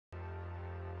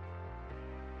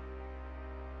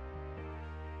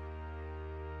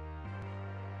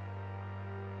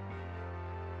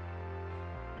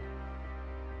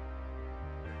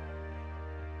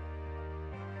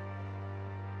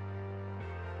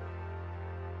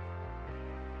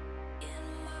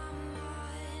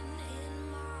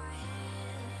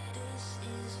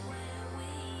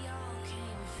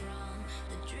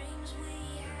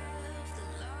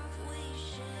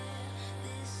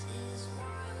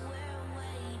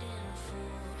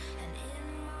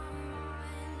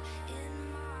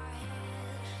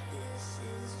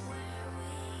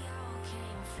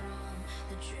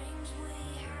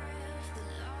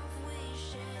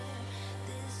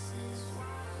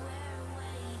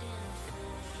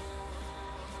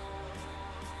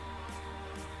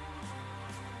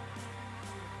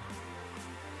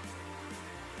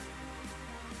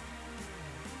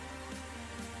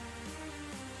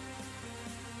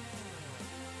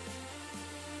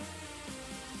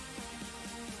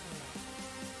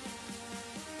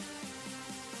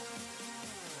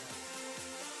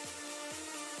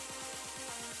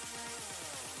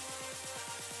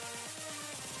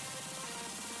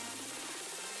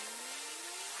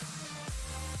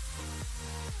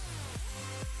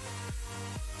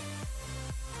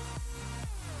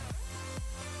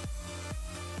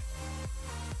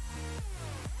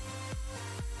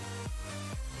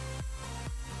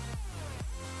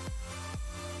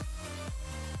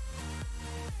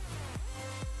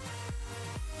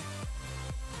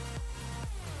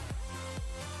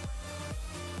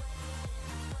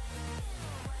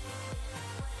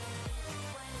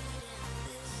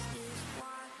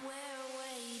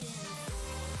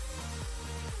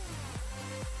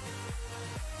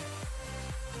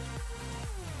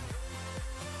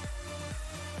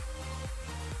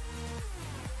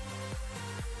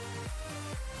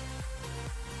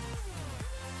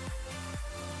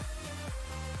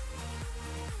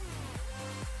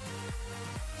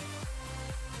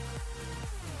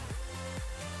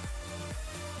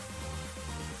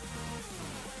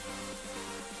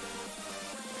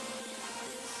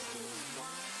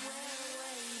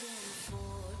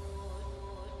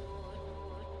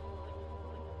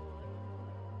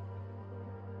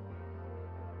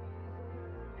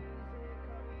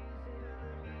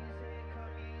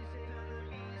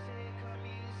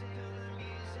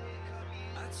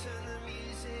Turn the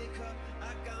music up,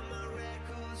 I got my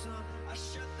records on. I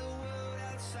shut the world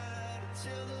outside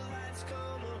until the lights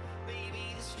come on.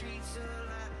 Maybe the streets are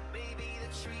alive, maybe the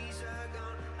trees are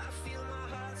gone. I feel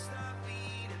my heart start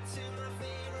beating to my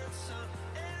favorite song.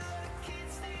 And all the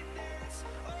kids they dance,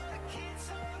 all the kids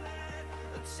all laugh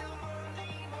until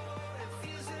Monday morning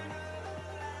feels another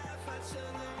life. I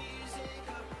turn the music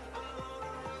up, I'm on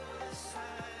the road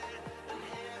side, and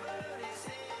heaven is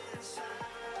inside.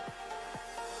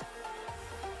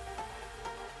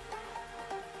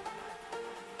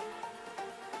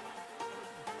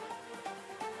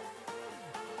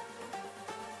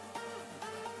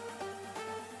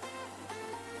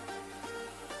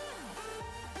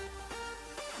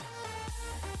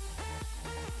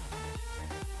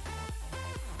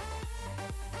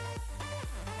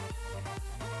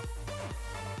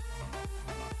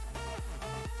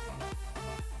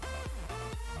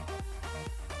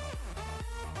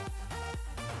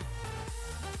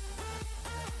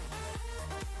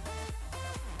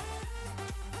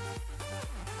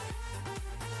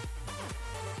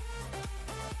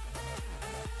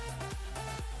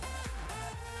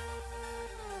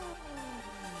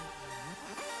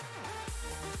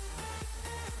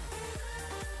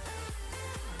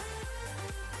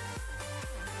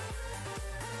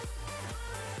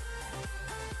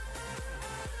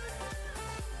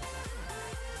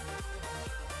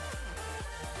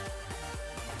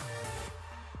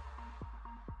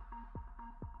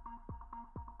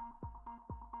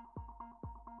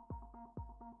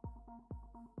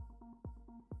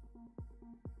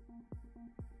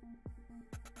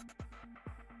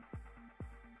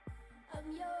 I'm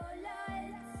your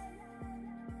light,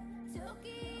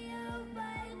 Tokyo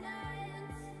by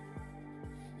night,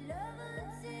 love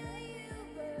until you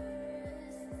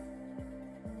burst.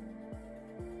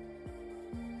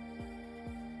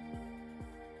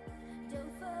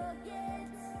 Don't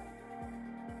forget,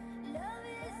 love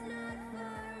is not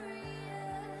for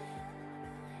real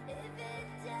if it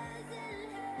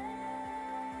doesn't hurt.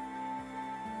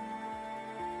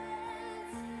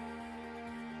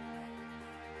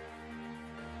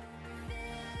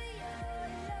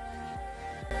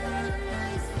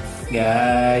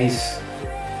 Guys,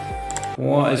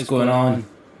 what is going on?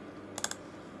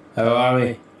 How are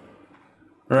we?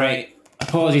 Right,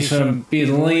 apologies for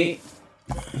being late.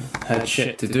 Had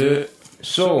shit to do.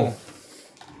 So,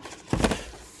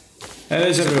 how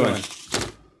is everyone?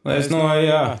 Let us know how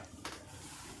you are.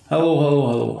 Hello, hello,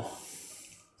 hello.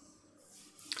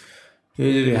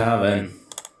 Who do we have in?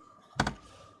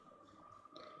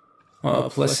 Oh,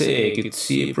 Felicity, good to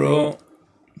see you, bro.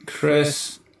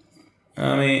 Chris,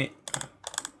 Amy.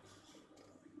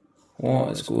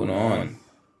 What is going on?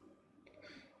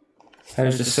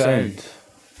 How's the sound?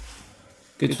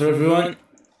 Good for everyone?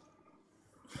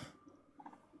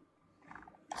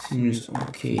 Seems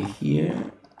okay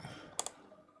here.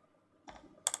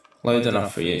 Loud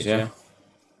enough for you, yeah?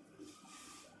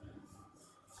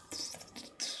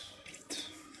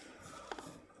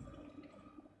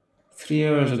 Three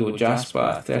hours ago,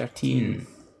 Jasper 13.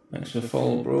 Thanks for the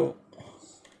follow, bro.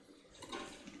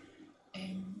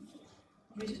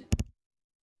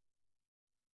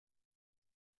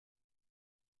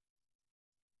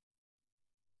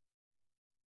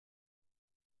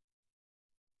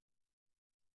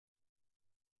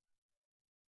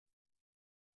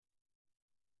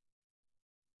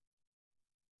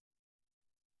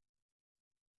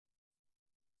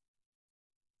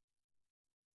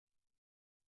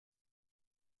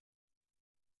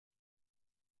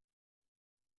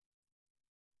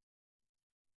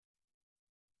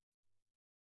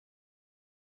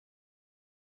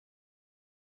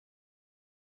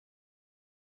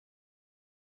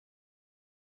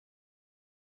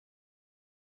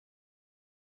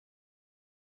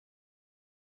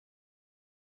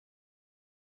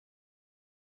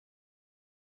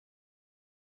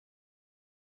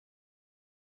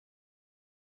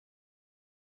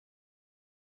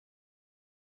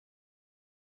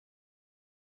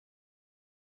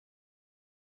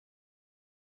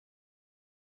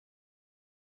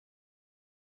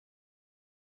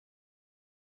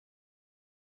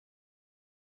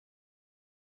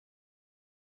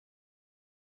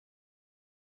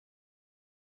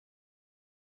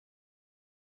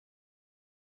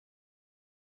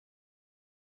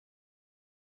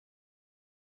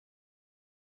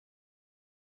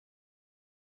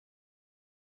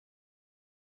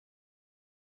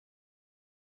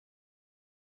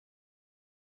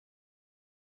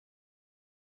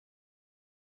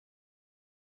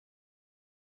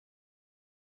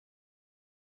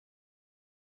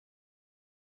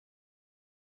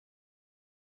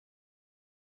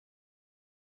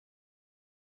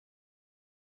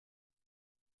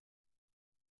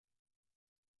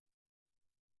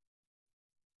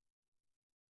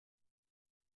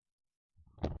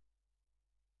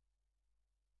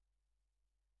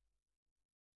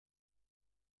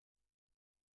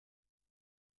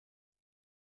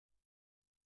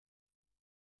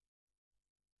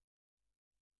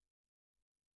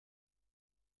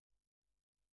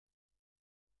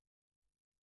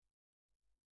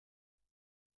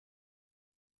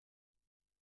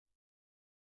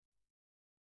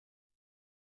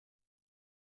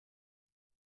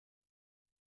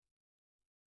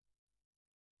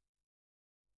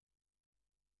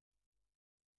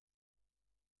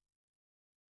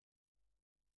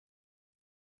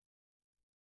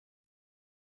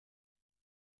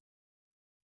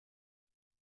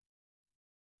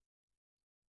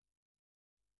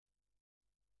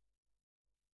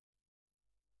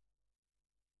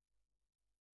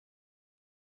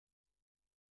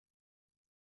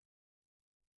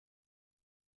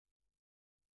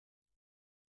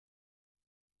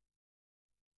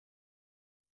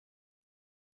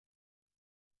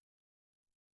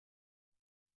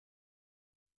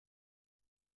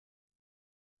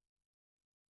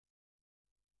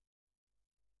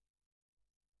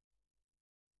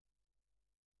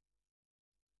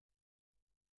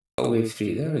 Wave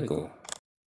 3, there we go.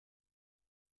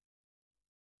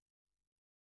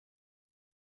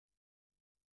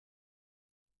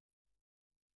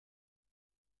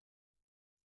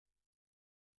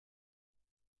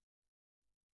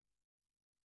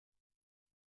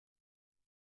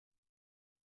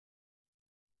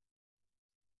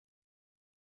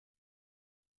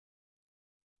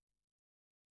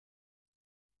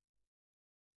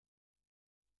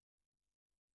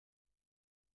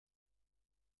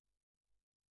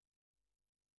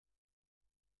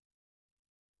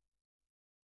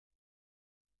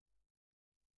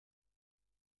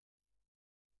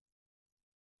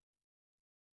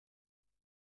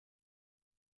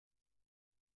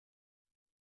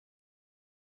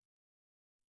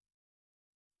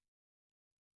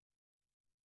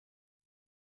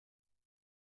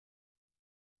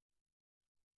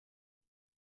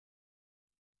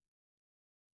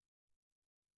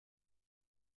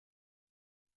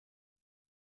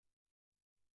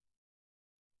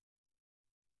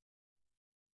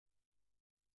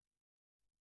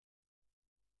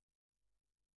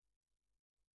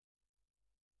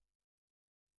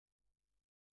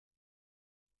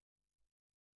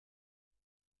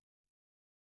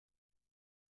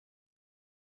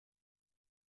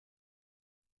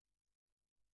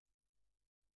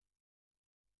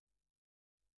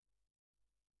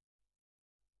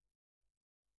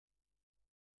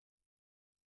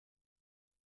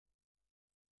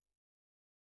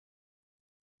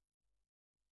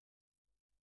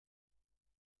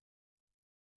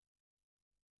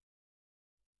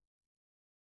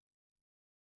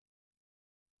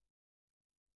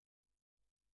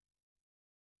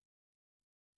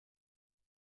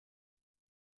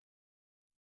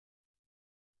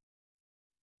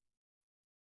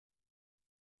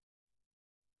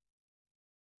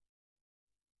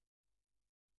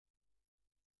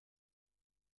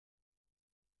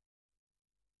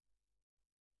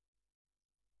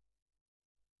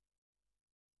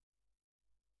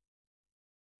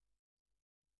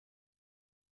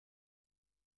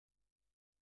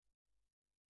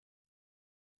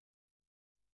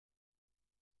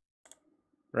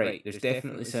 Right, there's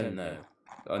definitely sound now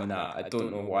on that. I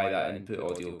don't know why that input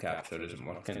audio capture isn't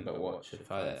working, but watch if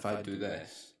I do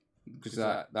this, because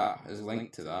that is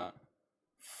linked to that.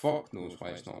 Fuck knows why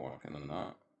it's not working on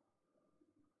that.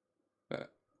 But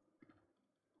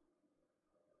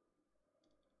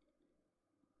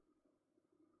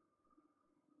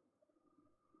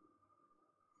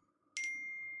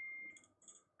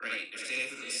right, there's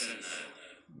definitely sound now.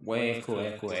 Way echo,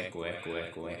 echo, echo, echo,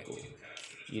 echo, echo.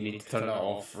 You need to turn that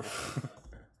off.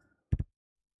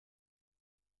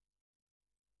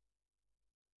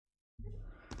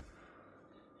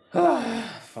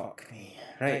 Fuck me.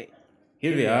 Right,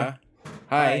 here we are.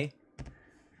 Hi.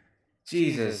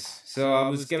 Jesus. So I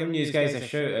was giving you guys a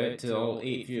shout out to all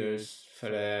 8 viewers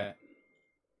for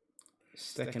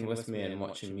sticking with me and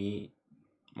watching me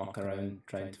muck around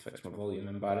trying to fix my volume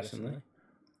embarrassingly.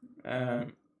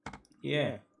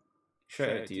 Yeah. Shout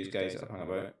out to you guys that hung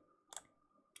about.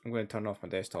 I'm going to turn off my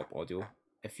desktop audio.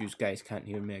 If you guys can't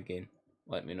hear me again,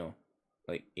 let me know.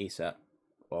 Like ASAP.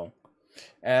 Well.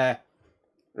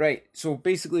 Right, so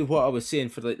basically what I was saying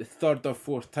for like the third or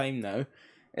fourth time now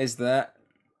is that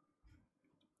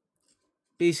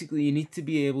basically you need to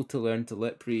be able to learn to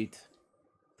lip read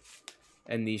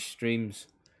in these streams.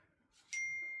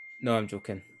 No, I'm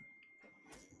joking.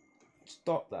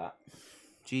 Stop that.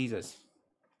 Jesus.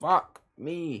 Fuck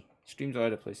me. Streams all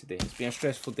over the place today. It's been a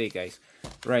stressful day, guys.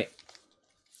 Right.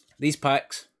 These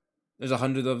packs, there's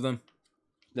 100 of them.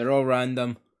 They're all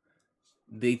random.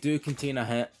 They do contain a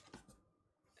hit.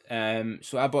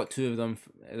 So I bought 2 of them.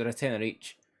 They're a tenner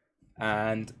each.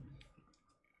 And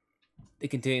they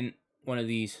contain one of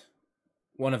these.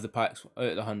 One of the packs out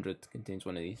of the 100 contains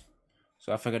one of these.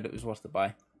 So I figured it was worth the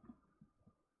buy.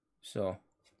 So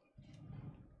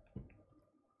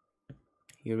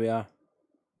here we are.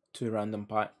 2 random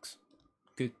packs.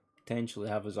 Could potentially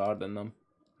have a Zard in them.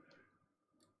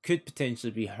 Could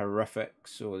potentially be horrific.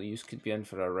 So you could be in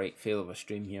for a right fail of a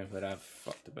stream here where I've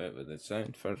fucked about with the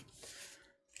sound for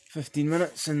 15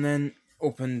 minutes and then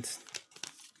opened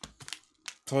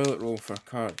toilet roll for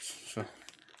cards. So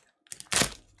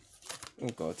oh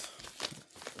god.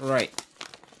 Right.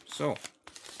 So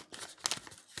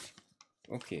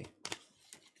okay.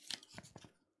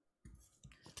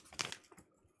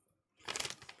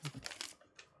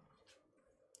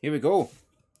 Here we go.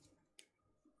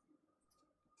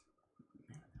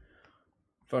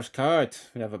 First card,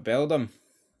 we have a Beldum.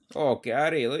 Oh,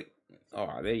 Gary, look.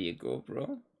 Oh, there you go,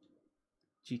 bro.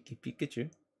 Cheeky Pikachu.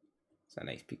 It's a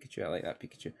nice Pikachu. I like that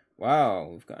Pikachu. Wow,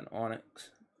 we've got an Onyx.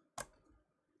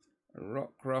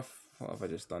 Rockruff. What have I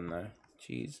just done now?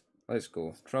 Jeez. Let's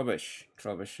go. Trubbish.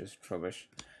 Trubbish is Trubbish.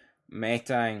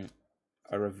 Metang.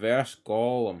 A reverse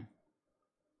Golem.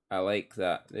 I like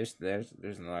that. There's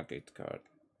another good card.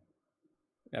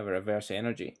 We have a reverse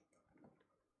energy.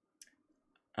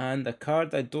 And a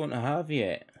card I don't have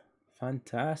yet.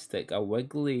 Fantastic. A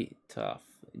Wigglytuff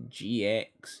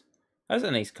GX. That's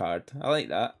a nice card. I like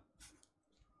that.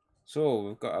 So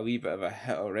we've got a wee bit of a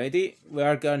hit already. We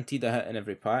are guaranteed a hit in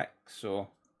every pack. So,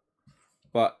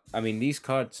 but I mean these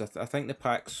cards, I think the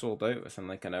packs sold out within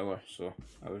like an hour. So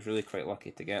I was really quite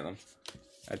lucky to get them.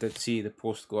 I did see the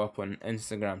post go up on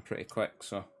Instagram pretty quick.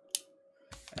 So,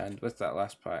 and with that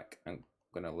last pack, I'm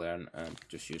gonna learn and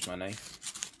just use my knife.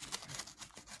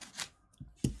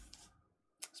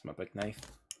 It's my big knife.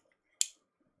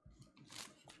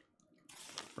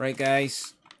 Right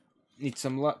guys, need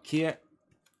some luck here.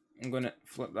 I'm gonna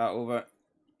flip that over.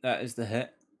 That is the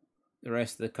hit. The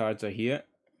rest of the cards are here.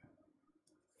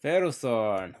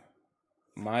 Ferrothorn,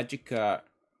 Magikarp,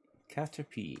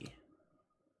 Caterpie,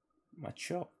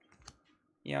 Machop,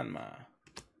 Yanma,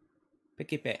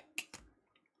 Pikipek,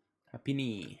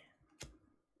 Happiny,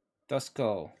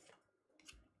 Duskull,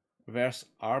 Reverse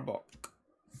Arbok.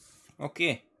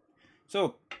 Okay,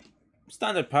 so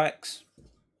standard packs.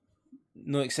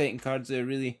 No exciting cards there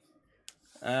really.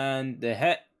 And the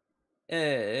hit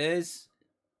is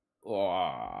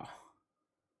a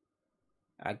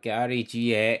Gary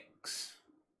GX.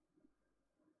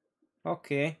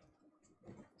 Okay,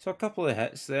 so a couple of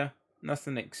hits there,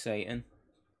 nothing exciting.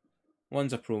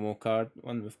 One's a promo card,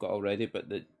 one we've got already, but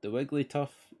the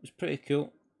Wigglytuff is pretty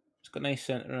cool. It's got nice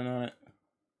centering on it.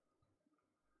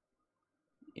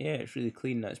 Yeah, it's really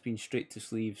clean. That's been straight to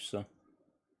sleeves, so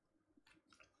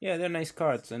yeah, they're nice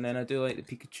cards. And then I do like the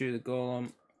Pikachu, the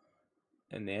Golem,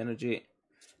 and the Energy.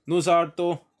 No Zard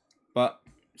though, but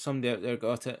somebody out there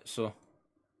got it, so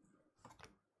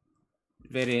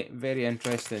very, very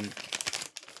interesting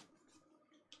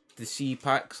to see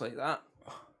packs like that.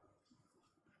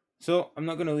 So I'm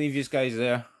not going to leave you guys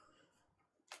there.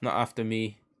 Not after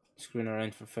me screwing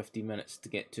around for 15 minutes to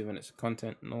get 2 minutes of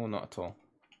content. No, not at all.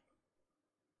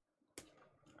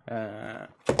 I'm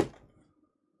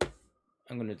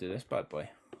going to do this bad boy.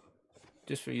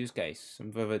 Just for you guys.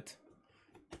 Some Vivid.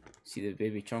 See the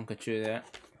baby Chonkachu there.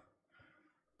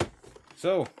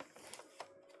 So,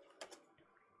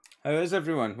 how is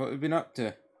everyone? What have we been up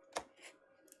to?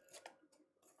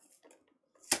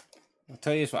 I'll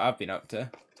tell you what I've been up to.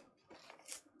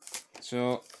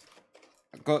 So,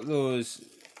 I got those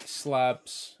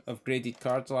slabs of graded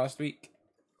cards last week.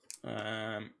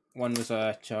 One was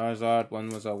a Charizard, one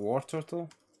was a War Turtle,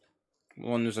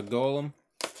 one was a Golem.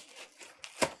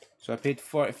 So I paid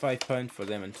 £45 for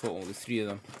them in total, the three of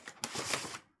them.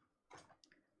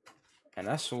 And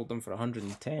I sold them for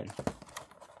 110.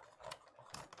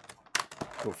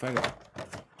 Go figure.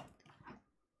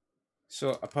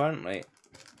 So apparently,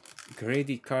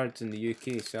 graded cards in the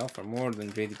UK sell for more than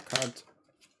graded cards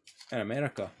in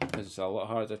America, because it's a lot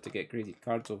harder to get graded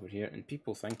cards over here, and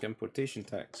people think importation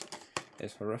tax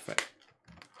is horrific.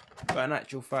 But in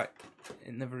actual fact,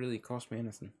 it never really cost me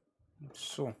anything.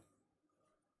 So,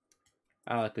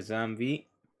 Alakazam V.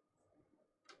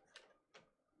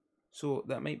 So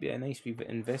that might be a nice wee bit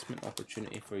investment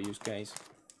opportunity for you guys.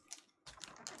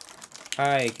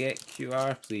 Hi, get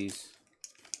QR please.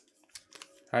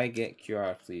 Hi, get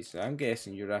QR please. I'm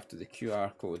guessing you're after the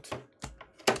QR code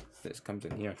that comes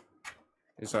in here.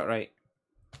 Is that right?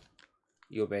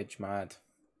 Yo, Bedge mad.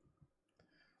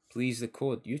 Please, the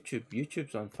code.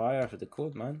 YouTube's on fire for the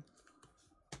code, man.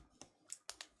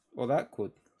 Well, that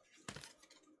code.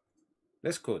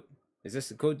 This code. Is this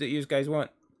the code that you guys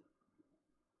want?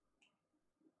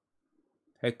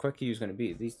 How quick are you going to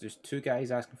be? There's two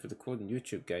guys asking for the code on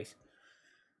YouTube, guys.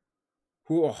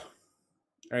 Whoa.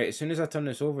 Alright, as soon as I turn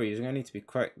this over, you're going to need to be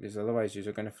quick, because otherwise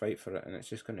you're going to fight for it, and it's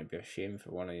just going to be a shame for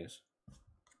one of you.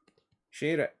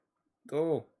 Share it.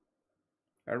 Go.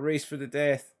 A race for the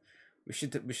death. We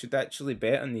should actually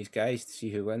bet on these guys to see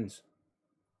who wins.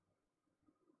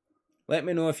 Let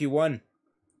me know if you won.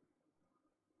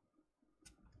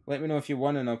 Let me know if you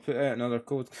won, and I'll put out another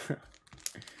code.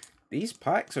 These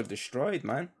packs are destroyed,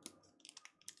 man.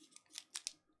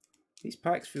 These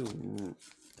packs feel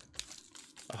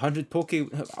 100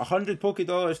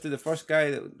 Pokedollars to the first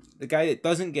guy, the guy that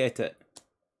doesn't get it.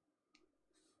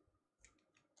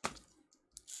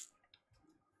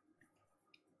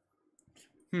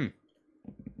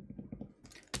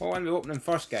 What one are we opening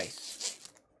first, guys?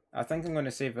 I think I'm going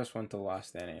to save this one to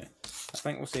last anyway. I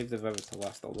think we'll save the Vivid to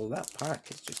last, although that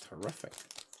pack is just horrific.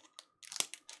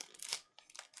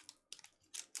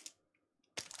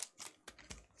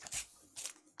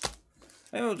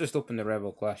 I will just open the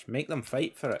Rebel Clash. Make them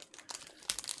fight for it.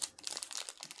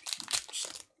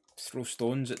 Just throw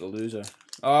stones at the loser.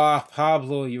 Ah,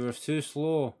 Pablo, you were too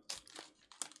slow.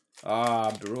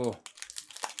 Ah, bro.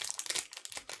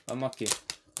 Unlucky.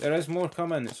 There is more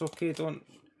coming. It's okay. Don't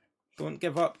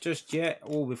give up just yet.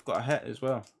 Oh, we've got a hit as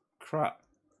well. Crap.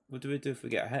 What do we do if we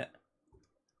get a hit?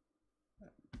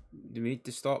 Do we need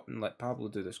to stop and let Pablo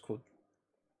do this code?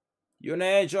 You're on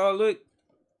edge. Oh, look.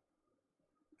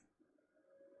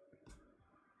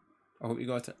 I hope you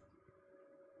got it.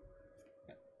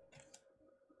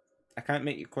 I can't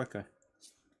make it quicker.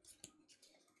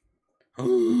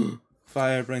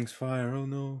 Fire brings fire. Oh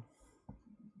no.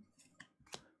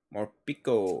 More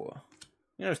Pico.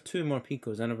 You know, there's 2 more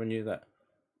Picos. I never knew that.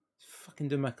 Fucking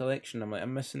do my collection. I'm like,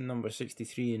 I'm missing number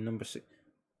 63 and number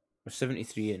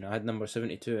 73, and I had number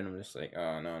 72, and I'm just like,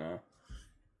 oh no.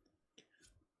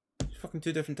 It's fucking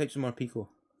 2 different types of more Pico.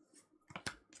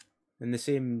 In the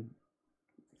same.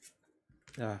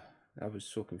 I was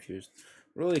so confused.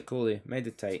 Roly-Coly,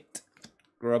 Meditite,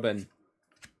 Grubbin,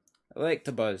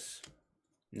 Electabuzz,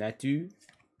 Natu,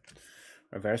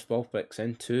 Reverse Ballpix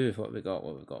into what we got.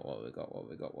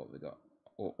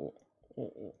 Oh,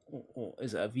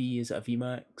 is it a V? Is it a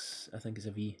VMAX? I think it's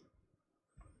a V.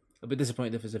 I'll be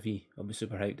disappointed if it's a V. I'll be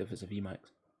super hyped if it's a VMAX.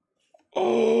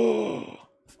 Oh!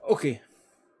 Okay.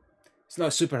 It's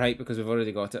not super hyped because we've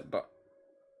already got it,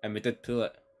 and we did pull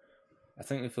it. I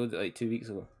think we pulled it like 2 weeks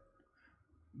ago.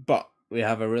 But we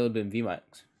have a Rillaboom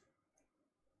VMAX.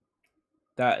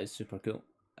 That is super cool.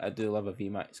 I do love a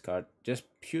VMAX card, just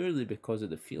purely because of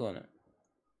the feel on it.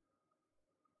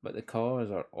 But the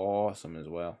colours are awesome as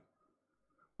well.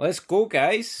 Let's go,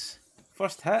 guys!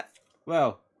 First hit.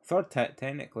 Well, third hit,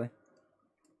 technically.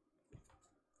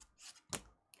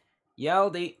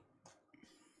 Yaldi.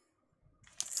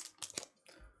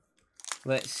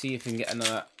 Let's see if we can get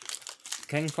another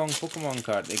King Kong Pokemon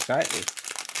card. Exactly.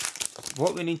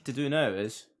 What we need to do now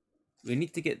is we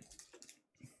need to get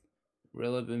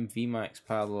Rillaboom VMAX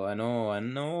Pablo. I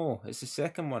know. It's the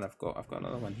second one I've got. I've got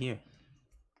another one here.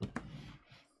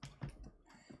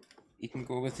 He can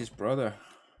go with his brother.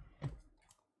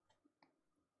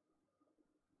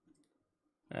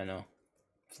 I know.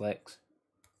 Flex.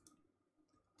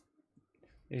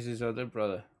 Here's his other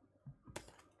brother.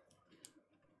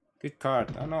 Good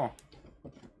card. I know.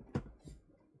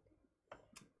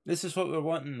 This is what we're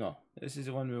wanting though. This is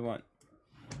the one we want.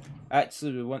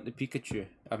 Actually, we want the Pikachu.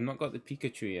 I've not got the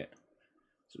Pikachu yet.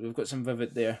 So we've got some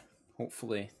Vivid there.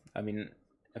 Hopefully. I mean,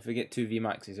 if we get 2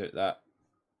 VMAXs out of that,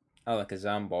 like a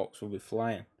Zambox, we'll be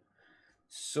flying.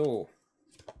 So,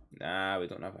 nah, we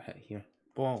don't have a hit here.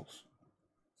 Balls.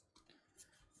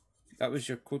 That was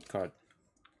your code card.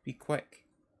 Be quick.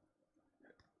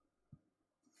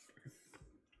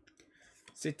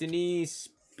 Sitini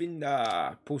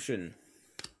Spinda Potion.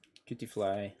 Cutie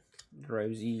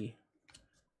Drowsy,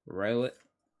 Rowlet,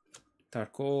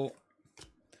 Tarkle.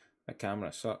 My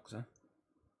camera sucks, huh?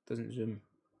 Doesn't zoom.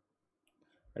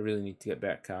 I really need to get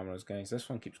better cameras, guys. This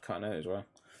one keeps cutting out as well.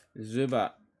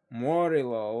 Zubat,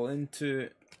 Morilol into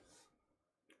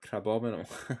Crabominal.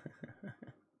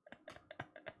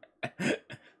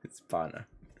 It's banter.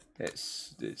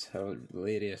 It's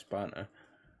hilarious banter.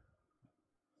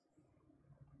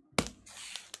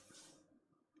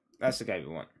 That's the guy we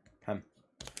want. Him.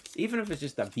 Even if it's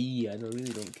just a V, I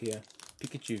really don't care.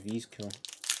 Pikachu V's cool.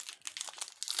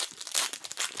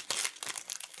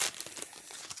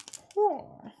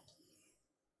 Oh.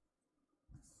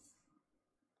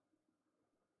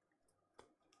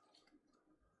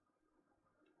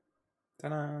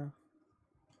 Ta-da!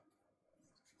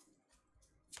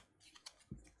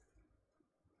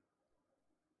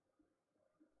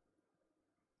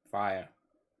 Fire.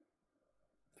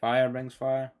 Fire brings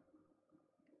fire.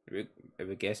 Are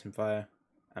we guessing fire?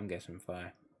 I'm guessing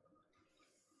fire.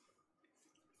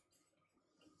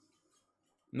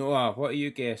 Noah, what are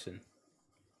you guessing?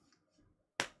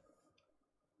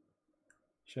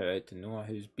 Shout out to Noah,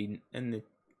 who's been in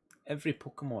every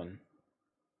Pokemon.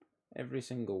 Every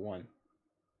single one.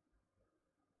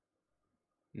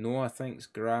 Noah thinks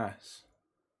grass.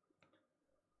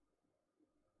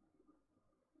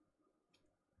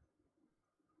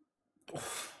 Oh,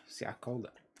 see, I called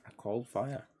it. I called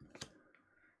fire.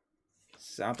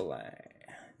 Sableye,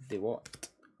 Dewott,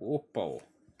 Opal,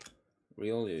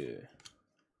 Riolu,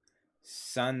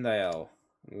 Sandile,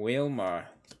 Wailmer,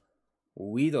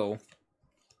 Weedle,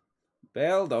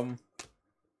 Beldum,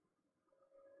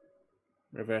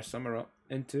 Reverse Summer Up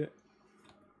into it,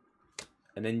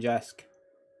 and then Jask.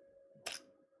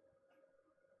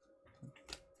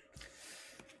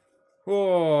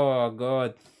 Oh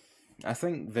god. I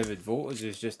think Vivid Voltage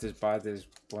is just as bad as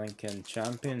blinking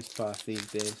Champions Path these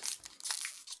days.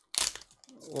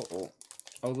 Uh-oh.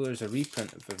 Although there's a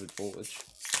reprint of Vivid Voltage.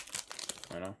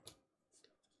 I know.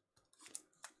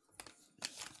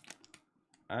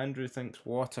 Andrew thinks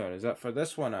water. Is that for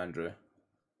this one, Andrew?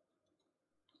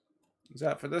 Is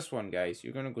that for this one, guys?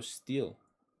 You're gonna go steal.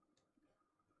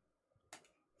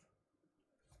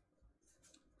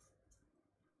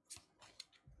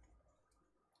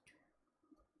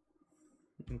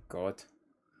 Oh, God.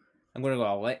 I'm gonna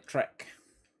go electric.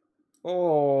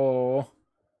 Oh,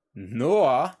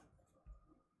 Noah.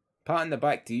 Patting the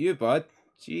back to you, bud.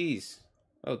 Jeez.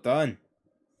 Well done.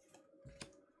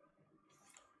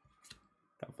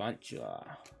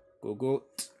 Avantula. Go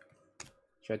goat.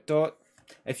 Chatot.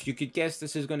 If you could guess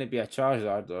this is going to be a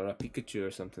Charizard or a Pikachu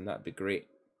or something, that'd be great.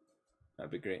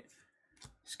 That'd be great.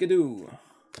 Skidoo.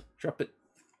 Drop it.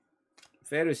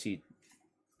 Ferroseed.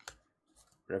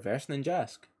 Reverse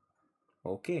Ninjask.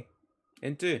 Okay.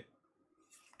 Into.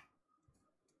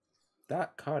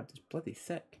 That card is bloody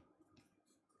thick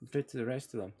compared to the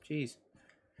rest of them. Jeez.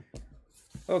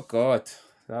 Oh God.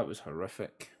 That was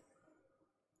horrific.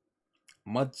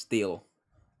 Mudsteel.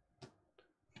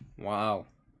 Wow.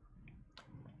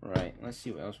 Right, let's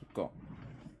see what else we've got.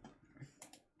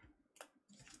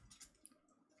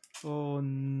 Oh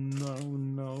no,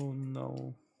 no,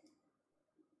 no.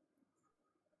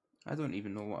 I don't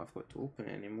even know what I've got to open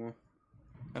anymore.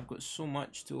 I've got so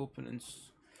much to open and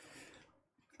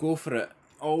go for it.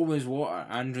 Always water.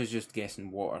 Andrew's just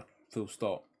guessing water. Full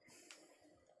stop.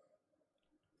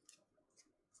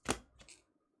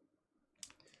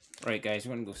 Right guys,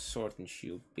 we're gonna go Sword and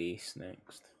Shield base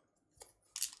next.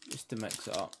 Just to mix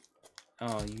it up.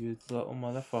 Oh, you little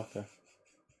motherfucker.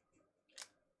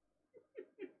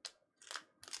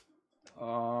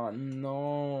 Oh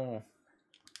no.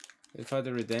 We've had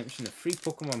a redemption of 3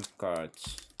 Pokemon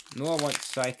cards. No, I want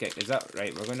Psychic. Is that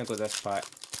right? We're gonna go this pack.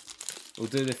 We'll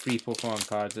do the 3 Pokemon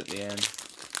cards at the end.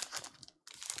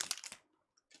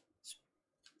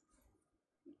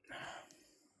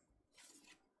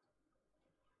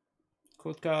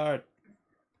 Code card.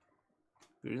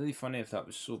 It'd be really funny if that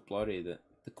was so blurry that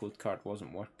the code card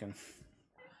wasn't working.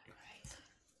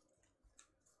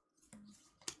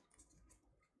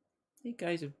 You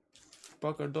guys have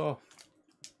buggered off.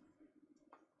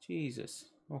 Jesus.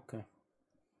 Okay.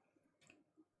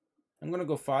 I'm gonna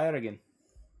go fire again.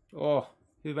 Oh,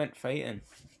 who went fighting?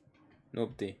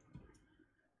 Nobody.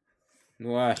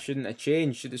 No, I shouldn't have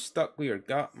changed. Should have stuck with your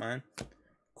gut, man.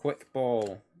 Quick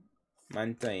ball.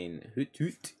 Mantine. Hoot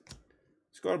hoot.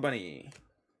 Score bunny.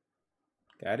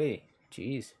 Gary.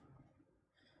 Jeez.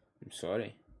 I'm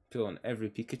sorry. Pulling every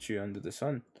Pikachu under the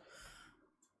sun.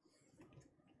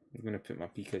 I'm gonna put my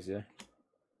Pikas there.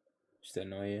 Just to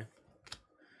annoy you.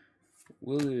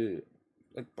 Will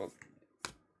like bug.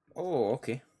 Oh,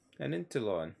 okay. An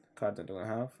Interlon. Card I don't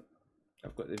have.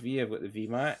 I've got the V, I've got the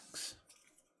VMAX.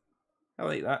 I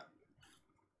like that.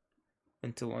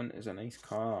 Interlon is a nice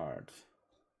card.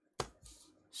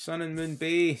 Sun and Moon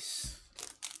base.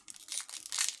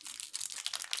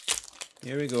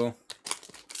 Here we go.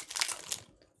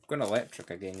 Going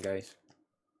electric again, guys.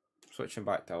 Switching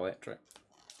back to electric.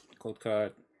 Cold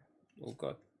card. Oh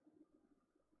God.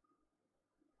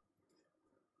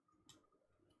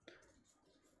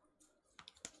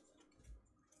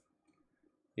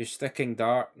 You're sticking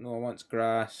dark. No one wants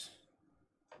grass.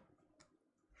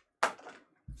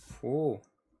 Oh.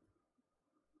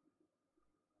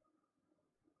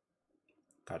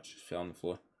 Card just fell on the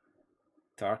floor.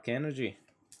 Dark energy.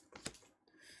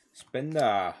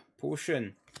 Spinda.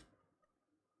 Potion.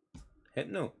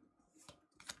 Hypno.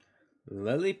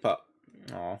 Lillipup.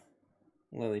 Aw.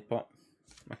 Lillipup.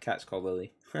 My cat's called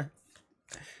Lily.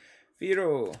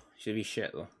 Vero. Should be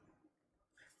shit though.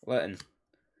 Litten.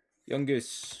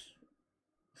 Youngus.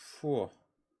 4.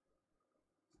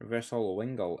 Reverse Hollow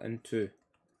Wingull into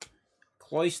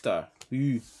Cloyster.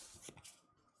 Ooh.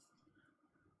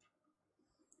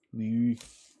 Ooh.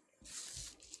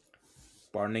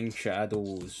 Burning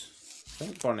Shadows. I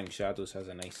think Burning Shadows has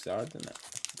a nice Zard in it,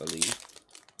 I believe.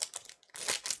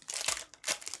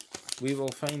 We will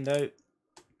find out.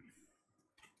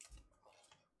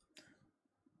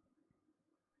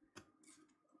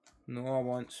 No one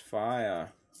wants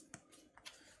fire.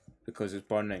 Because it's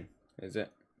burning, is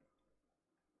it?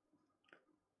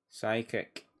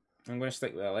 Psychic. I'm going to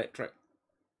stick with electric.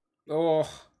 Oh!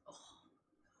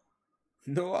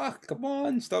 Noah, come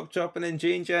on! Stop chopping and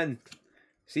changing!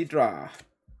 Seadra.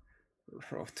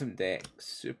 Rotom Dex.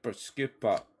 Super Scoop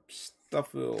Up.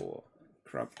 Stuffle.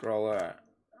 Crab Crawler.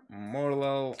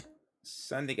 Morlul.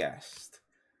 Sandygast.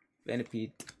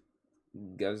 Venipede.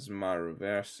 Gizmo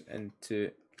reverse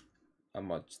into a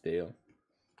Mudsdale.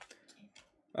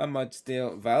 A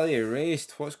Mudsdale. Valley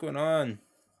erased. What's going on?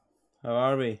 How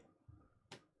are we?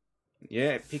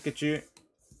 Yeah, Pikachu.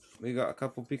 We got a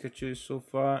couple Pikachus so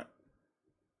far.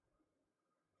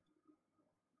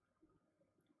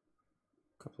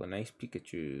 Couple of nice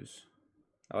Pikachus.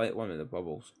 I like one with the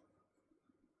bubbles.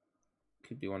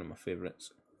 Could be one of my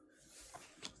favourites.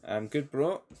 Good,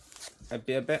 bro. I'd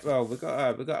be a bit. Well, we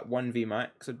got one VMAX.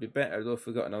 It'd be better though if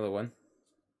we got another one.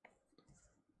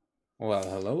 Well,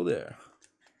 hello there.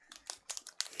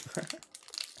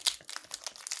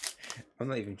 I'm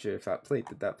not even sure if that played.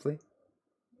 Did that play?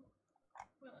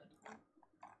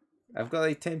 I've got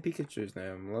like 10 Pikachus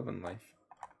now. I'm loving life.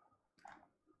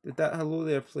 Did that hello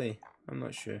there play? I'm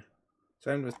not sure.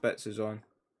 Sound with bits is on.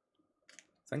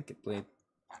 I think it played.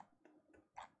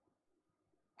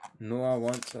 Noah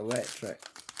wants electric.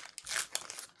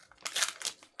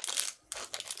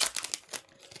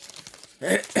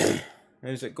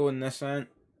 How's it going this end?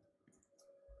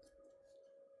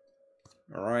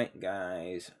 Alright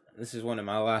guys. This is one of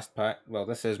my last pack. Well,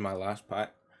 this is my last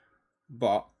pack.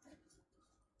 But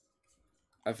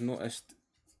I've noticed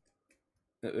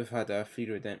that we've had a free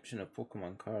redemption of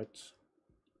Pokemon cards.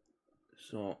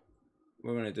 So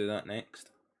we're going to do that next.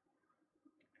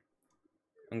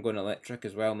 I'm going electric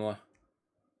as well, Noah.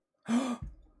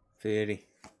 Fairy.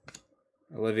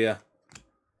 Olivia.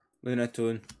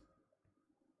 Lunatone.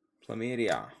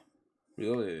 Plumeria.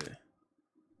 Riolu.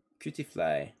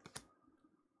 Cutiefly.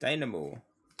 Dynamo.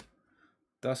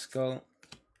 Duskull.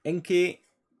 Inky.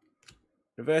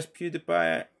 Reverse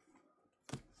PewDiePie.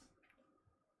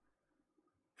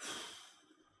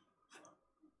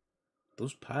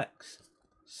 Those packs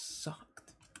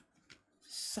sucked.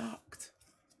 Sucked.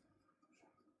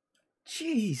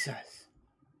 Jesus.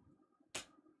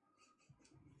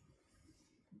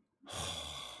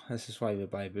 This is why we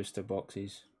buy booster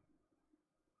boxes.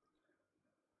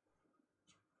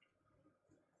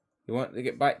 You want to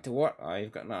get back to work? Oh,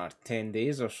 you've got another 10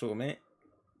 days or so, mate.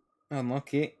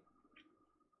 Unlucky.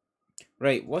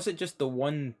 Right, was it just the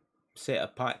one set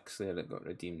of packs there that got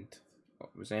redeemed?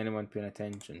 Was anyone paying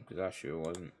attention? Because I sure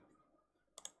wasn't.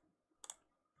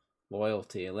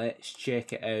 Loyalty. Let's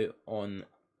check it out on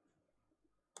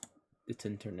the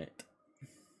internet.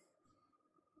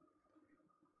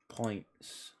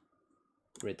 Points.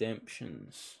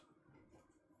 Redemptions.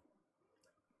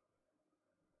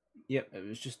 Yep, it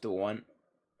was just the one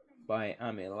by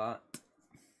Amilat,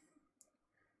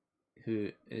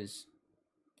 who is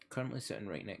currently sitting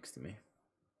right next to me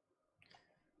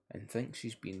and thinks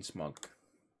she's being smug,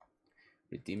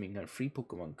 redeeming her free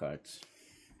Pokemon cards.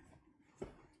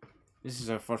 This is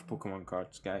our first Pokemon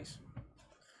cards, guys.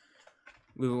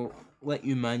 We will let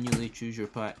you manually choose your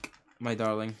pack, my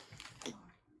darling.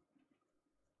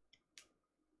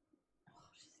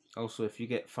 Also, if you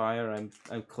get fire,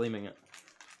 I'm claiming it.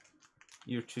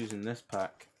 You're choosing this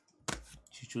pack.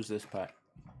 She chose this pack.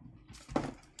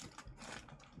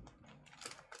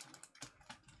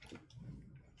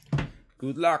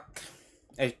 Good luck.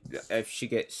 If she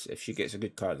gets a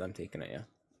good card, I'm taking it. Yeah.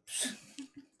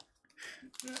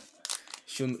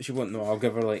 She won't know. I'll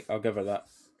give her that.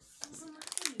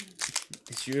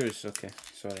 It's yours. Okay.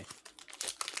 Sorry.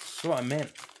 That's what I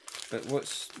meant. But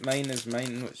what's mine is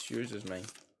mine. What's yours is mine.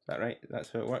 Is that right?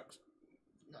 That's how it works.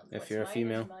 No, if you're a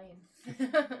female.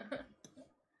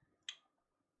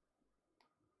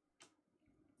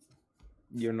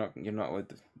 You're not allowed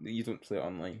to, you don't play it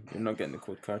online. You're not getting the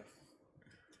code card.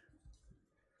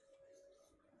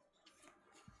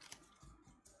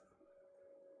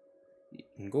 You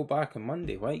can go back on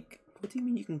Monday, Mike. What do you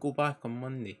mean you can go back on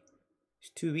Monday? It's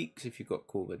 2 weeks if you got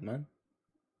COVID, man.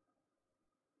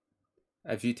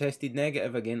 Have you tested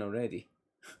negative again already?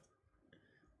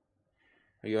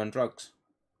 Are you on drugs?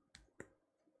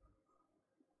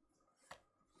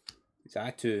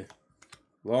 Zatu.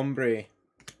 Lombre.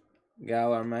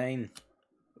 Galar Mine.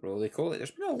 Roly-Poly.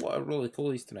 There's been a lot of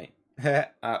Roly-Polies tonight.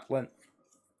 Applin.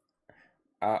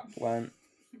 Applin.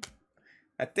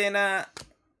 Athena.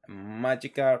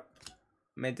 Magikarp.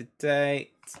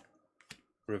 Meditate.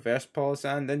 Reverse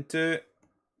Polisand into.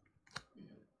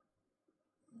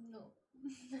 No.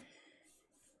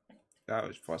 That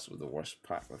was possibly the worst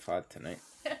pack we've had tonight.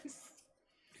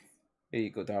 There you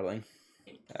go, darling.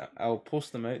 I'll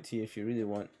post them out to you if you really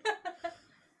want.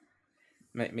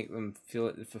 Might make them feel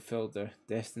like they fulfilled their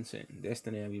destiny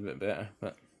a wee bit better,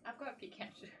 but... I've got a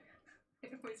Pikachu.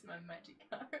 Where's my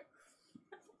Magikarp?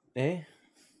 Eh?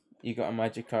 You got a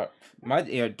Magikarp.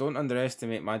 Yeah, don't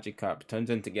underestimate Magikarp. It turns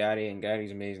into Gary, and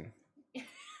Gary's amazing.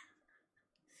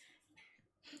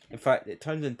 In fact, it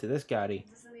turns into this Gary.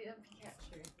 Just a little Pikachu.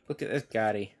 Look at this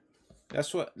Gary.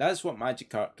 That's what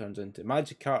Magikarp turns into.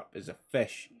 Magikarp is a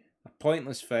fish. A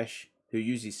pointless fish who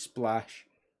uses Splash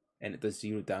and it does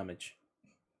 0 damage.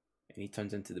 And he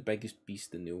turns into the biggest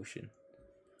beast in the ocean.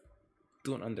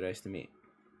 Don't underestimate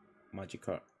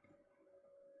Magikarp.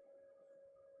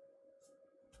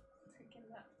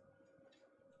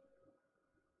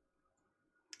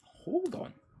 Hold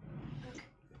on.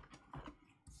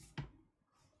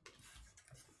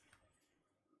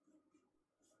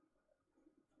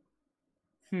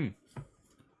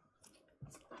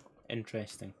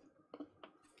 Interesting.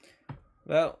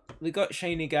 Well, we got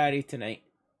Shiny Gary tonight.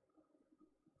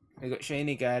 We got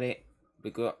Shiny Gary. We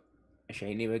got a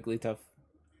Shiny Wigglytuff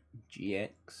GX.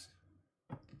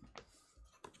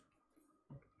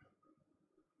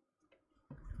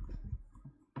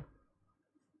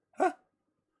 Huh?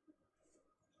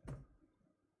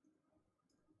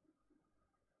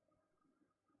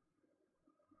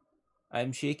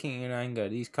 I'm shaking in anger.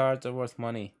 These cards are worth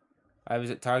money. I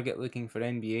was at Target looking for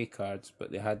NBA cards,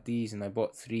 but they had these and I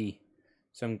bought 3.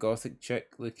 Some gothic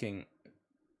looking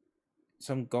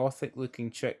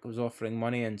chick was offering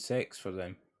money and sex for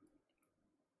them.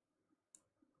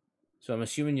 So I'm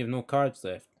assuming you've no cards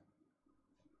left.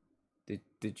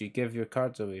 Did you give your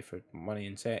cards away for money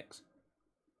and sex?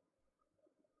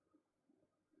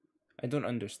 I don't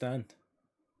understand.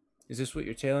 Is this what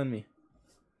you're telling me?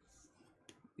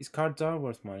 These cards are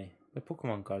worth money. They're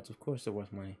Pokemon cards, of course they're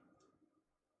worth money.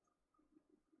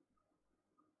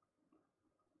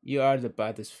 You are the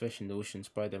baddest fish in the ocean,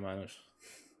 Spider-Manners.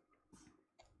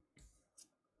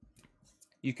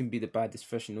 You can be the baddest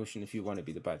fish in the ocean if you want to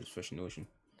be the baddest fish in the ocean.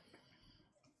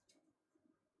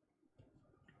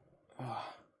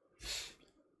 Oh.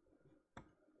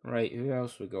 Right, who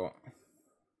else we got?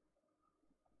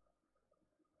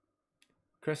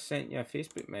 Chris sent you a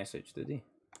Facebook message, did he?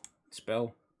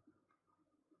 Spell.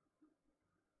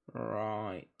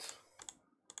 Right.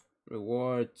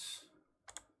 Rewards.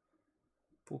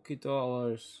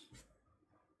 Pokedollars.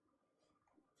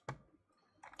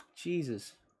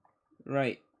 Jesus.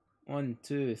 Right. 1,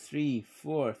 2, 3,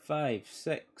 4, 5,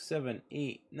 6, 7,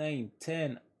 8, 9,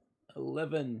 10,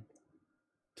 11,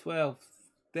 12,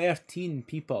 13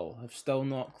 people have still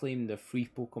not claimed their free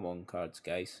Pokemon cards,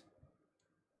 guys.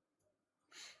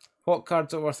 What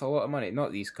cards are worth a lot of money?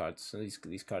 Not these cards.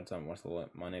 These cards aren't worth a lot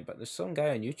of money, but there's some guy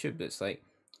on YouTube that's like,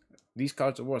 these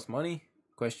cards are worth money?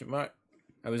 Question mark.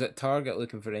 I was at Target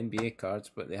looking for NBA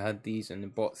cards, but they had these and they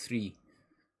bought 3.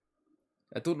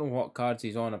 I don't know what cards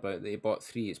he's on about that he bought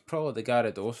 3. It's probably the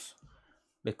Gyarados,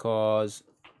 because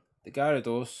the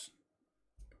Gyarados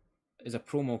is a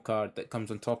promo card that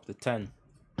comes on top of the tin,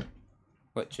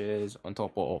 which is on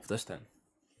top of this tin.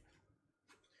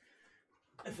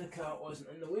 If the cat wasn't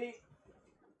in the way.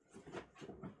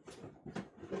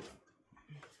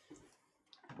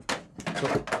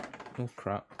 So, oh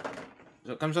crap.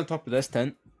 So it comes on top of this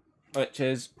tin, which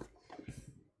is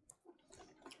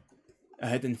a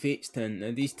Hidden Fates tin. Now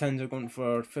these tins are going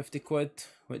for 50 quid,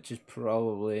 which is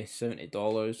probably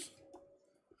 $70.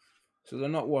 So they're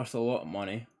not worth a lot of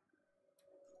money.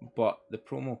 But the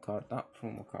promo card, that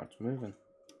promo card's moving.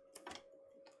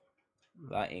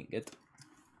 That ain't good.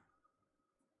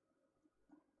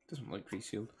 Doesn't look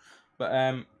pre-sealed.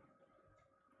 But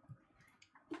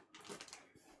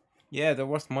yeah, they're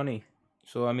worth money.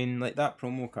 So I mean, like, that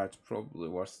promo card's probably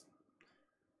worth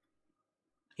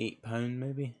 £8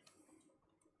 maybe,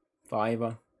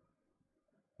 £5.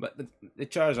 But the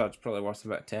Charizard's probably worth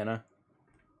about £10.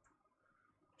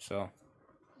 So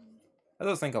I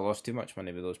don't think I lost too much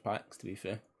money with those packs, to be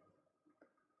fair.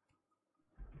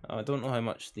 I don't know how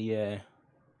much the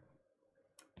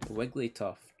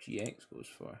Wigglytuff GX goes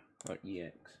for, or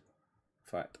EX. In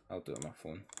fact, I'll do it on my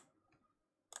phone.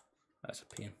 That's a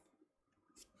pain.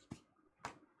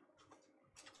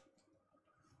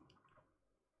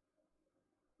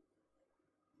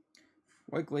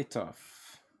 Wigglytuff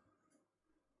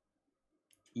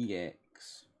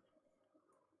EX.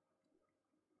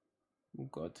 Oh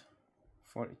god.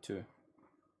 42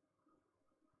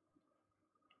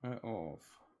 out of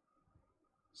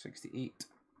 68.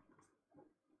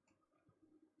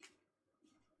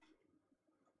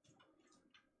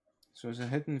 So it's a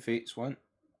Hidden Fates one.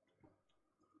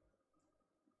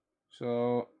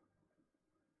 So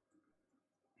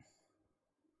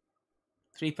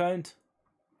 £3.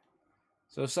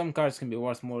 So some cards can be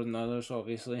worth more than others,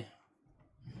 obviously.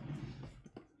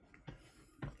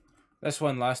 This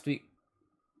one last week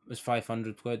was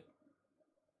 500 quid.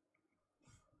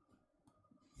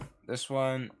 This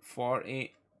one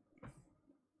 40.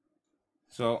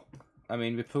 So I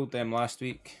mean, we pulled them last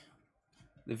week.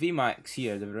 The VMAX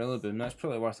here, the Rillaboom, that's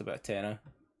probably worth about £10.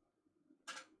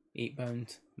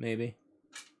 £8 maybe.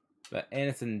 But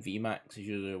anything VMAX is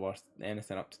usually worth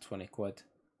anything up to 20 quid.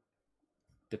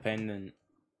 Depending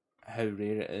how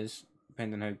rare it is,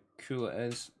 depending how cool it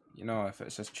is. You know, if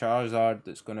it's a Charizard,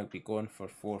 that's going to be going for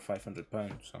 £400 or £500.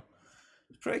 So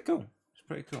it's pretty cool. It's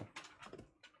pretty cool.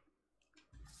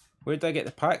 Where did I get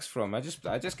the packs from? I just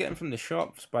get them from the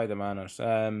shops by the manners.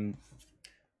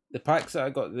 The packs that I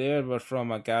got there were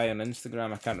from a guy on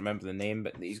Instagram. I can't remember the name,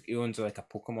 but he owns like a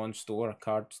Pokemon store, a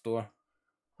card store.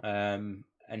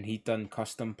 And he'd done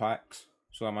custom packs,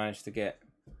 so I managed to get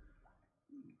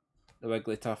the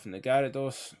Wigglytuff and the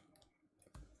Gyarados.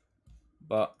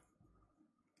 But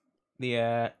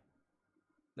the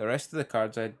rest of the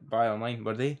cards I'd buy online,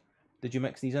 were they? Did you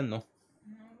mix these in though?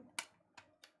 No.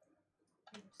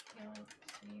 They're still the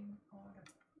same order.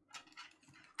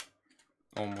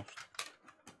 Almost.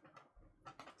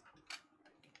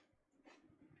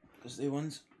 Because the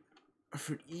ones are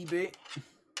for eBay.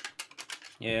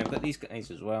 Yeah, I've got these guys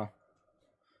as well.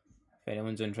 If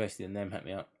anyone's interested in them, hit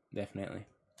me up, definitely.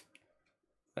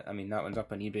 But I mean, that one's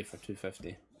up on eBay for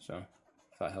 $250, so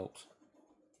if that helps,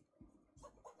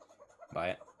 buy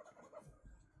it.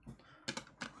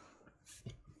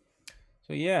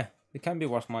 So yeah, they can be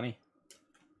worth money.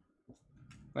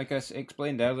 Like I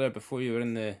explained earlier, before you were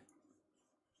in the...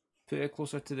 Put it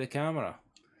closer to the camera.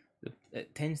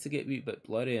 It tends to get a wee bit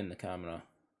blurry in the camera.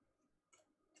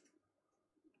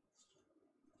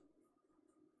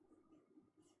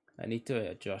 I need to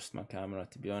adjust my camera,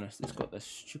 to be honest. It's got this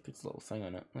stupid little thing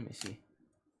on it. Let me see.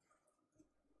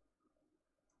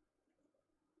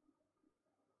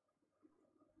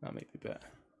 That might be better.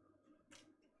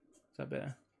 Is that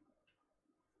better?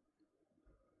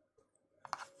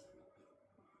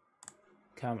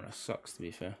 Camera sucks, to be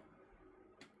fair.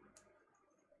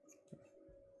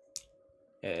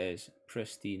 It is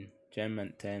pristine. Gem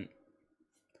Mint 10.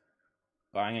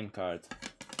 Banging card.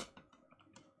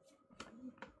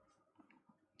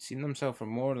 Seen them sell for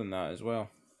more than that as well.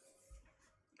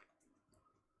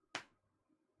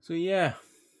 So yeah.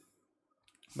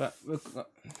 But we've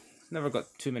never got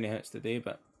too many hits today,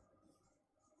 but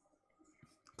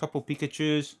a couple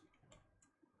Pikachus.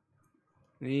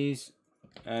 These,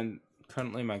 and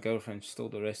currently my girlfriend stole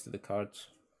the rest of the cards.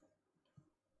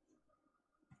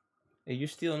 Are you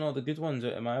stealing all the good ones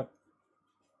out of my...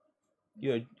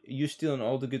 Are you stealing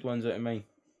all the good ones out of mine?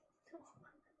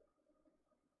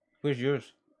 Where's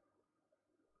yours?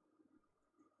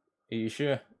 Are you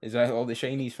sure? Is that all the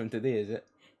shinies from today, is it?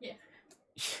 Yeah.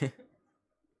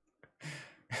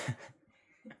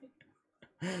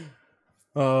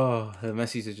 Oh, the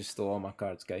missus has just stole all my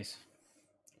cards, guys.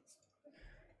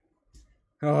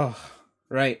 Oh,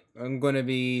 right. I'm going to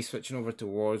be switching over to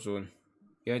Warzone.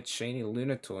 You had shiny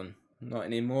Lunatone. Not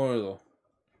anymore, though.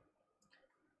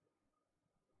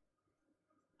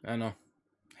 I know.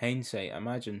 Hindsight,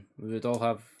 imagine. We would all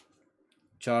have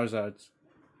Charizards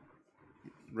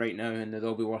right now and they'd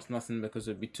all be worth nothing because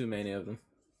there'd be too many of them.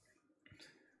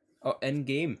 Oh,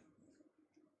 in-game.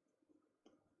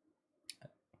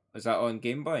 Was that on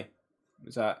Game Boy?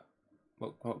 Was that...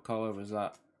 What colour was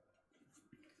that?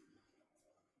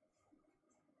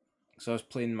 So I was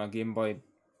playing my Game Boy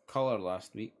Color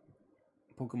last week.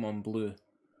 Pokemon Blue.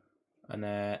 And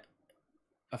I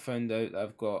found out that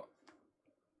I've got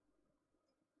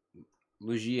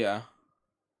Lugia,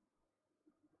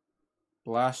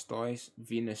 Blastoise,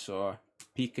 Venusaur,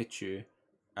 Pikachu,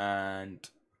 and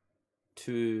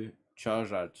 2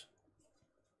 Charizards. I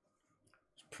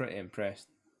was pretty impressed.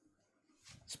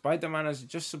 Spider-Man has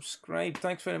just subscribed.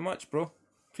 Thanks very much, bro.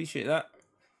 Appreciate that.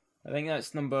 I think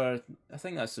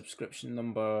that's subscription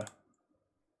number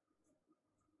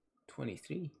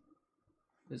 23.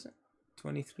 Is it?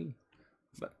 23.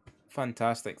 But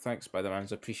fantastic. Thanks, Spider-Man.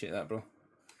 I appreciate that, bro.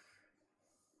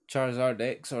 Charizard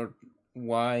X or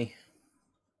Y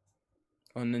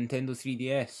on Nintendo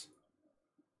 3DS.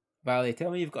 Valley,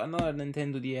 tell me you've got another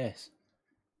Nintendo DS.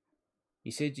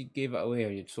 You said you gave it away or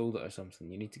you'd sold it or something.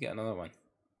 You need to get another one.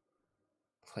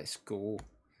 Let's go.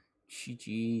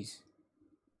 GG's.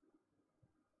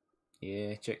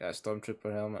 Yeah, check that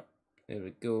Stormtrooper helmet. There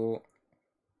we go.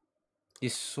 You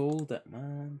sold it,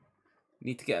 man.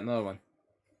 Need to get another one.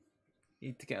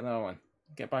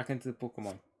 Get back into the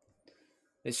Pokemon.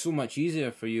 It's so much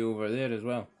easier for you over there as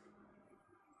well.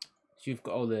 So you've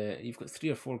got 3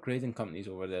 or 4 grading companies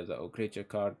over there that will grade your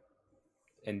card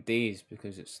in days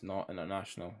because it's not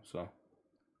international. So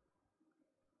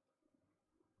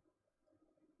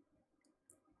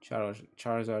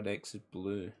Charizard X is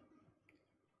blue.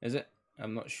 Is it?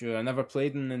 I'm not sure. I never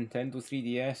played in Nintendo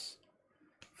 3DS.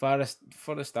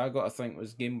 Farthest I got, I think,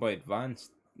 was Game Boy Advance.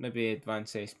 Maybe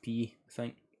Advance SP, I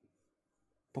think.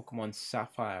 Pokemon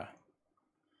Sapphire.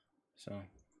 So,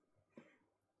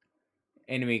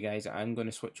 anyway, guys, I'm going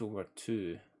to switch over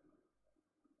to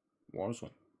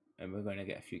Warzone, and we're going to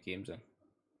get a few games in,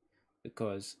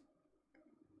 because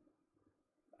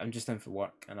I'm just in for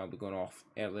work, and I'll be going off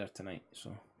earlier tonight,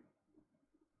 so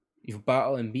you've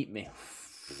battled and beat me.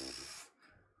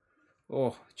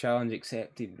 Oh, challenge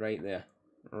accepted right there.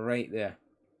 Right there.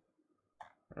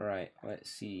 Right,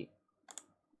 let's see.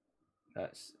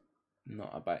 That's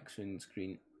not a back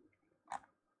screen.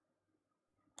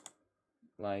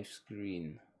 Live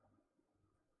screen.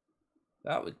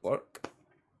 That would work.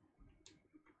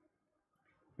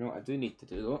 You know what I do need to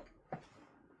do though?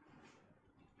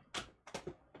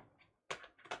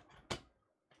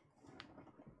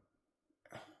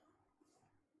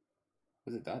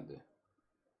 What did that do?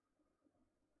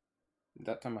 Did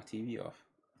that turn my TV off?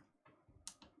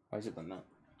 Why has it done that?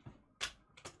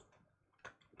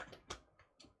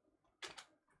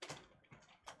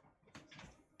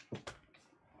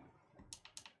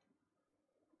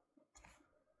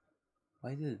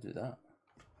 Why did it do that?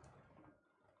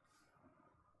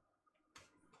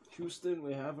 Houston,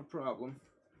 we have a problem.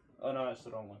 Oh no, it's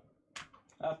the wrong one.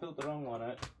 I pulled the wrong one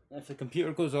out. If the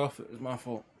computer goes off, it was my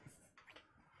fault.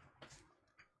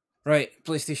 Right,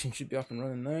 PlayStation should be up and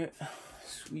running now.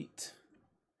 Sweet.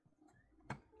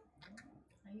 Are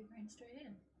you going straight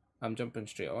in? I'm jumping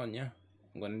straight on, yeah.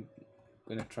 I'm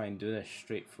gonna try and do this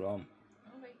straight from.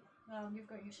 Oh wait, well you've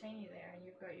got your shiny there and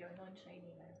you've got your non-shiny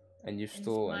there. And you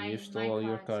stole all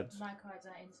your cards. My cards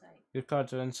are inside. Your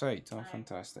cards are inside. Oh, Aye.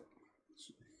 fantastic.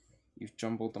 You've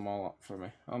jumbled them all up for me.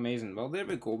 Amazing. Well, there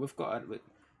we go. We've got it.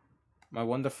 My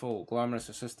wonderful, glamorous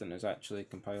assistant has actually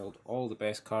compiled all the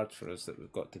best cards for us that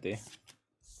we've got today.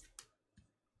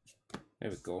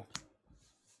 There we go.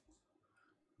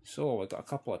 So, we've got a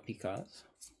couple of Picas.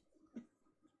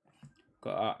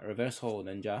 Got a Reverse Holo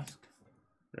Ninjask.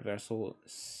 Reverse Holo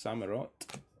Samurott.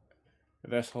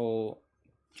 Reverse Holo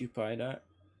Jupiter.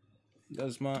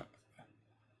 Guzma.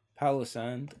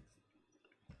 Palisand.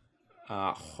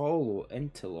 A Holo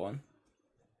Intellon.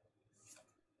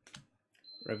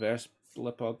 Reverse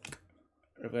Blipbug.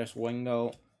 Reverse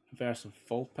Wingull. Reverse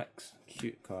Vulpix.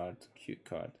 Cute card. Cute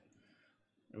card.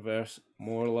 Reverse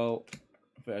Morlul.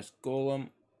 Reverse Golem.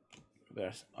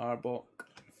 Reverse Arbok.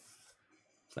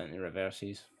 Plenty of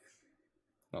reverses.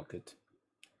 Not good.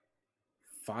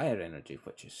 Fire energy,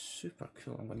 which is super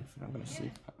cool. I'm gonna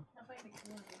see. I find it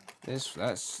cool.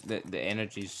 That's the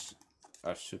energies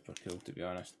are super cool, to be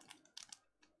honest.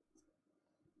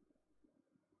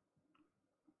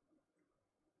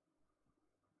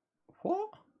 What?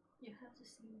 You have to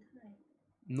see the time.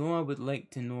 No, I would like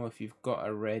to know if you've got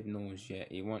a red nose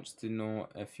yet. He wants to know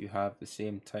if you have the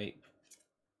same type.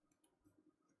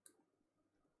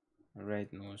 A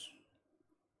red nose.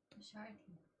 The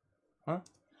charity. Huh?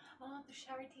 Oh, the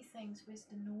charity things with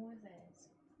the noses.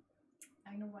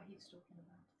 I know what he's talking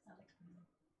about. I'll explain.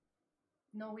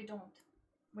 No, we don't.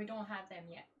 We don't have them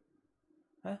yet.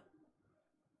 Huh?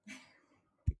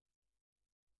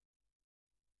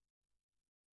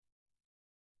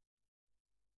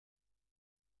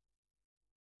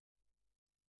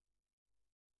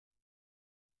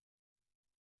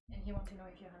 And he wants to know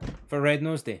if you have them. For Red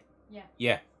Nose Day? Yeah.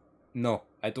 Yeah. No,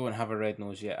 I don't have a red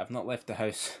nose yet. I've not left the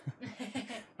house.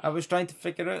 I was trying to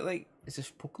figure out, like, is this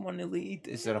Pokemon related?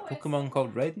 Is there a Pokemon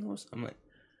called Red Nose? I'm like,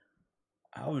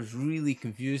 I was really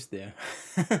confused there.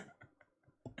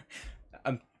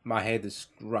 My head is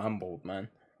scrambled, man.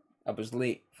 I was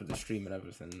late for the stream and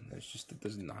everything. It's just, it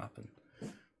doesn't happen.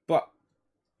 But,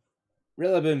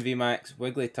 Rillaboom VMAX,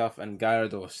 Wigglytuff, and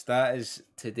Gyarados. That is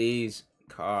today's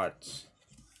cards.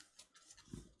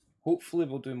 Hopefully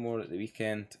we'll do more at the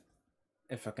weekend.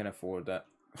 If I can afford it.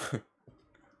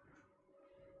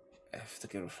 If the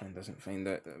girlfriend doesn't find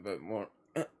out a bit more.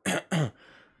 I'm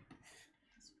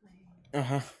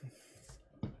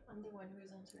the one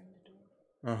who's answering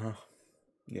the door.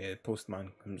 Yeah,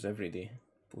 postman comes every day.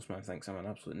 Postman thinks I'm an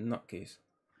absolute nutcase.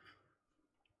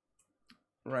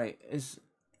 Right,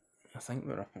 I think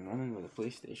we're up and running with the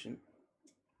PlayStation.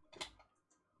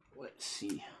 Let's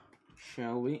see.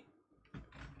 Shall we?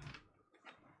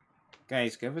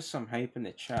 Guys, give us some hype in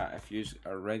the chat if you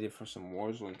are ready for some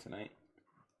Warzone tonight.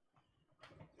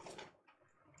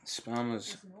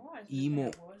 Spammers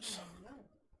emo.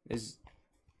 Is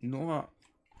Noah?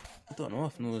 I don't know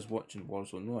if Noah's watching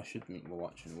Warzone. No, I shouldn't be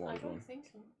watching Warzone. I don't think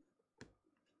so.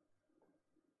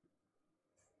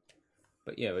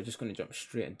 But yeah, we're just going to jump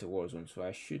straight into Warzone, so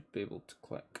I should be able to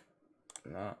click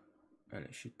that, and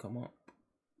it should come up.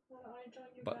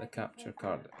 But the capture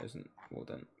card isn't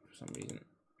loading for some reason.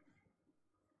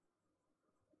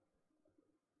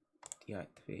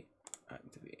 deactivate,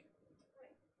 activate.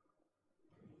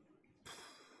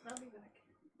 I'll be back.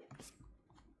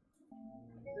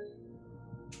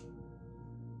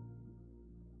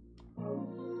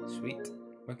 Sweet.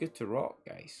 We're good to rock,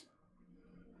 guys.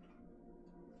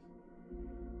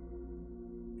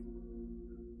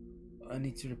 I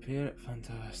need to repair it.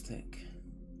 Fantastic.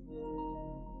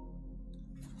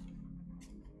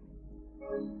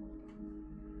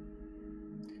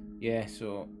 Yeah,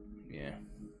 so, yeah.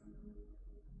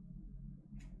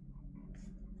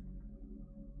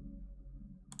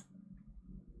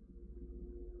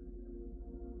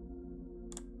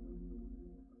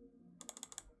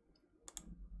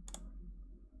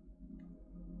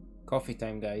 Coffee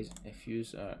time, guys. If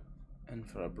yous are in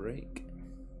for a break.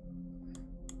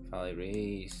 Valley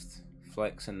raised.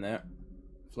 Flexing there.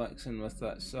 Flexing with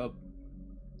that sub.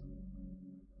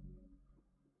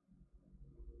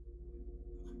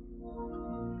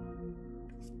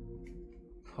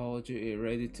 Call of Duty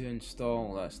ready to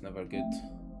install. That's never good.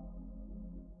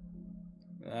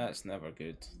 That's never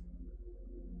good.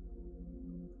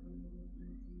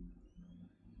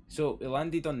 So we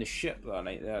landed on the ship that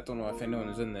night there. I don't know if anyone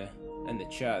was in the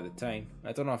chat at the time.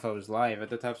 I don't know if I was live. I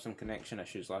did have some connection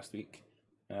issues last week.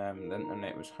 The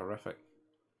internet was horrific.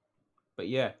 But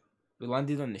yeah, we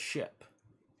landed on the ship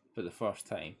for the first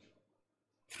time.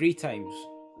 3 times.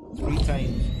 3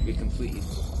 times we completed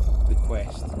the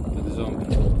quest with the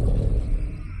zombie.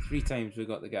 3 times we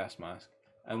got the gas mask.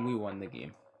 And we won the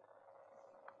game.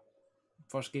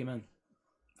 First game in.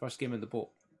 First game in the boat.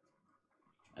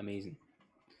 Amazing.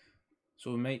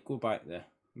 So we might go back there.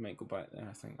 We might go back there.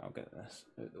 I think I'll get this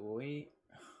out the way.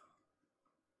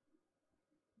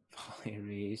 Valley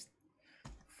raised.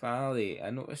 Valley,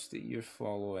 I noticed that you're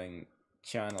following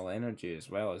Channel Energy as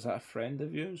well. Is that a friend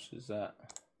of yours? Is that...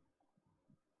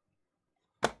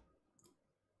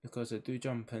 Because I do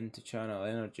jump into Channel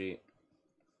Energy.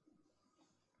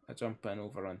 I jump in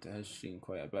over onto his stream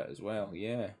quite a bit as well.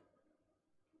 Yeah.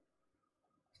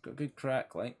 He's got good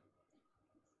crack, like.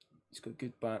 He's got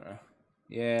good banter.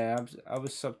 Yeah, I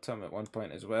was sub to him at one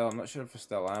point as well. I'm not sure if I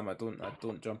still am. I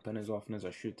don't jump in as often as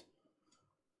I should.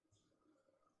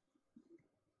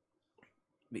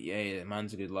 But yeah, the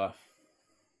man's a good laugh.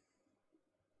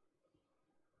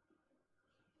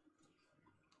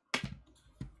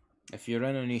 If you're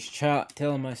in on his chat,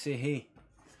 tell him I say hey.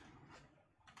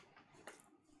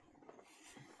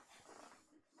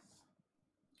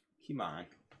 He man.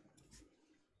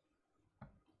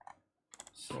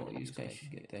 So these guys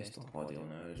should get desktop audio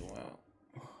now as well.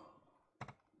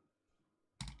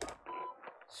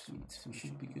 Sweet, we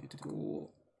should be good to go.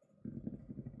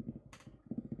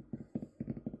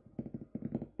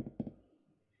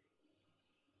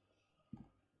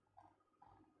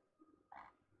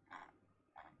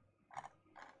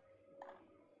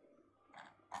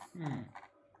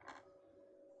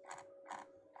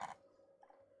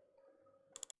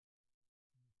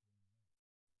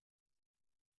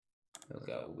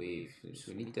 Elgato Wave.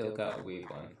 So we need the Elgato Wave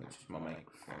on, which is my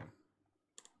microphone.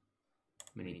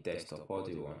 We need desktop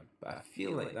audio on, but I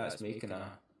feel like that's making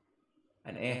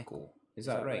an echo. Is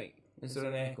that right? Is there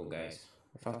an echo, guys?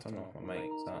 If I turn off my mic,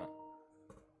 is that...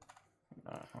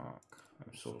 Ah, fuck.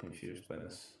 I'm so confused by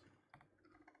this.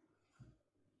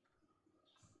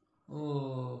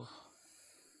 Oh...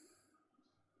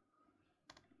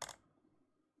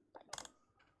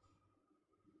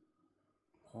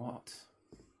 What?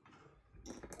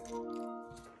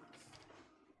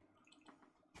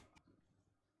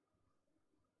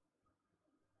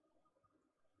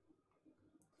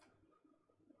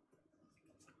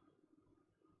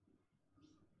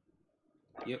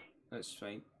 Yep, that's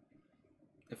fine.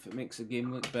 If it makes the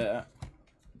game look better,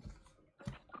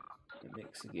 it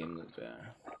makes the game look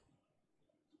better.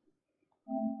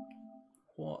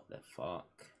 What the fuck?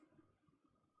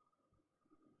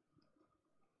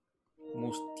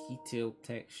 Most detailed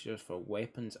textures for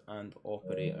weapons and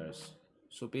operators.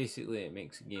 So basically it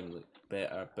makes the game look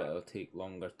better, but it'll take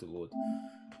longer to load.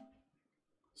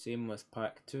 Same with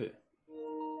pack 2.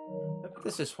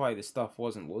 This is why the stuff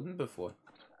wasn't loading before.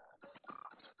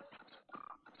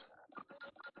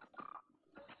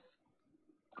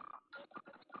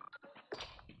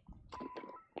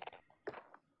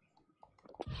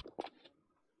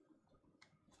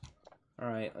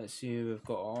 Alright, let's see who we've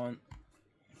got on.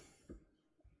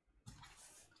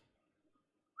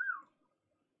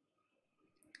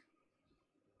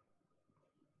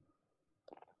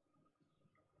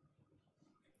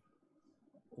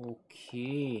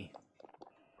 Okay.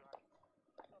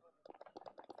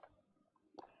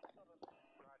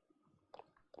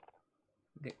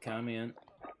 Get Cammy in.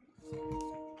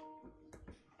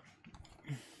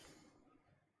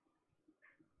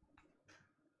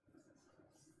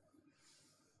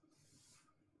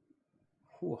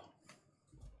 Whew.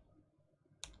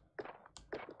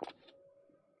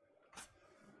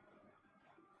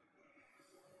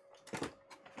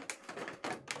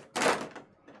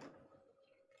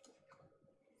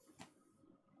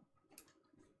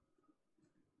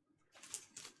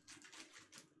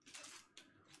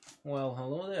 Well,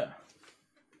 hello there.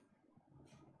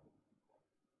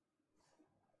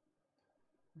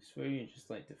 I swear you just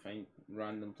like to find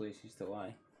random places to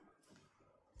lie.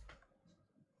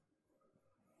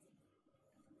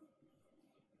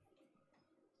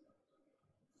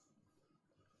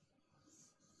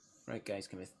 Right guys,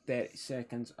 give me 30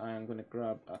 seconds. I am going to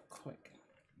grab a quick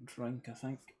drink, I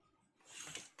think.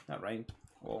 That rhymed.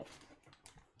 Well.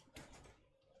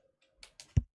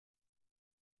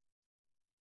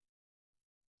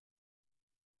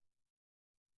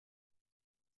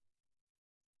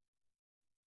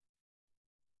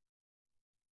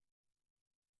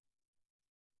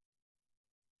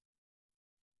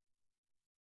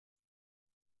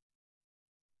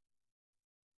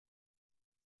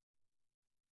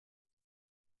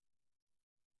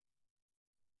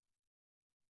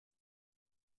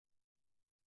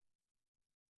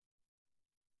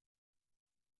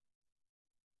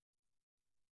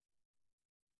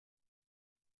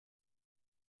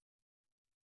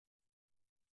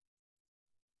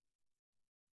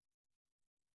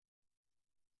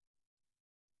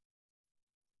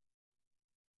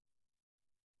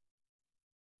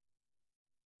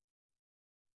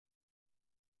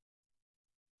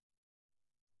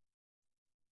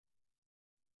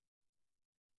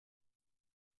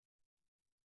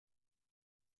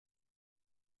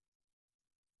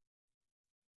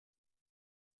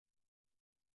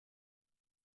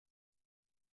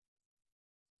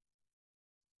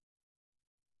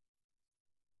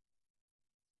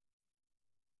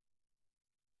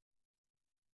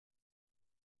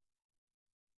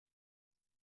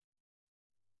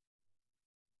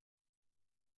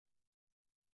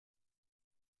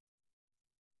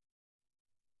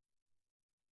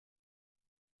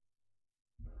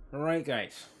 Alright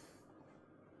guys.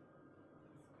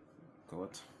 God,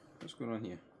 what's going on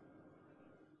here?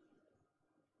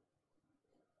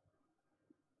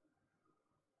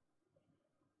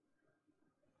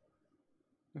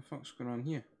 What the fuck's going on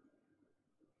here?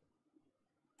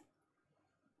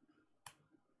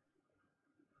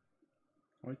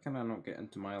 Why can I not get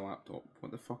into my laptop?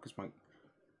 What the fuck is my...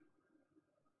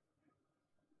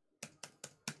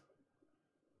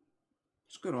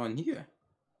 What's going on here?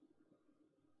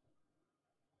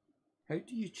 How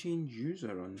do you change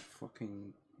user on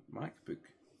fucking MacBook?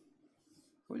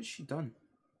 What has she done?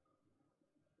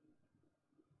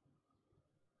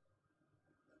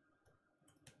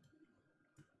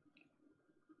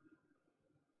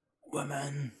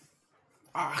 Woman!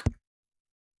 Ah!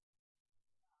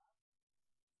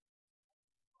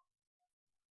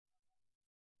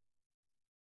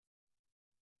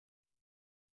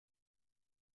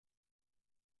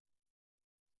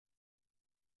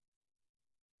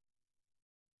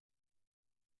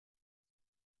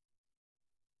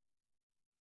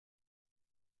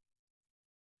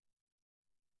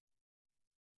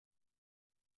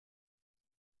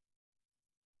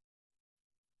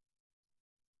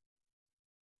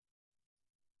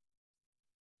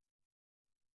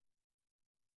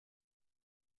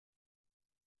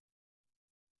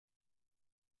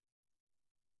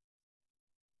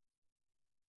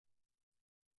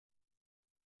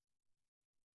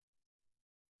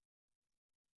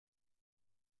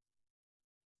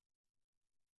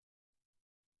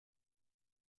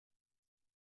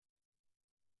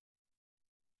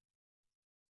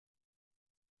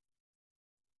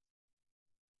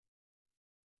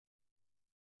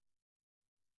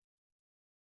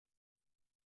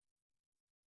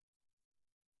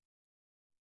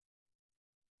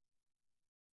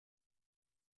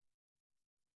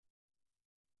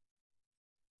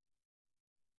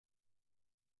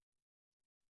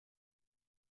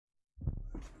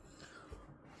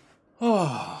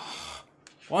 Oh,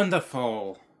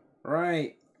 wonderful.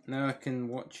 Right, now I can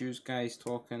watch you guys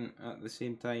talking at the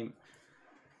same time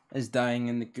as dying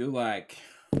in the gulag.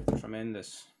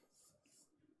 Tremendous.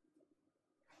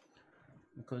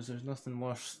 Because there's nothing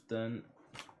worse than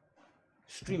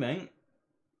streaming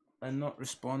and not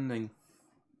responding.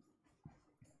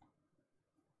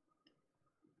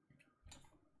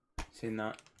 Saying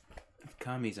that, if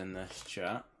Cammy's in this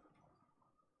chat,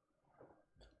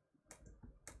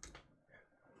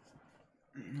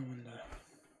 no wonder.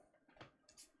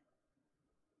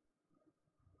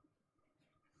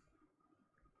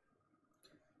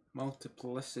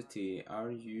 Multiplicity,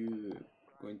 are you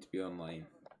going to be online?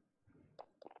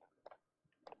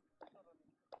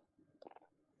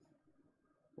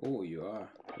 Oh, you are.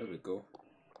 There we go.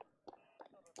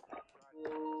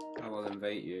 I will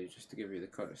invite you just to give you the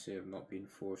courtesy of not being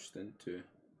forced into.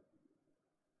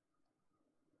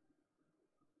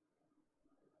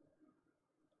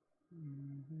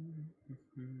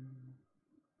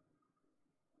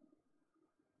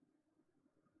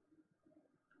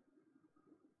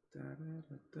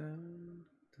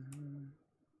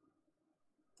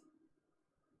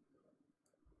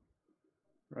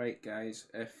 Right, guys,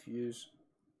 if yous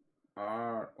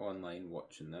are online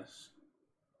watching this,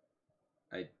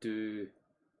 I do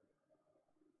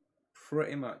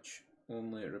pretty much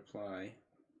only reply.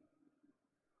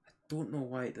 I don't know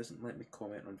why it doesn't let me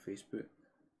comment on Facebook.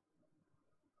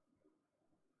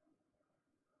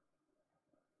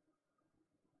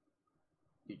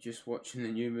 You're just watching the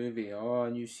new movie. Oh,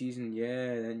 new season,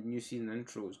 yeah, the new season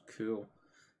intro is cool.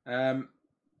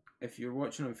 If you're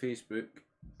watching on Facebook,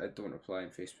 I don't reply on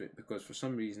Facebook because for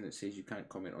some reason it says you can't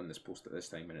comment on this post at this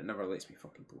time and it never lets me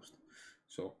fucking post.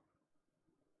 So,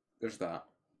 there's that.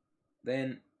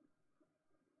 Then,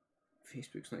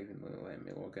 Facebook's not even letting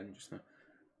me log in just now.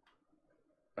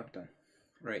 I'm done.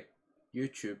 Right,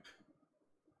 YouTube.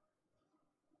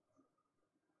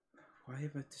 Why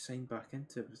have I had to sign back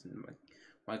into everything?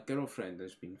 My girlfriend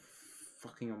has been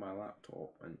fucking on my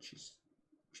laptop and she's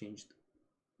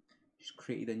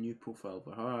created a new profile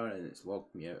for her and it's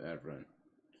logged me out of everything.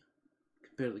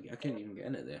 I couldn't even get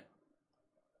in it there.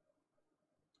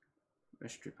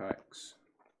 Mystery packs.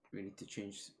 We need to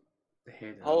change the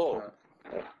head. Hello.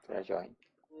 Can I join?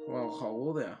 Well,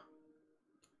 hello there.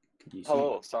 Can you see?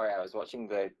 Hello. Sorry, I was watching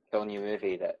the whole new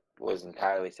movie that was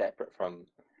entirely separate from.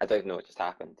 I don't know what just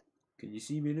happened. Can you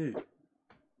see me now?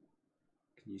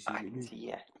 Can you see I me can now? see,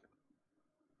 yeah.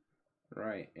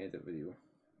 Right, edit video.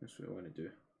 That's what I want to do.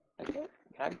 Can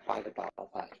I buy the battle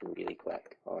pass really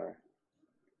quick, or?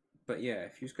 But yeah,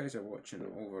 if you guys are watching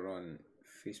over on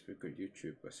Facebook or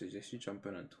YouTube, I suggest you jump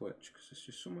in on Twitch because it's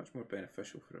just so much more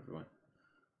beneficial for everyone.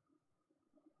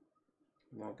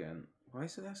 Log in. Why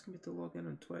is it asking me to log in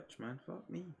on Twitch, man? Fuck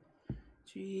me.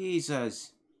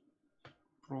 Jesus.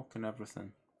 Broken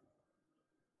everything.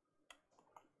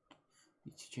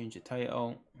 Need to change the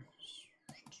title.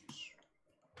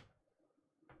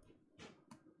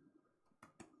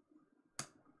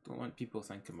 Don't want people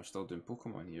thinking we're still doing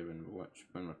Pokemon here when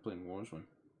we're playing Warzone.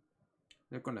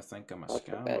 They're gonna think I'm a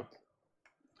scammer.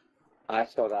 I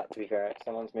saw that, to be fair.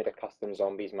 Someone's made a custom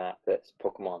zombies map that's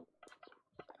Pokemon.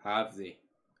 Have they?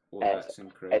 Oh, And that's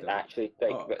incredible. It actually,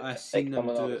 like, oh, I seen them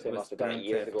someone do obviously it must with have done it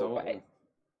years ago,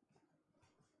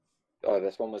 but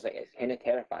this one was like, it's kind of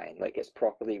terrifying. Like, it's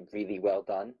properly really well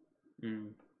done.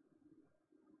 Mm.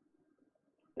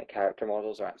 The character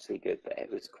models are actually good, but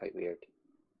it was quite weird.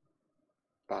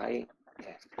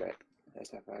 Yes, correct.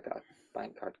 Yes, I've got a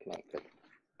bank card connected.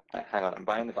 Right, hang on, I'm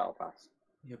buying the battle pass.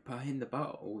 You're buying the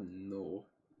battle? Oh no.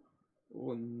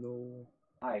 Oh no.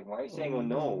 Hi, why are you saying oh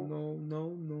no?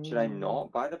 No. Should I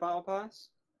not buy the battle pass?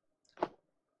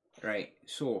 Right,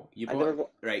 so you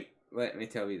bought. Right, let me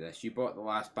tell you this. You bought the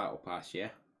last battle pass,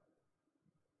 yeah?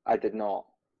 I did not.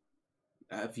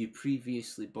 Have you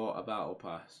previously bought a battle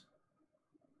pass?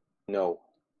 No.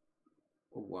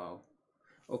 Oh wow.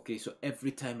 Okay, so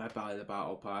every time I buy the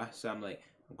battle pass, I'm like,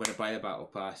 I'm going to buy the battle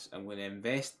pass. I'm going to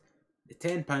invest the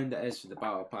 £10 it is for the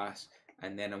battle pass,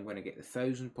 and then I'm going to get the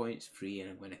 1,000 points free, and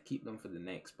I'm going to keep them for the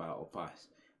next battle pass.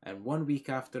 And 1 week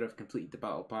after I've completed the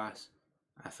battle pass,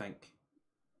 I think,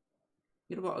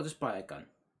 you know what? I'll just buy a gun,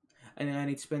 and then I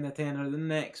need to spend a tenner the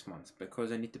next month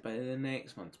because I need to buy the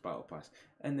next month's battle pass,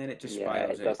 and then it just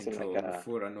spirals out of control. Like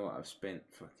before I know it, I've spent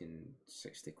fucking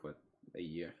 60 quid a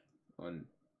year on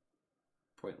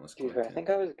pointless content. I think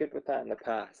I was good with that in the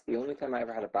past. The only time I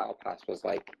ever had a battle pass was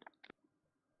like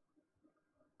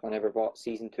when I ever bought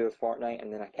season 2 of Fortnite,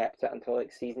 and then I kept it until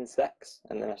like season 6,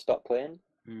 and then I stopped playing.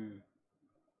 And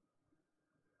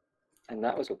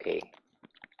that was okay.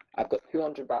 I've got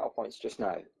 200 battle points just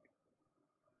now.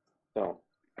 So,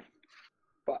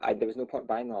 but there was no point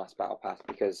buying the last battle pass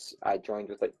because I joined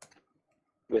with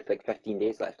like 15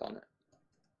 days left on it.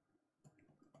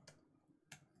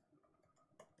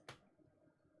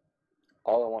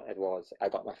 All I wanted was I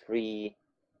got my free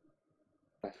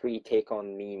Take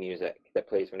On Me music that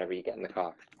plays whenever you get in the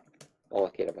car. All I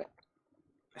cared about.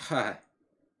 Ha!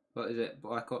 What is it?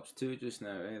 Black Ops 2 just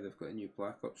now, eh? They've got a new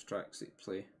Black Ops tracks that you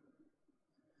play.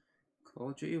 Call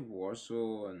of Duty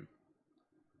Warzone.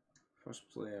 First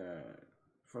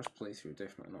playthrough,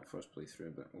 definitely not first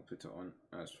playthrough, but we'll put it on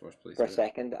as first playthrough. For a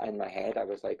second in my head I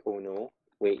was like, oh no,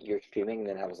 wait, you're streaming, and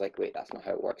then I was like, wait, that's not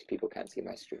how it works, people can't see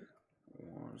my stream.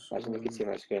 Warzone. Imagine they could see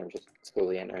my screen, I'm just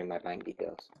slowly entering my bank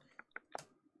details.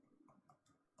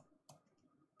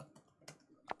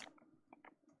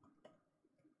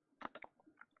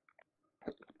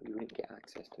 you wouldn't get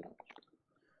access to that.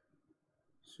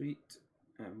 Sweet.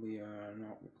 And we are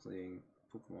not playing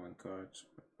Pokemon cards.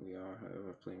 We are,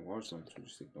 however, playing Warzone, so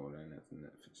just ignore anything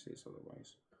that says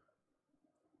otherwise.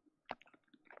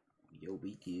 You'll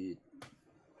be good.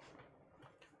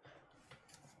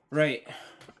 Right.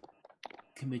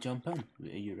 Can we jump in?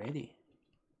 Are you ready?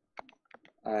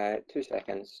 2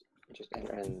 seconds. Just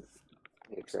enter in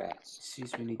the address. It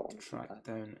says we need to track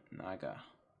down Naga.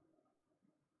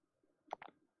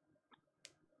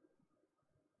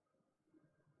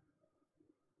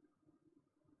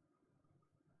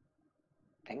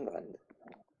 England.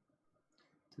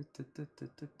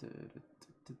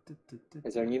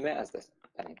 Is there new metas this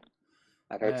time?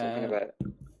 I've heard something about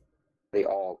the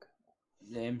AUG.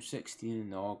 The M16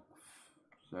 and the AUG,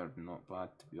 they're not bad,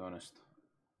 to be honest.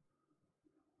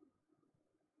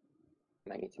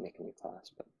 Might need to make a new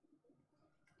class, but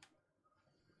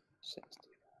 60.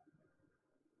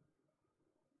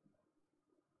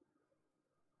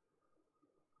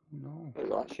 No. There we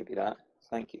go, that should be that.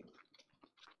 Thank you.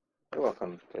 You're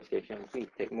welcome, PlayStation. Please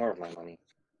take more of my money.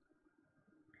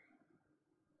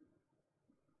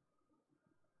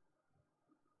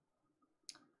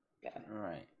 Yeah.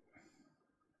 Right.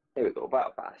 There we go,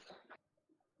 Battle Pass.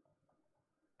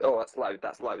 Oh, that's loud,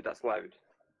 that's loud, that's loud.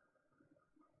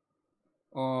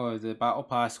 Oh, the battle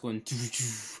pass going.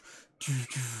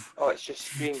 Oh, it's just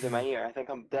screamed in my ear. I think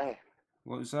I'm deaf.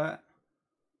 What was that?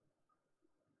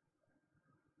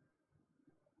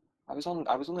 I was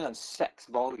only on 6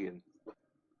 volume.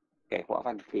 Okay, what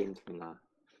have I gained from that?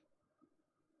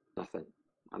 Nothing.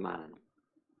 A man.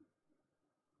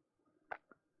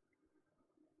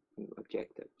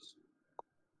 Objectives.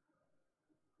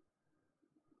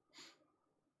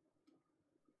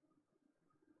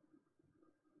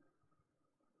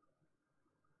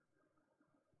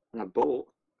 And a boat.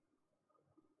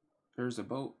 There's a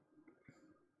boat.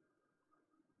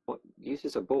 What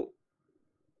uses a boat?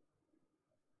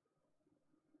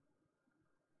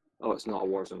 Oh, it's not a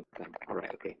Warzone thing.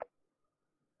 Alright, okay.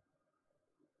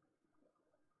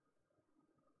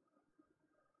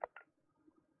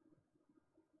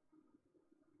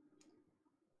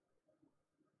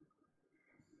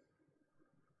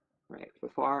 Right,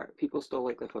 Fafar, people still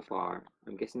like the Fafar.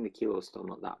 I'm guessing the Kilo's still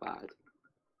not that bad.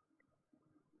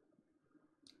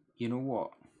 You know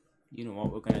what? You know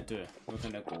what we're gonna do? We're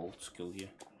gonna go old school here.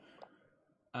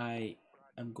 I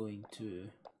am going to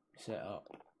set up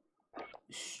a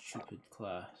stupid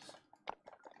class.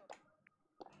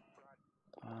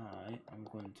 I am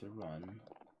going to run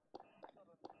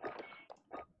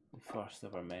the first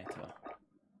ever meta.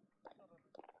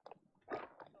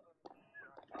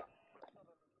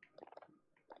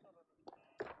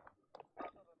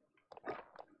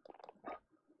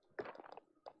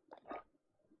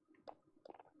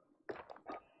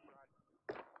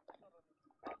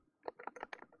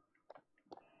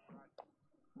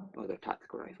 Oh, they're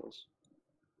tactical rifles.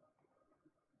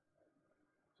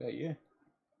 Is that you?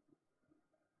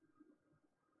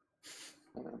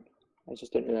 I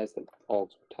just didn't realise that all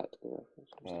were tactical rifles.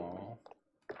 Oh.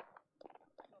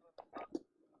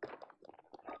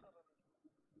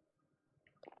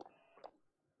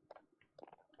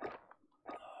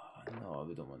 No,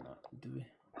 we don't want that, do we?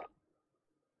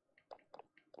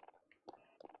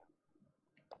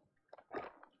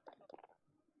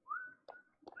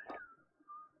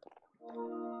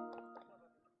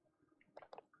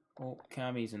 Oh,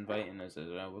 Cammy's inviting us as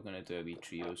well. We're gonna do a wee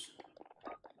trios.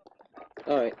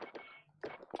 Alright.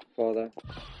 Father.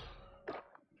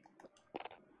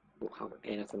 Don't have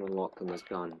anything unlocked on this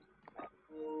gun.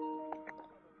 Oh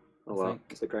well,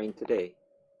 it's the grind today.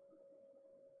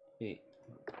 Wait,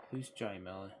 who's Jai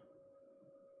Miller?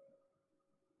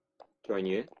 Join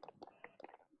you? Is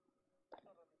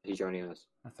he joining us?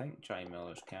 I think Jai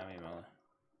Miller's Cammy Miller.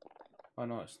 Oh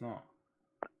no, it's not.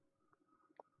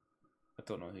 I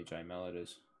don't know who Jai Miller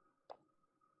is.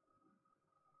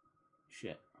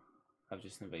 Shit. I've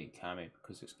just invited Cammy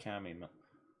because it's Cammy Miller.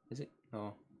 Is it?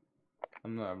 No.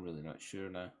 I'm really not sure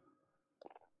now.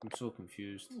 I'm so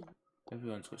confused.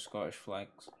 Everyone's got Scottish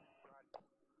flags.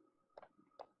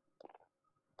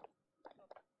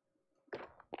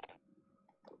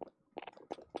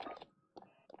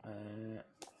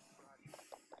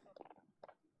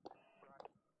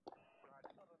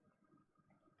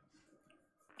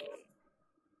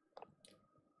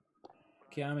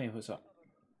 Cammy, what's up?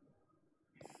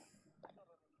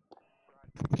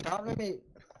 Sorry, mate.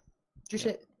 Just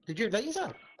yeah. Did you invite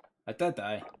yourself? I did.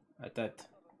 I did.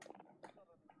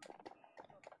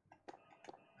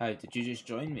 Hi, did you just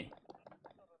join me?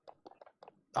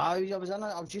 I was in it.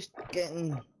 I was just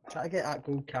trying to get that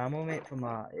gold camo, mate, from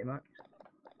my AMAX.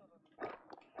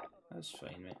 That's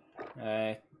fine,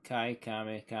 mate.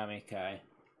 Kai.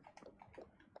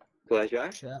 Pleasure.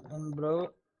 Chatting,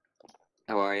 bro.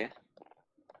 How are you?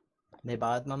 No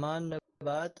bad, my man, no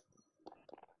bad.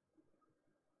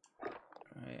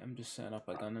 Right, I'm just setting up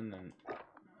a gun and then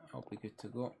I'll be good to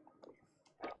go.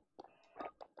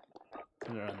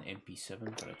 Put it on the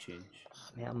MP7 for a change.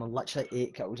 Mate, I'm literally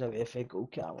 8 kills out of a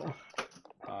gold camo.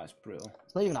 Ah, that's brutal.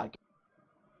 It's not even that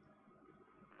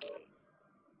good.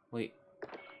 Wait.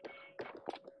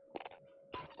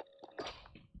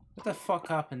 What the fuck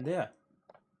happened there?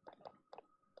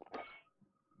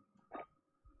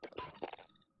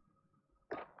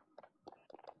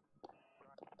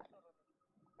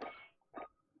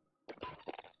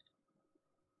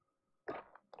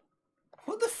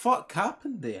 What the fuck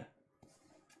happened there?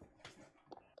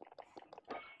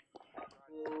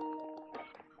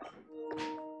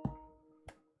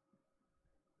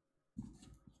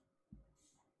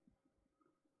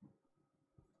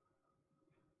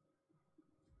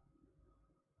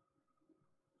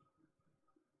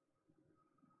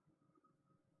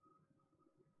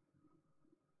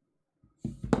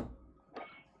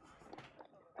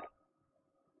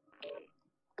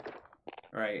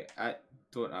 Right, I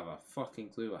don't have a fucking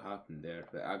clue what happened there,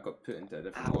 but I got put into a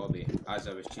different lobby as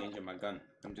I was changing my gun.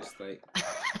 I'm just like...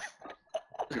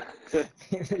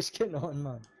 What's going on,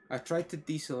 man? I tried to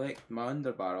deselect my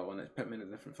underbarrel and it put me in a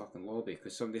different fucking lobby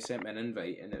because somebody sent me an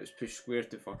invite and it was push square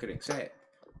to fucking accept.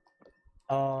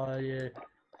 Oh, yeah.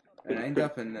 And I ended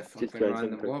up in the fucking tried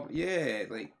random something. lobby. Yeah,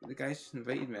 like the guy just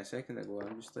invited me a second ago.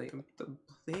 I'm just like, I'm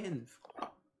playing.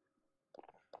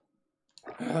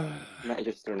 Might have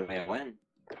just thrown away a win.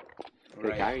 Who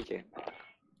Right. carried you?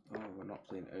 Oh, we're not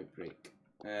playing Outbreak.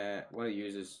 What I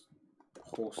use is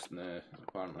host now,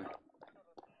 apparently.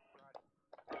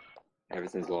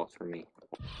 Everything's lost for me.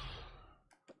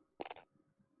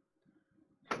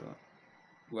 So,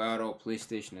 we are all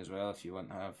PlayStation as well if you want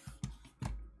to have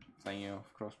thingy off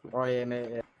crossplay. Oh, yeah, mate,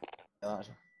 yeah. That's...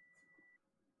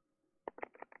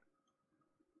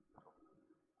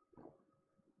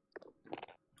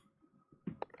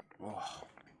 Oh,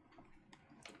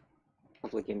 A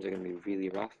couple of games are going to be really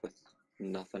rough with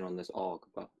nothing on this AUG,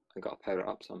 but I got to power it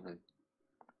up somehow.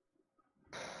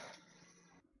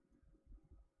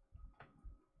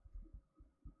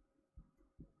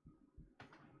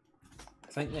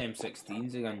 I think the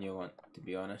M16's the gun you want, to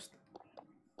be honest.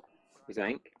 You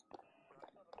think?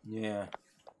 Yeah,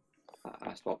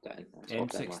 I swapped it in. I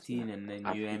swapped it in last M16 night. and then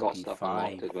I've got stuff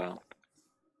unlocked as MP5. well.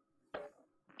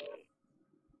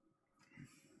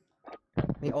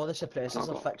 Mate, all the suppressors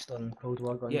Oh, are fixed on Cold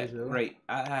War guns Yeah, as well. right.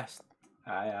 I asked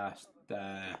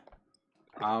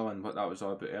Alan what that was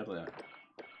all about earlier.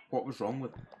 What was wrong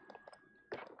with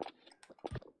it?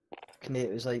 Mate,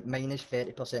 it was like minus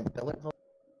 30% bullet volume.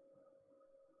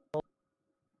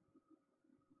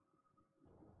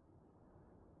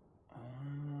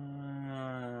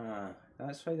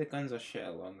 That's why the guns are shit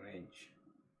at long range.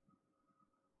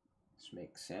 This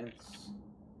makes sense.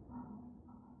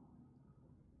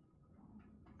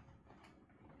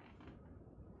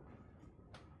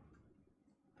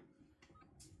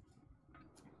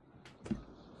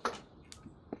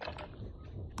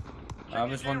 I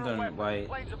was wondering why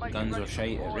guns are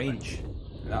shite at range.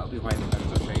 That'll be why the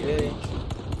guns are shite at range.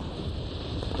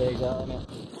 Yeah, exactly,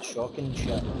 mate. Shocking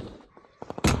shit.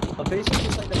 But basically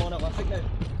just like the monolithic now,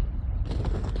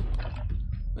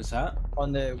 What's that?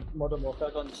 on the Modern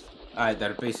Warfare guns. Aye,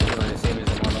 they're basically the same as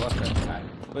the monolithic. Aye.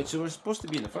 Which they were supposed to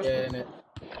be in the first Yeah, place. mate.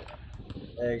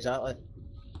 Yeah, exactly.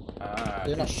 Ah,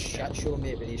 Doing a okay. shit show,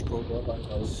 mate, with these Cold War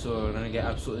guns. So we're gonna get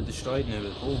absolutely destroyed now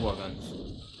with Cold War guns.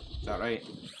 Is that right?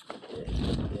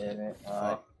 Yeah, mate.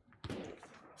 Aye.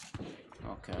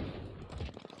 Okay.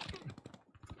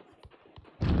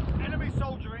 Enemy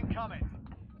soldier incoming.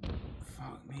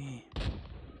 Fuck me.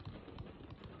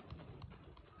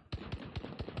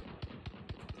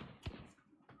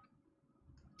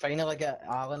 Finally get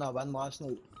Alan a win last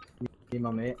night. Me,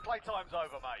 my mate. Playtime's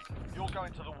over, mate. You're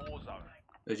going to the war zone.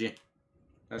 Did you?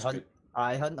 That's Hadn't- good.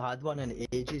 I hadn't had one in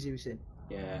ages, he was saying.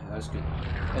 Yeah, that's good.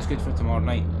 That's good for tomorrow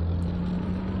night.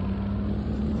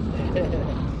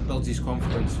 Builds his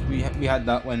confidence. We had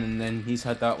that one and then he's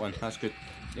had that one. That's good.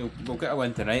 We'll get a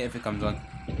win tonight if it comes on.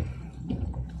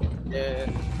 Yeah.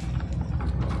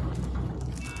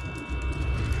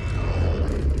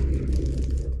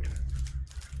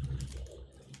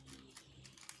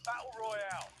 Battle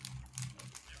Royale.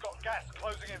 You've got gas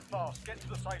closing in fast. Get to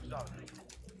the safe zone.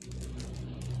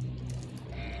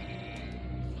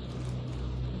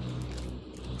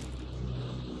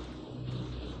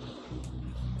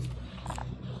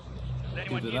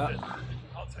 Anyone with use that. it?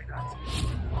 I'll take that.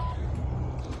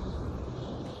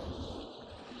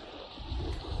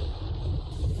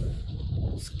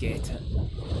 get it.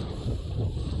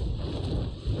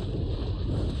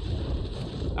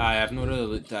 I've not really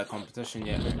looked at a competition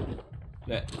yet, mate.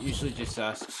 But usually just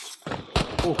asks.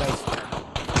 Oh, guys.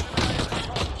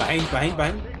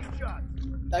 Behind.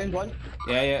 Down one.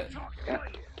 Yeah. Yeah.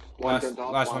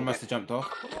 Last one must have jumped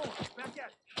off.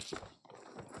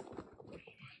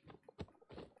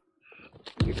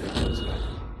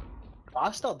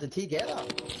 Bastard, did he get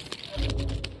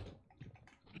that?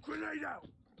 Grenade out.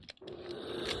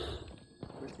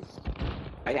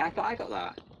 I thought I got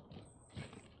that.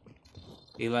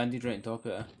 He landed right on top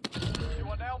of it. You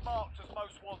are now marked as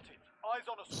most wanted. Eyes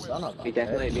on a Son swivel. of a He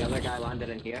definitely, the other guy landed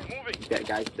in here. Moving.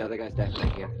 The other guy's definitely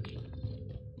here.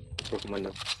 Broken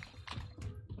window.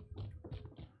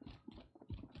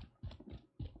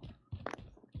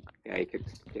 Yeah, he kicked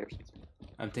the stairs.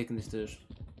 I'm taking the stairs.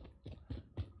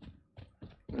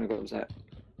 I'm gonna go upset.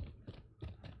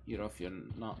 You're off your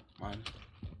nut, man.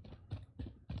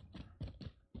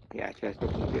 Yeah, chest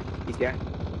open. Good. He's there.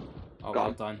 Oh, Got well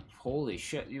him. done. Holy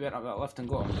shit, you went up that lift and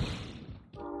got him.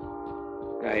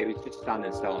 Yeah, he was just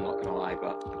standing still, I'm not gonna lie,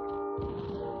 but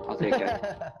I'll take it.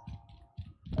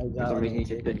 For some reason he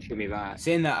just didn't shoot me back.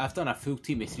 Saying that, I've done a full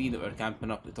team of 3 that were camping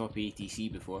up the top of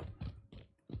ATC before.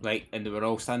 Like, and they were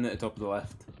all standing at the top of the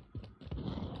lift.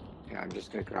 Yeah, I'm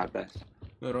just gonna grab this.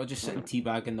 We were all just sitting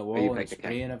teabagging the you wall and picked the king.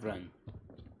 spraying everything.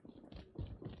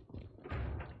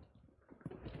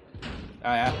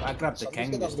 I grabbed the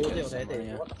king just to get some money,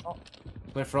 yeah. What the fuck?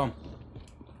 Where from?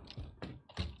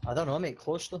 I don't know, mate,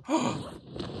 close though.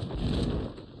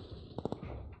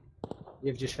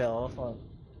 You've just fell off on.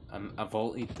 I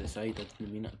vaulted the side, I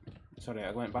didn't mean it. Sorry, I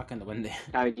went back in the window.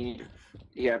 How do you need?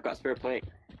 Yeah, I've got a spare plate.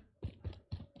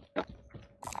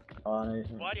 Oh, no.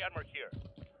 Body armor here.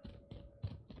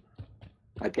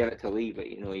 I'd give it to Lee, but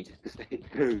you know, he just decided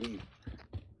to leave.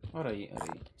 Alright.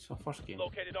 It's our first game.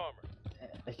 Located armor.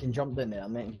 I can jump down there, I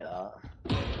might get that.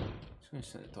 Just gonna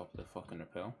sit at the top of the fucking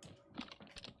rappel.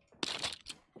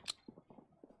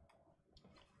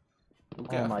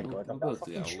 Oh my god, I've got a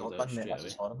fucking load shotgun, out mate, straight that's away.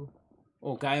 just horrible.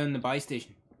 Oh, guy on the buy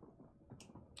station.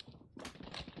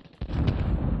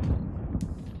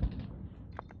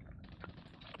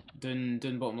 Down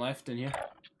bottom left in here.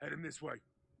 Heading this way.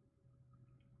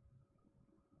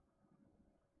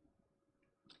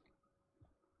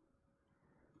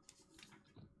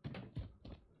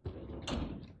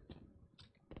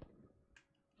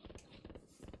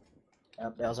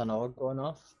 Yep, there's an AUG going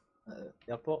off at the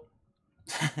airport.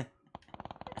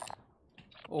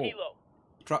 Oh, Kilo.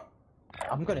 truck.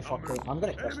 I'm gonna cluster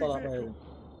that way.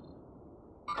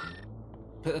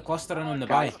 Put the cluster in on the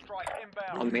buy. Strike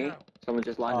inbound. On me? Someone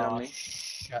just landed on Oh me.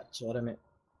 shit, sorry mate.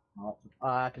 Oh,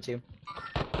 I can see him.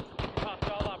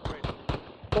 Hostile operator.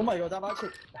 Oh my god, I've actually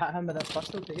hit him with a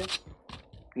pistol to you.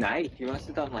 Nice, you must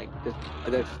have done like this.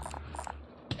 There's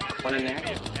one in there.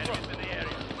 Enemies in the area.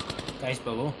 Guys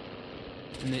below.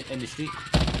 In the street.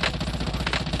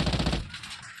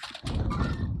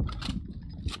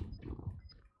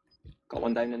 Got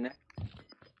one down in there.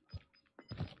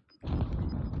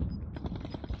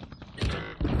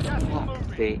 Gas is Fuck's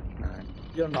moving. sake, man.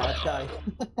 You're mad guy.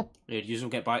 Yeah, you don't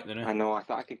get back there now. I know, I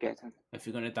thought I could get him. If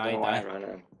you're gonna I die, don't know why I die. ran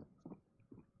him.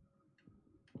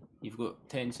 You've got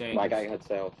 10 seconds. My guy had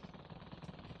self.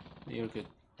 You're good.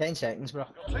 10 seconds, bro.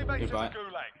 Your teammates in the Goodbye.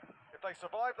 gulag. If they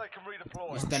survive, they can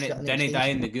redeploy. Just shit, didn't next die station.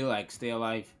 in the gulag. Stay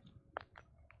alive.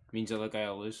 Means the other guy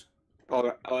will lose.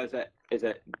 Oh, is it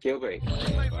jailbreak?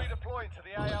 Teammate redeploying to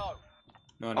the AO.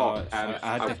 No, Oh, it's, I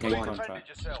I had the was king wrong. contract.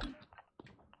 yourself.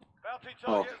 Bounty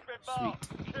Oh, target has been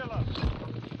marked. Kill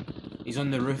 'em. He's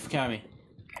on the roof, Cammy.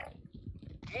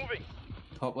 Moving.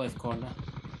 Top left corner.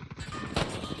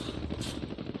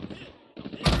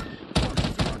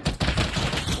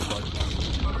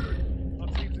 Our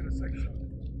team's in a safe zone.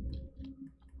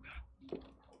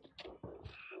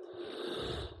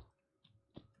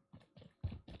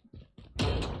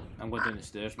 I'm going down the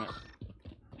stairs, mate.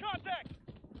 Contact.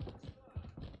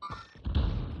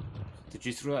 Did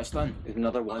you throw that stun? There's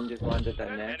another one just landed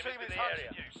down there. Enemy team is hunting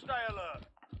you. Stay alert.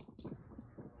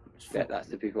 Yeah, that's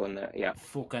the people in there. Yeah.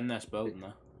 Folk in this building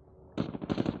now.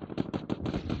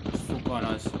 There's folk on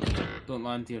us. Don't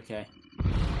land here, okay?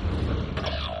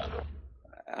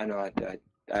 I know.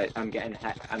 I'm getting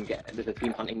hit. There's a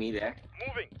team hunting me there.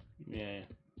 Moving. Yeah.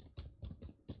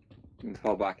 I'm gonna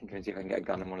fall back and try and see if I can get a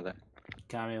gun on one of them.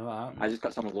 Cammy, what happened? I just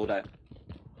got someone loadout.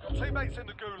 Your teammates in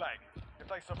the gulag. If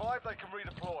they survive, they can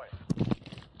redeploy.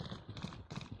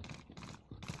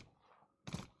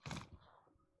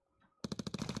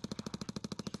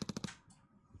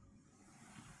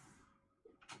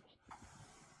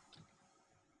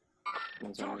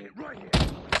 One's on me. Target right here.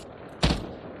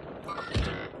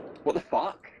 What the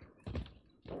fuck?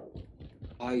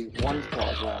 Oh, he's one spot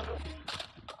as well.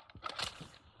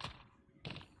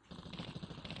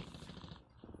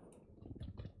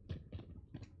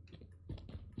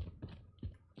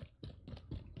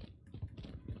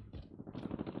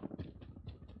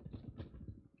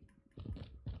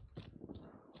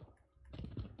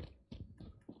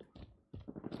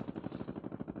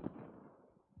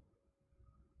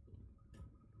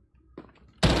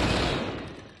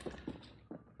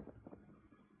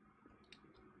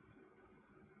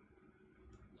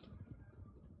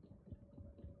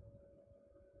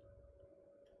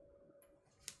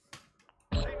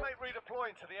 Teammate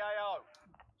redeploying to the AO.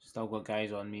 Still got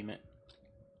guys on me, mate.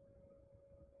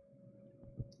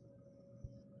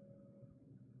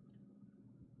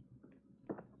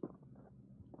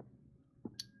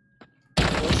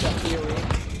 What's that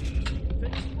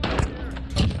POA?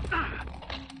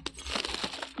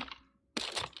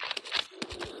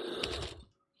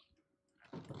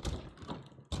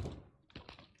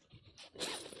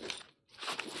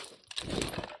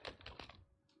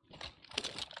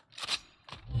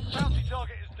 Bounty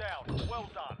target is down. Well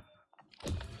done.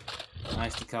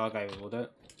 Nice to kill a guy with loadout.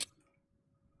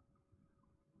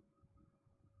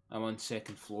 I'm on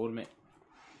second floor, mate.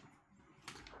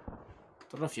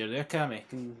 Don't know if you're there, Cammy.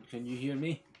 Can you hear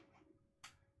me?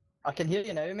 I can hear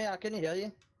you now, mate. I couldn't hear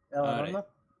you. Alright.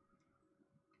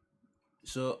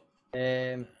 So,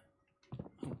 I've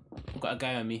I've got a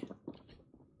guy on me.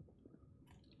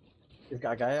 you've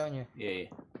got a guy on you. Yeah.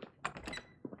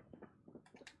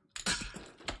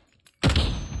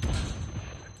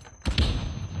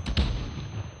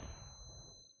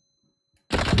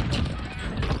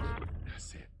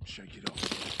 That's it. Shake it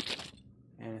off.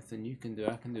 Anything you can do,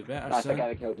 I can do better, That's the son. guy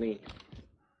that killed me.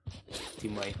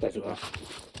 Team wipe as well.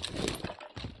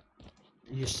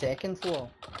 You second floor.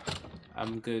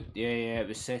 I'm good. Yeah, it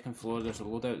was second floor. There's a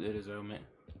loadout there as well, mate.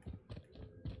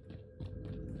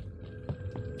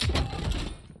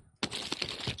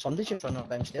 Somebody's just running up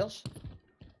downstairs.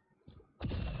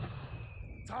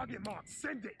 Target mark.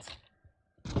 Send it.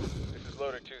 This is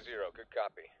Loader 2-0. Good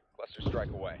copy. Cluster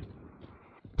strike away.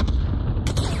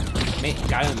 Mate,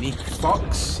 guy on me.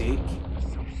 Fuck's sake. He's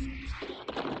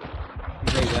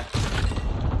right there.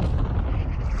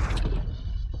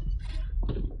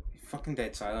 Fucking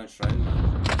dead silence, right,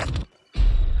 man.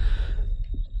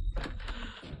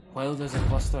 Why there's a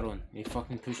cluster on? He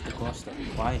fucking pushed the cluster.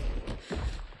 Why?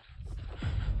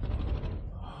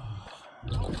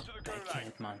 Welcome to the Gulag.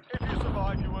 Dickhead, man. If you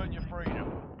survive, you earn your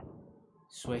freedom.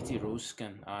 Sweaty rose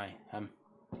skin. Aye, him.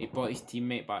 He brought his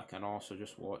teammate back and also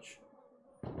just watch.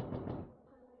 And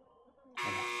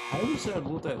how is there a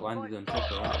loadout landed on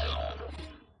top of that? Oh,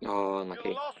 You're the unlucky.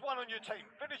 last one on your team.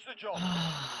 Finish the job.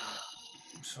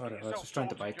 Sorry, I was just trying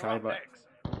to buy You're Kai up back. next.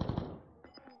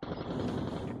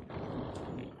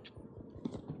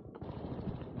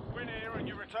 Win here and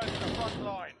you return to the front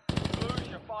line. Lose,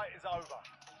 your fight is over.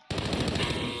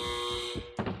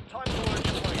 Time to earn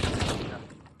your freedom.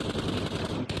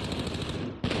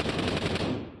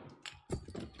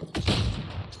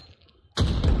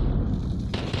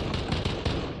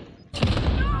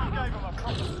 You gave him a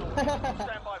proper sword.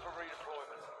 Stand by for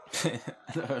redeployment. I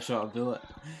never shot a bullet.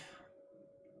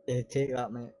 Yeah, take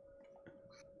that, mate.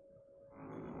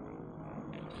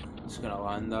 Just gonna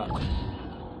land that.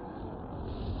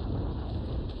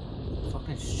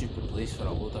 Fucking stupid place for a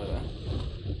loadout, eh?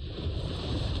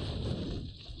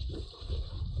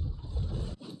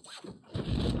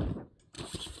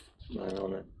 Man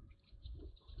on it.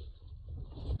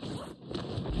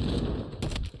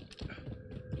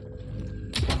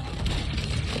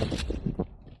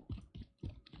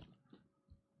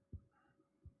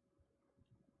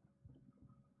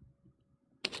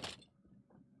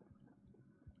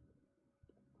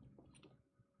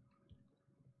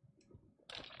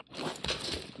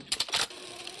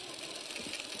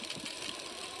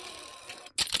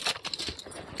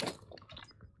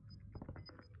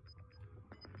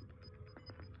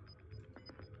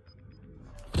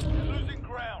 You're losing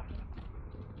ground.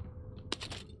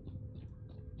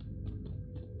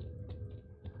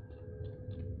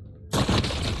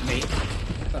 Mate.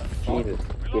 What the fuck? Jesus,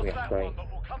 We give lost me a that break. one,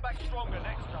 but we'll come back stronger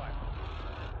next time.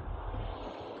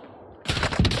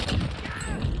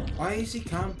 Why is he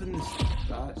camping this?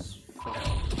 That's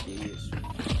fucking gay as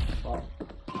fuck.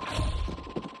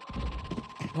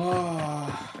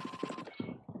 Oh.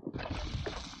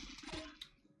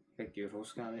 Thank you, full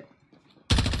scan it.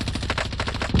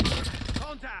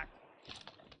 Contact.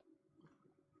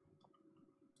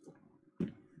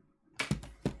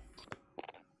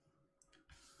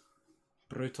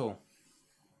 Brutal.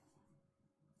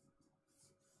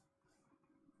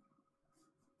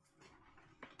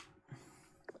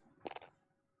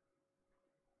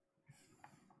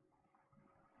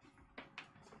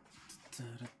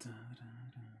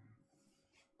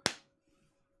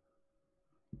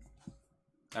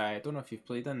 I don't know if you've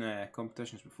played in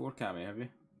competitions before, Cammy, have you?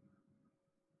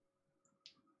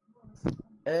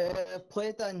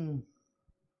 Played in...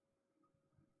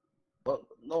 But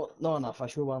not an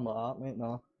official one like that, mate,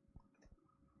 no.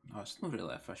 Oh, it's not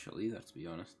really official either, to be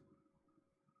honest.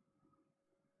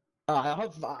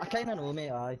 I kinda know, mate,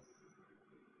 aye.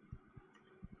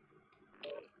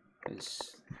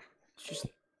 It's just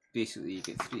basically you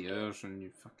get 3 hours and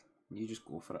you just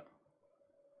go for it.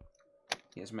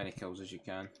 Get as many kills as you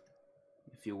can.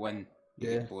 If you win, you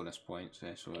get bonus points,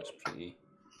 so it's pretty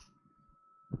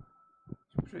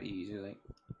easy, like.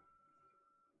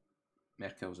 More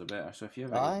kills are better, so if you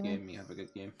have a good game, you have a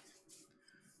good game.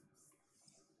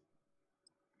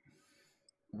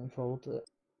 I followed it.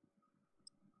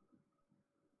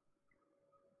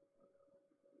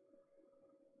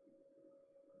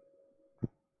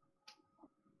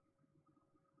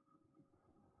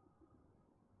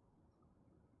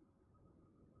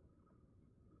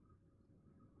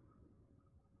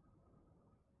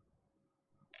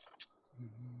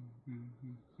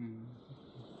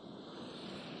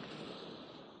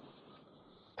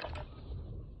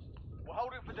 We're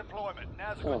holding for deployment.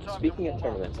 Now's a good time Speaking to of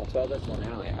warm tournaments, I saw this one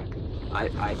earlier.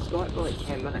 I saw it for like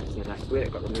 10 minutes and I swear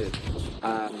it got removed.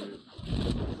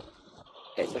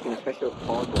 It's like an official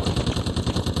pod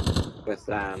one with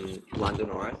Landon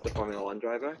Norris, the Formula 1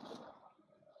 driver.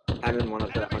 Him and one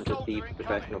of the 100 Thieves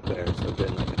professional players are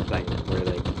doing like a thing where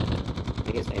like, I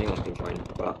think it's anyone can join,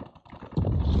 but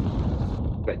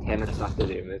about 10 minutes after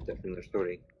they removed it from their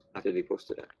story, after they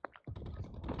posted it.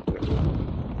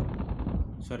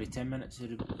 Sorry, 10 minutes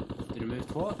they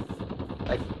removed what?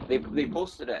 Like, they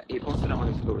posted it, he posted it on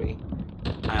his story,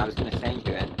 and I was going to send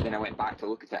you it, then I went back to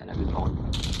look at it and it was gone.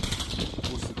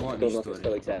 Posted what I in don't his know if it story?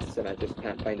 still exists and I just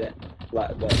can't find it.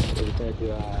 Like, but it was going to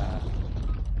do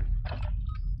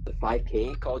the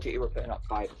 5k, Call of Duty were putting up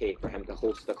 5k for him to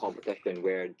host a competition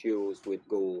where duos would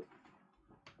go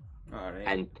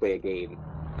and play a game,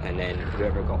 and then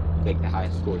whoever got like the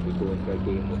highest scores would go into a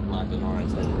game with Landon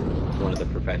Norris and one of the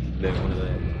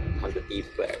 100 Thieves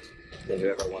players. Then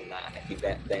whoever won that, if you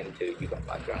bet them two, you got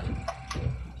 $5,000.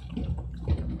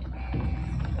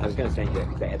 I was gonna send you it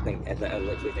because I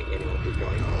literally think anyone could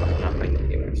join, but I can't find it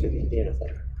anywhere. So if you see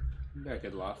anything, Be a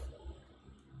good laugh.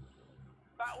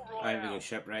 Battle I'm gonna Royale. go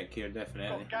shipwreck here,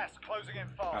 definitely. Got gas closing in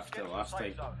fast. After Get the to last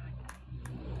safe time. zone.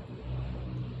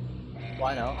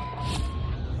 Why not?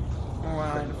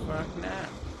 Why the fuck not?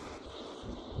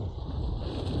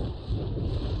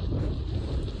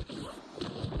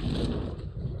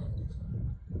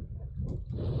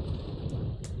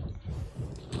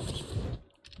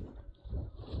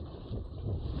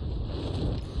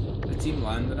 The team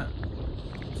landing it.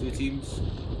 2 teams.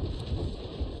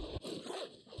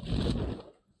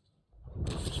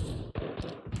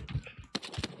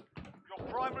 Your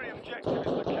primary objective is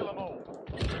to kill them all.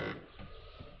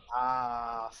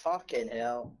 Ah, fucking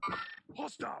hell.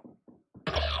 Hostile.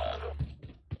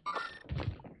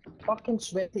 Fucking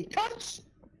sweaty cunts!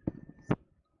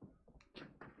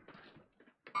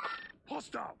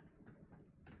 Hostile.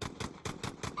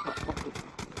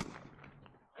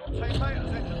 Your teammate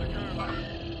has entered the gulag.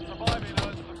 Surviving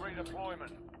earns them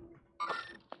redeployment.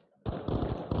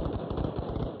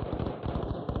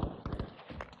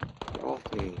 get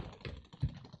off me.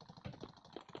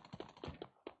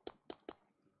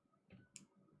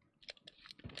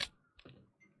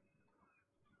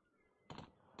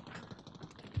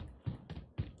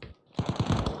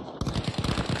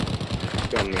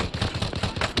 Gun me.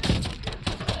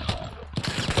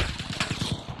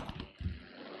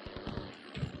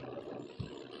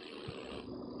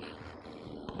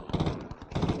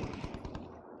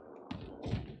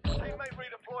 Teammate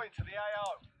redeploying to the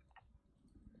AO.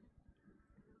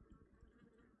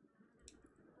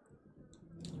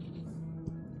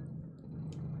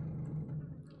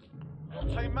 Your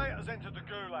teammate has entered the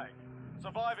gulag.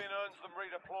 Surviving earns them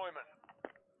redeployment.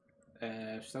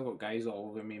 Still got guys all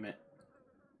over me, mate.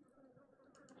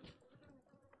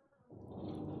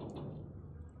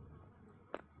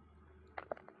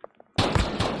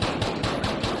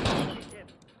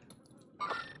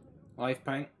 Life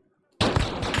ping.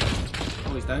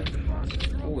 Oh, he's down.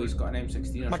 Oh, he's got an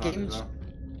M16 or My something as games. well.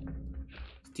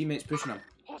 His teammate's pushing him.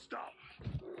 Hostile.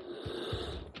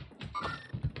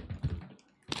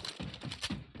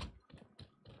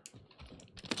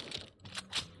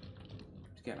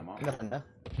 He's getting him up. Nothing there.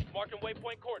 Marking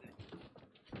waypoint coordinates.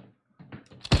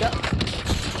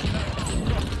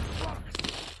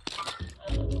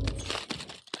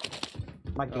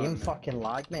 My game no. fucking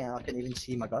lagged, mate. I couldn't even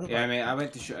see my gun. Yeah, mate, I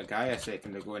went to shoot a guy a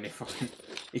second ago and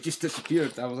he just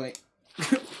disappeared. I was like,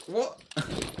 what?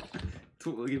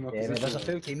 Totally gave my Yeah, mate, position. there's a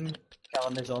full team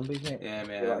killing the zombies, mate. Yeah,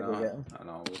 mate, You I gotta go know. get 'em. I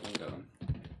know, we'll get them.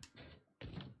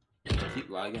 Keep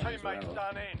lagging as Teammates well.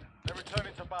 done in. They're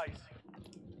returning to base.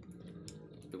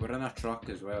 They were in a truck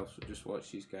as well, so just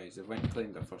watch these guys. They went and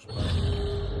claimed their first part.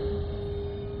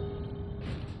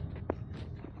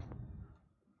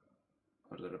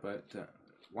 Or they're about to.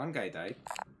 One guy died.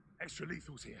 Extra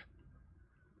lethals here.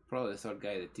 Probably the third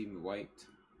guy the team wiped.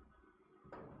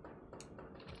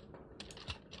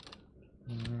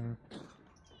 I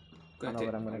know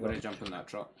where I'm gonna I'm go. gonna jump in that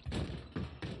truck.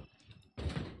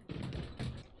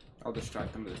 I'll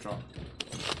distract him with the truck.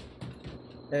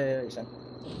 It's in.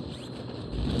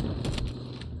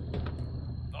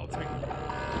 I'll take it.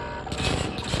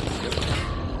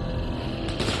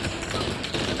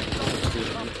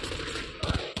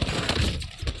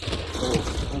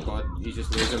 Oh god, you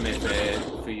just laser me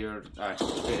for your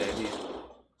straight ahead here.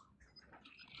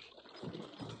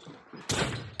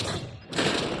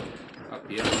 Up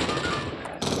here.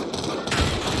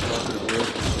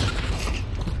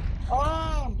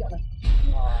 Oh, I'm getting it.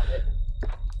 Oh, mate.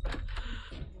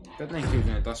 Didn't think he was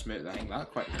gonna dust mount the thing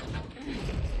that quick.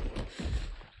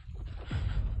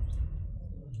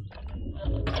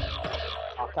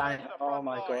 I can't. Oh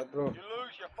my god, bro. You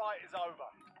lose, your fight is over.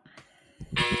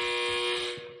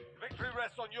 Victory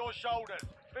rests on your shoulders.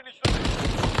 Finish the mission.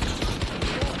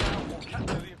 Now we'll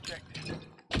capture the objective.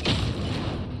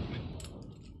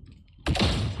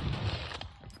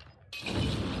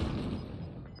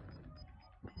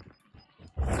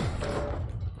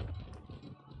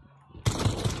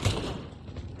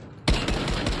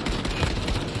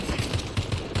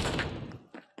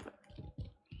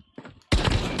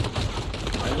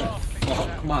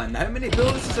 Fuck man, how many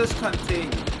bullets does this cunt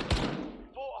take?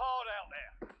 Fought hard out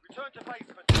there. Return to base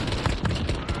for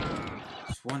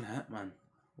Just one hit, man.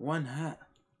 One hit.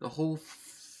 The whole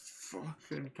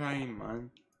fucking time,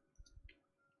 man.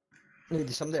 Hey,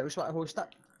 does somebody else want to host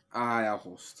it? Aye, I'll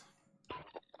host.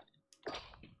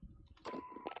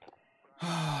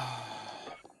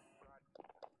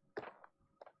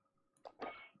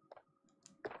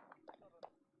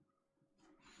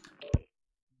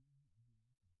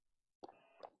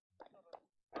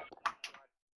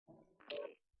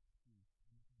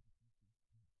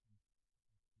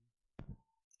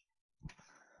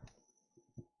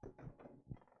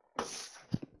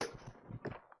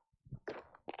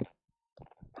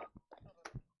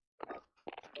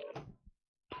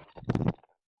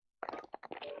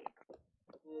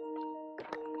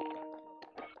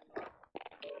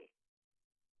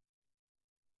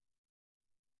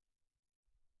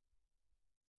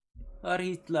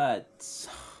 Alright, lads.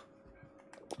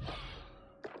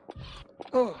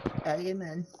 Oh,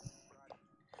 man.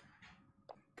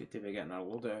 Good to be getting our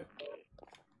load out.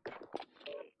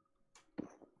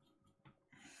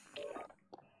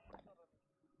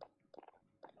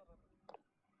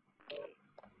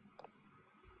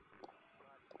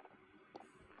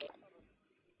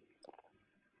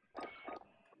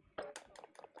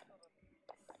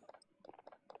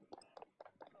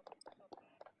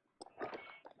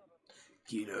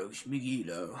 Kilo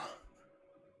schmigilo.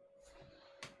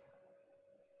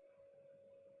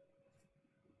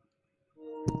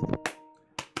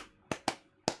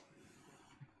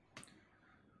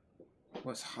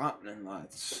 What's happening,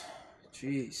 lads?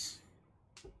 Jeez.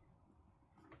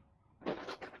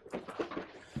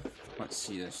 Let's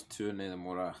see this tourney the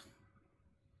more.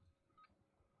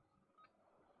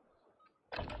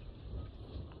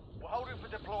 We're holding for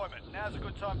deployment. Now's a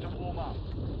good time to warm up.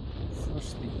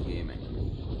 First the gaming.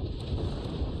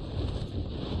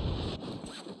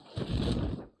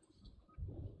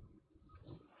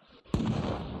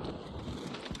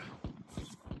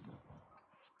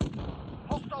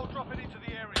 Hostile dropping into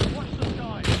the area. Watch the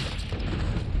sky.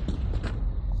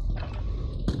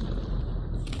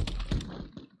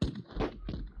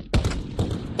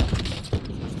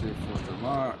 First day, 4th of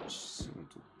March, 7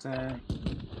 to 10.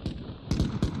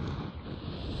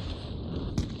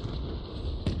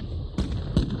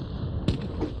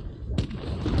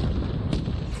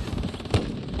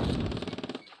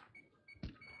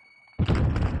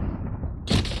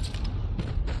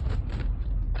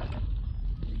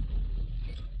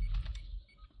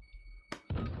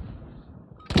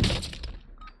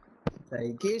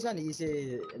 Right, gives an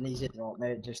easy drop,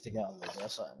 mate, just to get a load or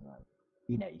something, man.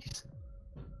 Be nice.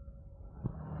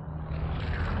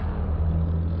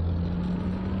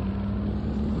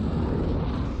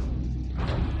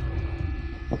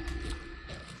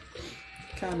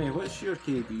 Cammy, what's your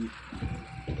KD?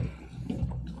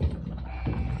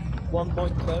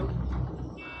 1.2.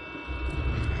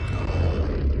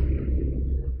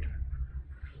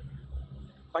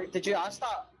 Wait, did you ask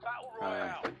that? Battle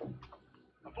Royale.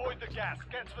 Avoid the gas.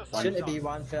 Get to the safe Shouldn't it be zone.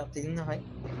 113, I think?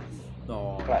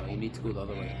 No, Right. no, you need to go the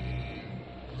other way.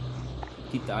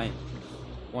 Keep dying.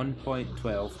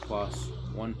 1.12 plus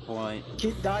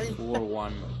Keep dying.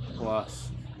 1.41 plus.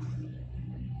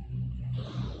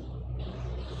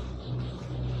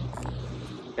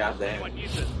 Yeah, there. Anyone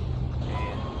needs it?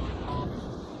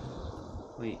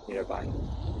 Wait, Nearby.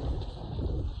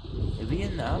 are we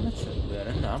in the amateur? We're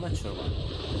in the amateur one.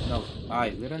 No,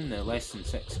 aye, we're in the less than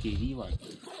 6 KD one.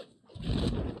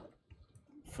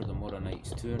 For the Mora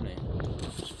Knights tourney.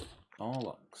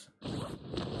 Bollocks.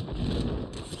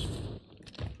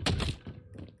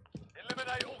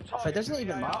 Eliminate all It targets doesn't in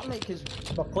the even AR. matter, mate, because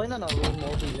we're playing in our own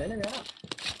lobbies anyway, innit?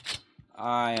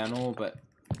 Aye, I know, but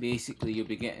basically you'll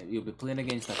be playing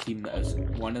against a team that is,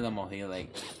 one of them will have like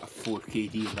a 4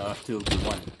 KD and the other two will be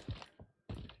 1.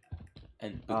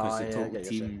 And because the Yeah, I total get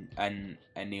what you're team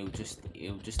and he'll just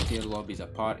tear lobbies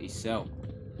apart himself.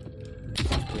 He's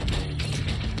playing the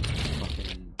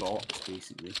fucking bots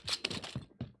basically.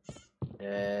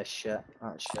 Yeah, shit.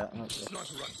 That's shit. That's shit.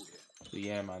 Sniper rifle here. So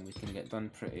yeah man, we can get done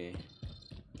pretty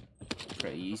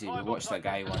easy. We watched that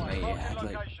guy one night, he had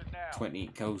like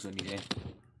 28 kills on his head.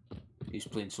 He's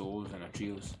playing solos and a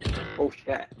trios. Oh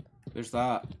shit. Where's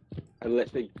that? I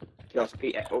literally just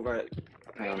peeked it over.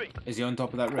 Is he on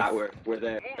top of that roof? That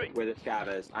where the scav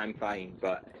is. I'm fine,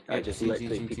 but I Yep, just seen,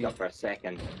 literally seen, peeked seen. up for a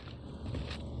second.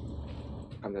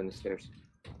 I'm down the stairs.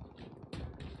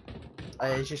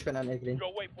 He's just went into green.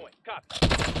 Go waypoint. Copy.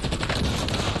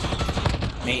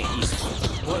 Mate,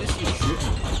 what is he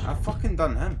shooting? I fucking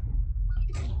done him.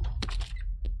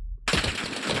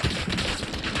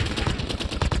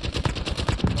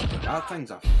 That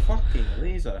thing's a fucking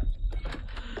laser.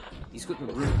 He's got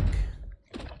the rook.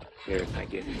 Here,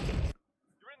 thank you. You're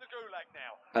in the gulag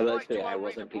now. I literally, Right I to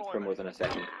wasn't peeked for more than a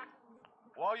second.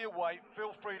 While you wait,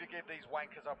 feel free to give these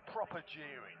wankers a proper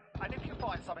jeering. And if you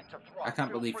find something to throw, I can't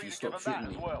feel believe free you to give stopped them that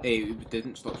shooting as me. well. Hey, he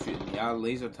didn't stop shooting me. I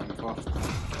lasered him first.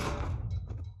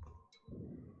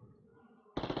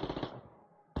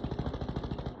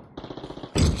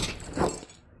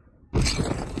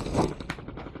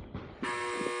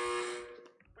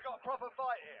 We got a proper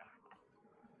fight here.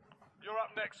 You're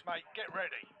up next, mate. Get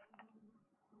ready.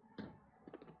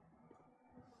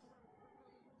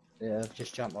 Yeah,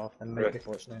 just jump off and Right. make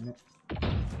before it's down, mate.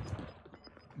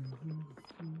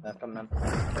 Coming in.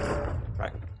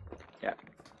 Right. Yeah.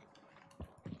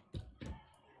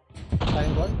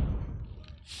 Down one.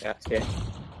 Yeah, it's good.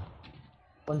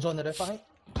 One's on the roof, I think.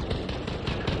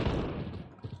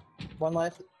 One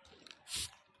left.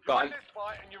 Got Win him. this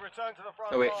fight and you return to the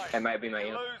front Oh wait, line. it might be If my you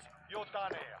own. lose, you're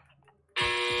done here.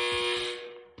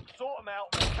 Sort them out.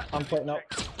 and capture I'm the putting up.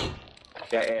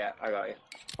 objective. Yeah, I got you.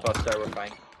 Cluster, we're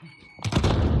fine.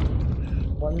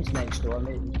 One's next door,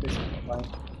 mate. He's pushing it fine.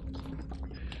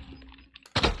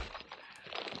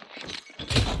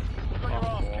 Got your ass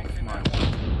Fuck kicked off, in man. that one.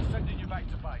 We're sending you back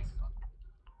to base.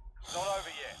 Not over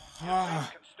yet. Your team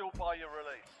can still buy your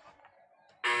release.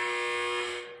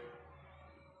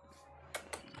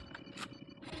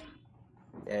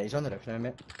 Yeah, he's on the roof now,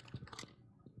 mate.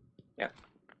 Yeah.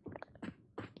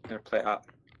 Gonna play it up.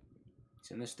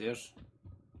 He's in the stairs.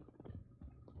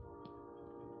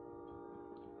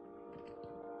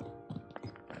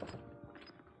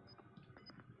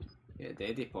 Yeah,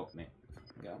 daddy pop, mate.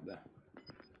 Get up there.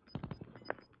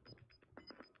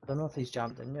 Don't know if he's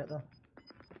jumped in yet, though.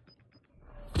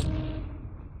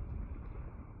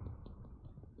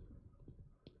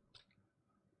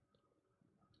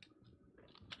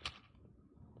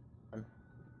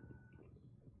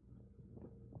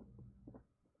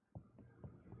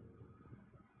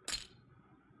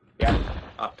 Yeah,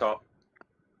 up top.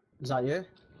 Is that you?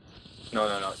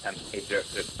 No, it's him. He threw it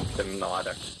from the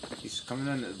ladder. He's coming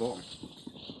in at the bottom.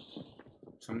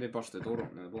 Somebody burst the door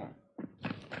open at the bottom.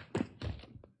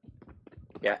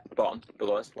 Yeah, bottom,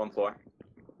 below us, one floor.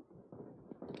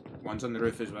 One's on the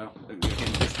roof as well. You're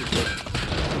getting pushed to the door.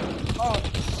 Oh,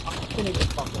 I couldn't get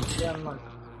fucking there, man.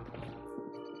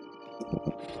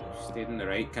 Stayed on the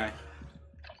right, Kai.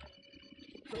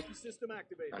 Trophy system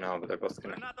activated. I know, but they're both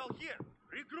gonna. Not all here.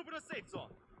 Regroup in a safe zone.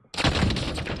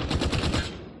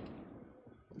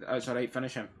 That's alright,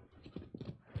 finish him.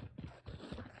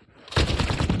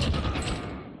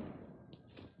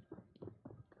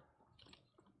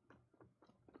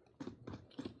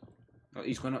 Oh,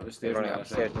 he's going up the He's stairs on running the other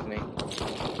upstairs, side. isn't he?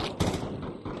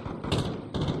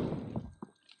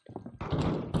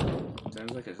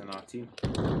 Sounds like it's in our team.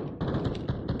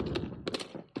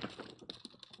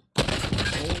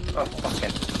 Oh Oh,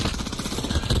 fucking.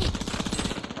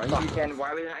 Fucking,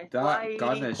 why would I fly? That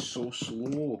gun is so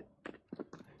slow.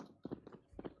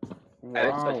 I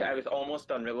Wow. was almost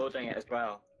done reloading it as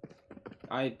well.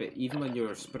 Aye, but even when you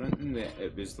were sprinting with it,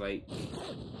 it was like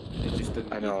it just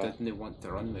didn't. I know. You didn't want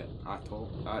to run with it at all.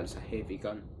 That's a heavy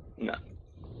gun. No.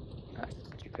 That's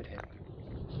stupid heavy.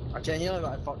 I genuinely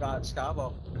want to fuck that scav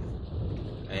up.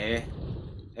 Eh.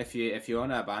 If you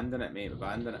want to abandon it, mate,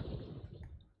 abandon it.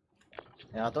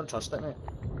 Yeah, I don't trust it, mate.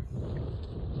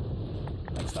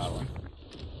 That's that one.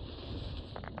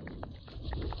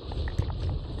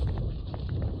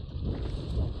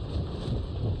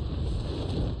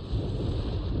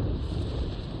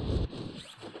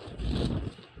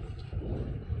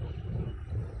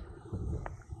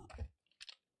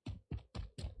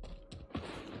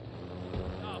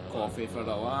 Coffee for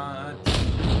the lad.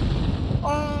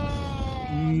 Oh!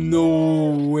 No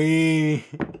way.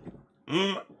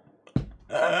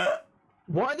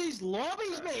 What are these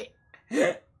lobbies, mate?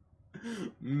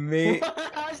 Mate.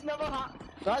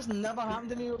 That's never happened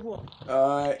to me before.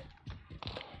 Oh,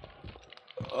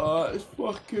 it's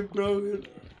fucking brilliant.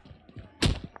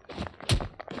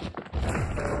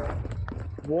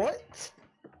 What?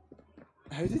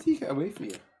 How did he get away from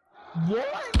you?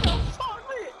 What the fuck,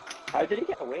 mate? How did he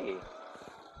get away?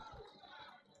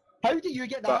 How do you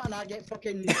get that and I get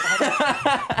fucking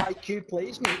IQ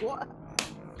plays, mate? What?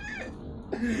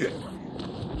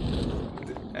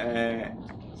 There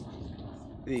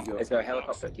you go. Is there a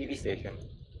helicopter TV station?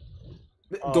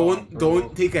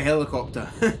 Don't take a helicopter.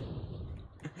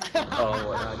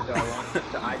 Oh, no, do I want?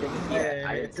 So I didn't see it.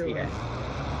 I didn't see it.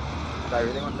 So I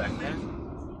really want down there.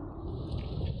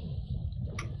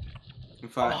 In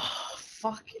fact, Oh,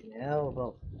 fucking hell,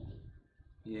 bro.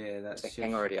 yeah, that's The just...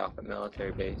 king already up at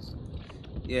military base.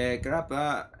 Yeah, grab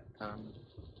that.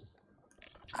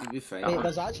 You'll be fine. Mate,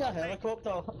 there's actually a helicopter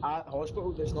at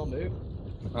hospital that's not moved.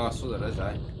 Oh, so there is,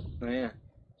 aye. Oh, yeah.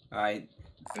 Aye. I mean,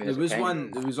 There there's a was king.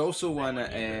 one. There was also one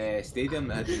at stadium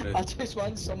that had been I moved. just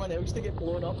want someone else to get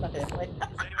blown up in the headlight.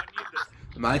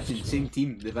 Imagine, same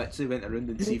team. They've actually went around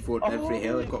in C4 in every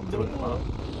helicopter on the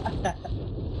map.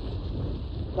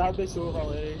 That'd be so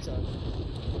hilarious, man.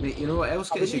 Mate, you know what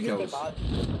else I gets you wouldn't even kills?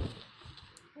 be mad.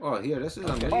 Oh, here, this is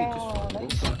amazing. Oh,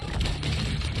 nice.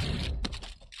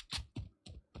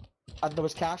 And there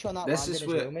was cash on that This landing is as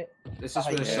where- well, mate. This is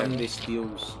where Yeah. somebody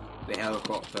steals the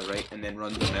helicopter, right, and then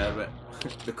runs an air it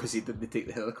because he didn't take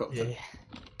the helicopter.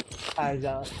 Yeah.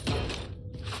 Exactly.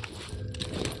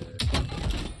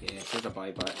 Yeah, there's a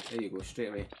buyback. There you go, straight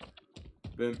away.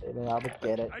 Boom. I mean, I would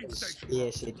get it. It's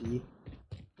ASAP.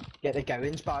 Get the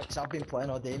gowns back, 'cause I've been playing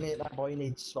all day, mate. That boy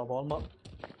needs a warm up.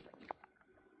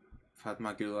 I've had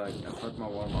my gulag, I've had my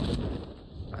warm up.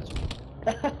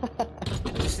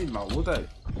 I just need my loadout.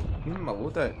 I need my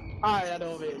loadout. Aye, I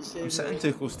know, mate. I'm sitting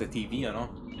too close to the TV, I know.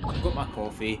 I've got my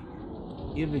coffee.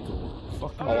 Here we go.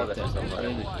 Fucking Oh, right this there. is There somewhere.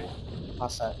 we go.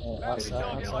 That's it, mate. That's it.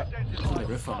 That's it. The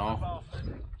roof and all.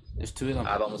 There's two of them.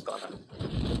 I've almost got it.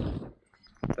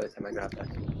 By the time I grab this.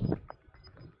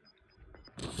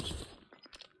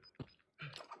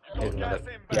 Here's another.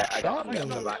 Yeah, I got Shot it on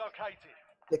the me. back.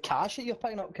 The cash that you're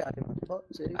picking up, Kevin.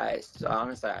 Fuck's sake. It's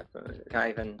honestly, I can't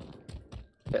even.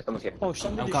 Yeah, someone's here. Oh,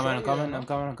 somebody I'm coming, shot I'm you, coming, yeah. I'm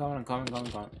coming, I'm coming, I'm coming, I'm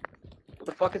coming, coming. What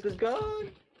the fuck is this gun?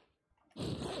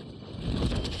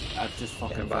 I've just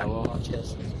fucking Getting back. fell Oh, off.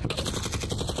 cheers.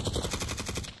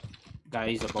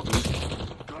 Guys, above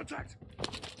me. Contact.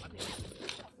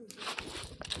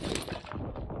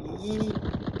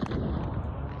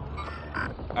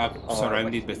 I'm Oh,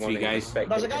 surrounded with one three that you guys. expect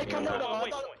There's a to guy hit me coming on up the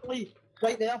that. ladder, Lee.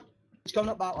 Right there. He's coming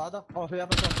up that ladder. Oh,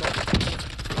 whoever's on top.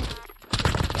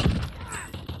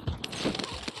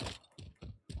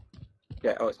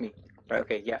 Yeah, oh, it's me. Right,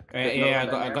 okay, yeah. There's Yeah,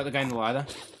 another I one down got the guy in the ladder.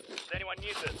 Does anyone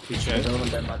need this? Good there. There's shout. another one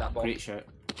down by that box. Great shout.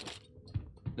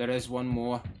 There is one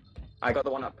more. I got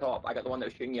the one up top. I got the one that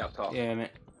was shooting you up top. Yeah,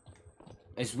 mate.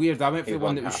 It's weird. I went for the Here's one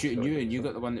one that was tap, shooting so you, it's and you so-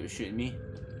 got the one that was shooting me.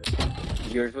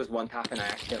 Yours was one tap and I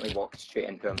accidentally walked straight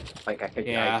into him. Like I could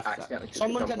Yeah, I accidentally took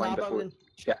Someone the can jump line nab before. it.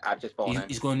 Shit, I've just fallen in.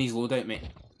 He's going on his loadout, mate.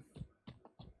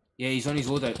 Yeah, he's on his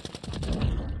loadout.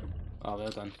 Oh, well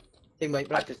done. Team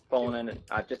white, I've just fallen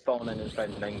in and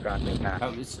found 9 grand in cash.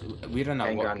 That was, we're in a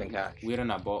 9 bot. grand in cash. We're in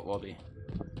a bot lobby.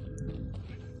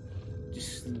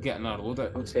 Just getting our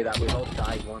loadout. Don't say that, we've all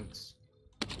died once.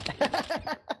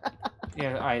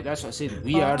 Yeah, aye, that's what I said.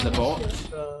 We are the bots.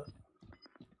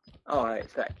 Oh, right,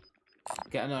 sick.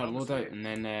 Getting our loadout, and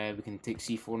then we can take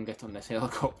C4 and get on this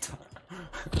helicopter.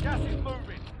 Gas is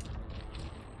moving.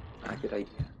 Ah, good idea.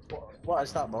 What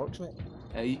is that box,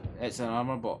 mate? It's an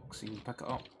armor box. You can pick it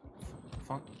up.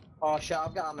 Fuck. Oh shit,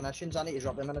 I've got ammunitions. I need to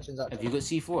drop the ammunitions Have actually. you got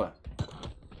C4?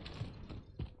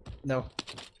 No.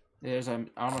 There's an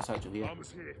armor satchel here.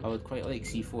 Armor's here. I would quite like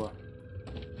C4.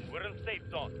 We're in safe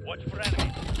zone. Watch for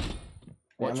enemies.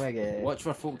 Watch, I'm gonna get watch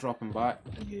for folk dropping back.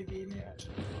 a UAV, mate,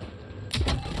 actually.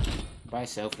 Buy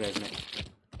self-res, mate.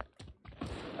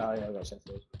 Oh yeah, I got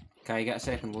something. Can you get a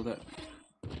second loadout?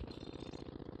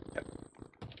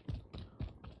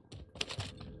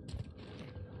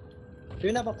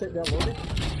 You never took that loaded?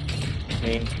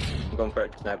 Me, I'm going for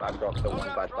it just now, but I've dropped the one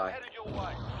Loadout bad drop buy. headed your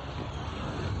way.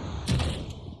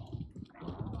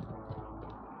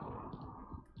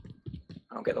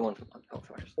 I'll get the one from Until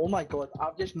first. Oh my god,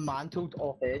 I've just mantled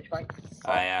off edge, thank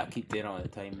Aye, I keep doing it all the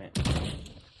time, mate.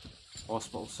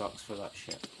 Hospital sucks for that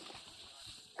shit.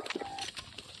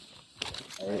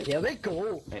 Here we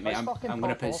go. Right, mate, Let's I'm fucking gonna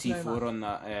pop put off now, C4 man. on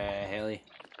that heli.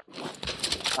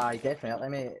 Aye, definitely,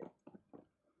 mate.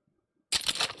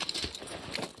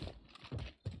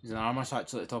 There's an armor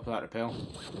satchel at the top of that rappel.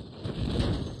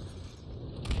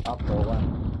 I've got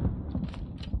one.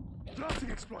 Planting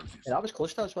explosives. Yeah, that was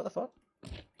close to us, what the fuck?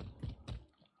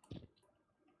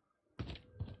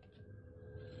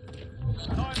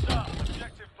 Time's up.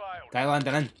 Objective failed. Guy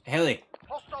landing in. Heli.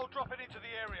 Hostile dropping into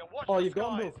the area. Watch Oh, the you've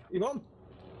got him, skies. bro. You got him?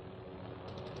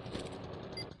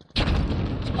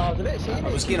 Oh, I was about to say,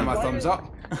 I was giving him a thumbs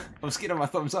up. I was giving him a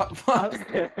thumbs up.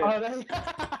 Alright.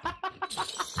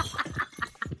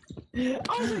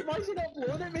 I was like, why is he not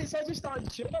blowing at me? So I just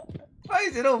started shooting. Why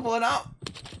is it all blown up?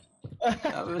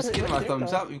 I was giving him a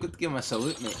thumbs up. You've got to give him a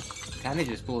salute, mate. Can't he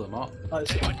just blow them up?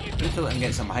 Anyone You need to let him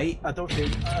get some height. I don't feel,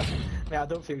 mate, I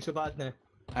don't feel so bad now.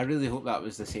 I really hope that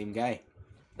was the same guy.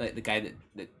 Like the guy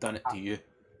that done it to you.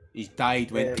 He's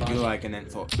died, went to Yeah, Gulag and then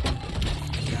thought,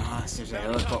 nah, there's a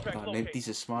helicopter. Nobody's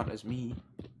as smart as me.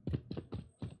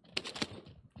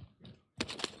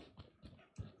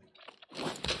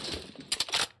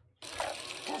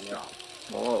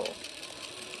 Oh.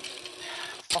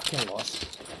 Fucking lost.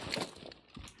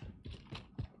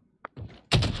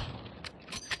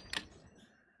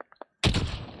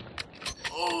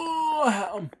 Oh, I hit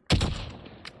him.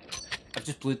 I've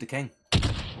just blew the king.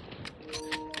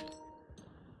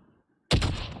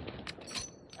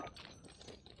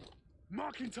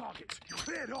 Marking targets.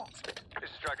 Cleared hot. This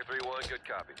is Striker 3-1. Good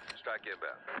copy. Strike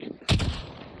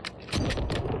inbound.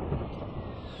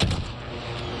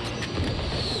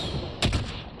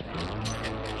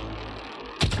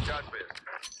 Shots missed.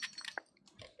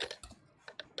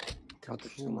 God,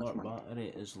 there's so much Solar money. battery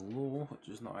is low, which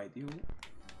is not ideal.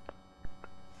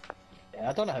 Yeah,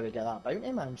 I don't know how we get that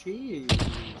bounty, man. Jeez.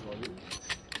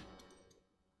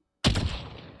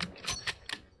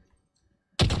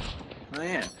 Oh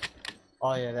yeah.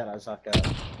 Oh yeah, there is like a...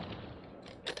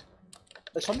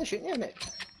 There's somebody shooting you, mate.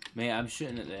 Mate, I'm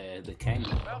shooting at the king.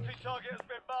 Bounty target has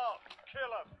been marked.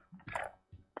 Kill him.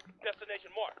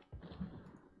 Destination marked.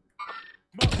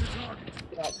 Mark the target.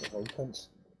 That's the whole prince.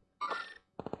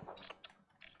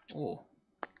 Oh.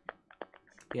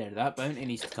 Yeah, that bounty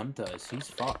needs to come to us. He's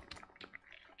fucked.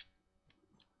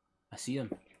 I see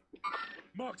him.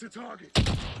 Mark the target.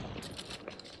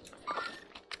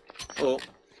 Oh.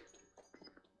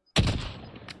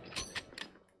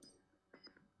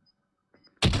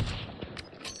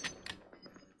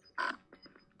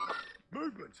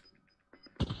 Movement.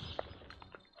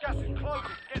 Gas is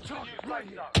closing. Get to the new Right safe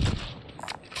here. zone.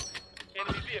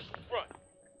 Enemy vehicle front.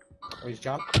 Oh, he's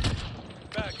jumped.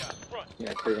 Bad guy front.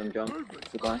 Yeah, two of them jump. Movement.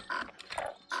 Goodbye.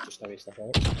 Just a waste of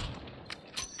it.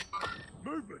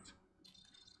 Movement.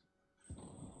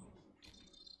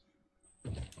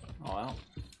 Oh well.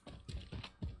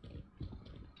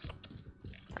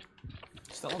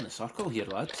 Still in the circle here,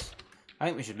 lads. I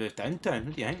think we should move downtown.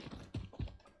 What do you think?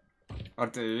 Or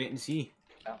do we wait and see?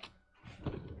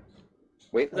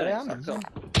 Wait for There I the am. circle.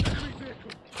 Enemy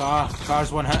vehicle.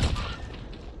 Car's one hit.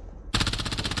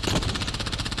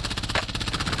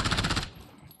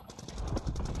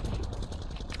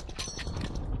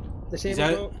 Disabled,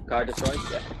 out. bro. Car destroyed.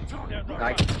 Yeah. Target Guy.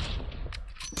 right.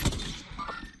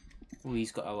 Oh,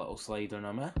 he's got a little slide on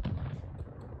him, eh?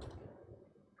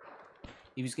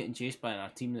 He was getting chased by our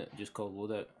team that just called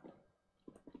loadout.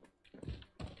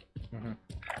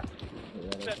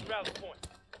 Set rally point.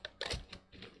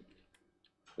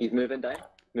 He's moving down.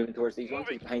 Moving towards these ones.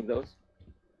 He's behind those.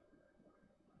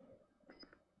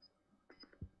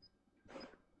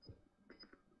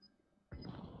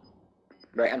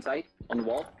 Right hand side. On the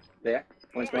wall. There.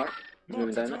 One's marked. He's Mark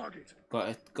moving the down there.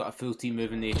 target. Got a full team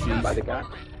moving the trees. By the gap.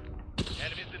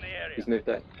 Enemies in the area. He's moved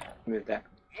out. Moved there.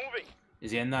 Moving.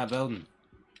 Is he in that building?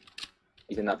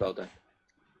 He's in that building.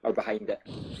 Or behind it.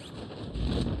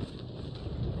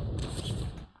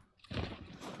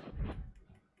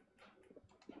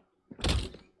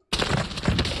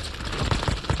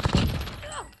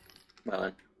 Well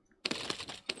then.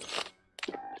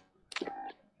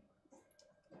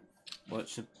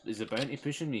 Is the bounty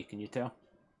pushing me? Can you tell?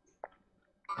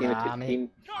 Nah, mate. Team.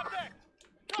 Contact!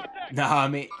 Contact! Nah,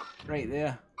 mate. Right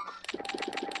there.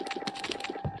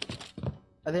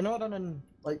 Are they not running,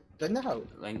 like, down the hill?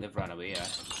 I think they've run away, yeah.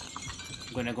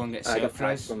 I'm gonna go and get I got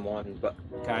tagged self-res. from one, but...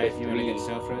 Kai, if you wanna get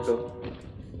self-res. So...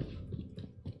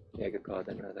 Yeah, good call, I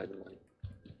didn't know that was one.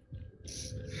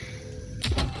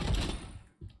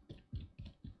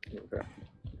 Okay.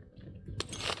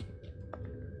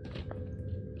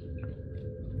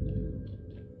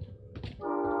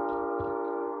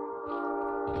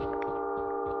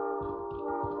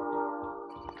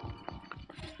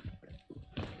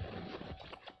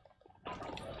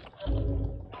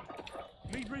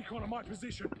 Need recon on my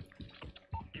position.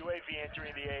 UAV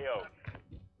entering the AO.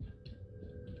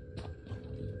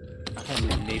 I can't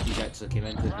believe Navy's actually came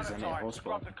into the Run vicinity aside, hospital.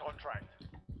 scrub the contract.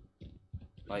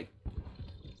 Like,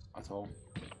 at all.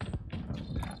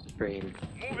 Green.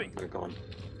 Moving. They're gone.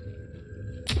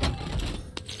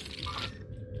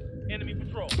 Enemy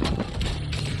patrol.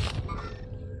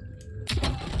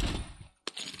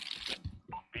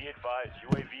 Be advised,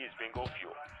 UAV is bingo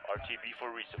fuel. RTB for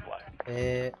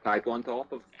resupply. Tagged one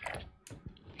top of...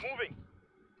 Moving.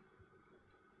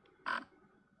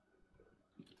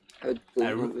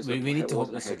 We need to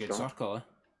hope this is a good circle, eh?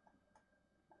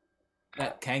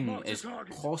 That king Mark the is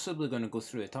target. possibly going to go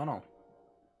through the tunnel.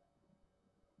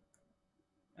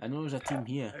 I know there's a team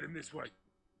here. Heading this way.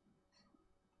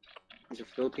 There's a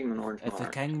full team on orange If the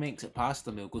mark. king makes it past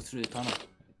them, he'll go through the tunnel.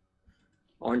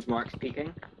 Orange mark's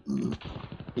peeking.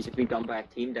 He's just been done by a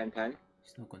team downtown.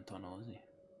 He's not going tunnel, is he?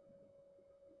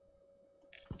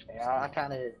 Yeah, I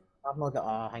can't. I've not got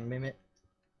a hang me, mate.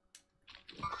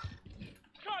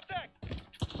 Contact!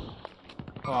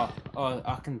 Oh,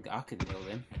 I can nail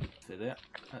them through there.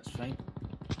 That's fine.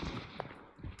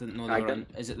 Didn't know they I were on.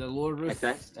 Is it the lower roof?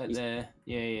 Assist. At the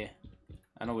yeah.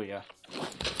 I know where you are.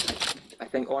 I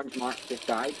think orange mark just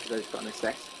died because I just got an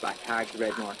assist, but I tagged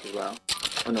red mark as well.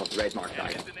 Oh no, red mark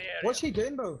died. Enemies in the area. What's he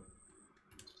doing, bro?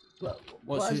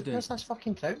 What's he is, doing? What's this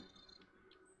fucking crowd?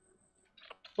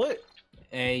 Look!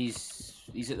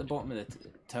 He's at the bottom of the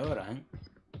tower, I think.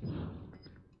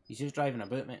 He's just driving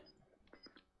about, mate.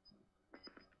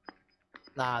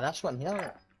 Nah, this one here.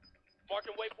 Look.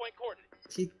 Marking waypoint coordinates.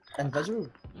 Is he invisible?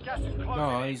 Gas is closing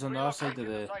No, in. he's on the other side of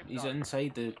Relocate the. to safe He's zone.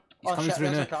 inside the. He's Oh, coming shit, through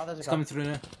there's now. a car, there's a He's car. coming through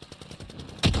now.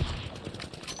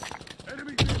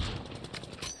 Enemy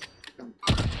vehicle.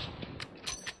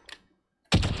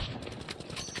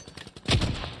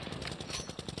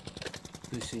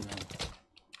 Who's he now?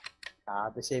 Ah,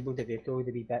 disabled the vehicle,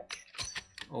 the wee bitch.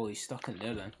 Oh, he's stuck in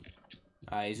there then.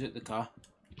 Ah, he's at the car.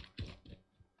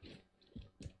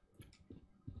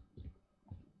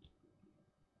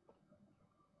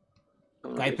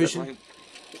 Guy pushing.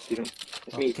 It's me,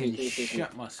 Fucking it's me.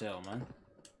 shit myself, man.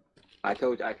 I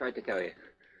tried to tell you.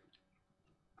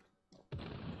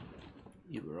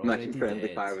 You were Imagine already friendly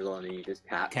dead. fire was on and you just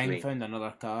tapped King me. found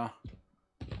another car.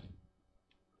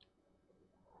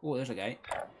 Oh, there's a guy.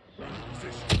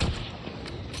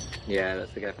 Yeah,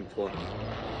 that's the guy from before.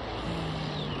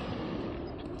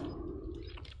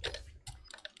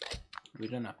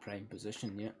 We're in a prime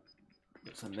position yet.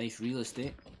 It's a nice real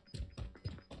estate.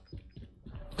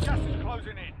 Gas is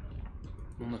closing in.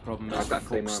 Only problem is I've got folk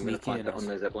claymore, I'm going to sneaky plant in it on us.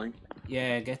 the zip line.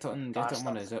 Yeah, get it on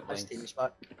one of the zip This lines. team's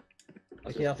back.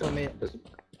 Be careful, mate.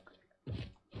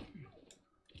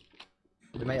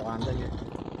 They might land on you.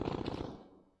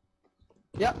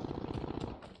 Yep.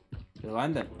 They're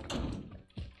landing.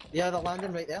 Yeah, they're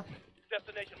landing right there.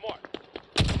 Destination marked.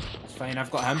 It's fine,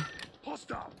 I've got him.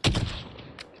 Hostile.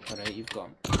 Alright, you've got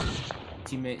him.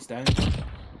 Teammate's down.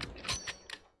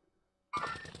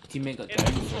 Teammate got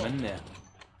down from in there.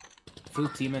 Full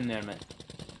team in there, mate.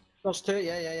 There's two,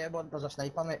 yeah. One, there's a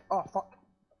sniper, mate. Oh, fuck.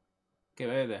 Get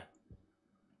out of there.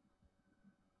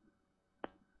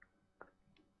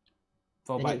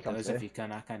 Fall They need back to to come us through. if you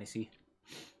can, I can't see.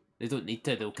 They don't need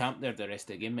to, they'll camp there the rest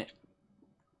of the game, mate.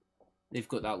 They've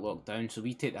got that locked down, so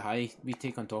we take the high, we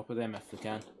take on top of them if we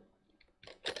can.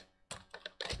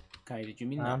 Kai, did you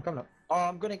mean I'm that? coming up. Oh,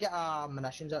 I'm gonna get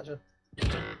munitions actually.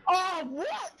 Oh,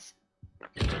 what?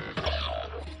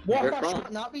 What Where have I from? shot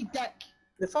in that wee dick?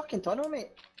 The fucking tunnel, mate.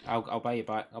 I'll buy you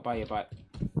back, I'll buy you back.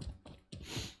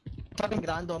 7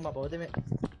 grand on my body, mate.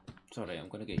 It's alright, I'm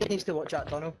gonna He get you. needs to watch that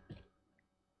tunnel.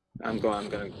 I'm gonna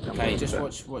Kai, just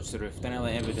watch the roof, then I'll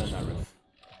let everybody on that roof.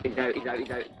 He's out.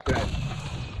 Go out.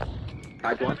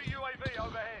 Tagged one. Enemy UAV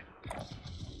overhead.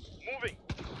 Moving.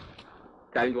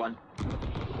 Downed one.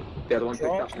 The other one picked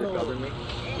up George, in the no. building, mate.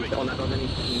 He's on that building,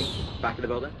 he's back of the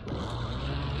building.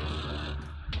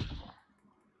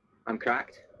 I'm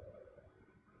cracked.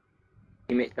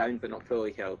 Teammate's down, but not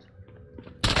fully killed.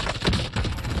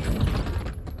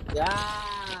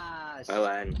 Yes! Well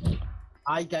then.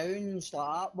 I down,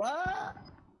 start. What?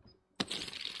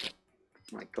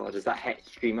 My god, is that hit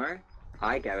streamer?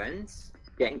 Hi, Gowans.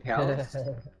 Getting pills. Gas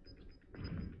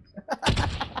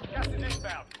is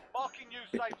inbound. Marking new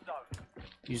safe zone.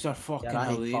 Yous are fucking that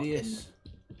ain't hilarious.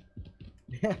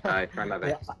 I try my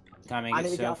best. Can't make I it need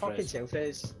to get a self fucking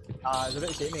self-res. I was about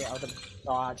to say, mate, actually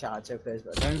I had self-res,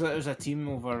 but... Sounds like there's a team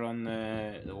over on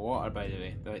the water, by the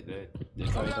way. Like the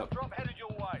dried Loadout up, drop headed your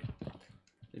way.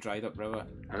 the dried up river.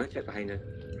 I'm gonna check behind it.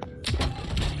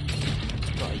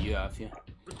 Got a UAV here.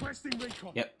 Requesting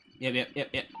recon. Yep.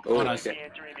 Oh, On us. shit.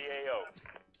 Entering the AO.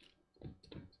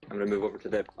 I'm gonna move over to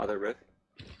the other roof.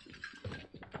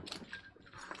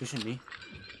 Pushing me.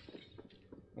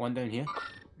 One down here.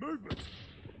 Movement.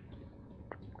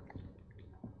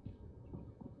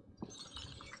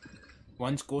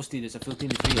 One's ghosted. It's a full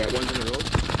team of 3. Yeah, one's on the road.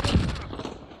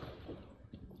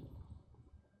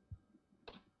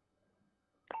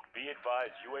 Be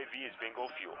advised, UAV is bingo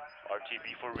fuel. RTB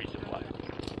for resupply.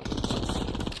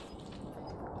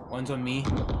 One's on me.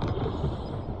 Down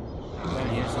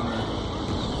here somewhere.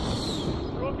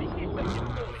 Losing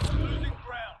ground.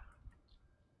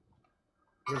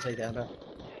 He's inside there, bro.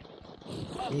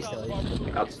 He's still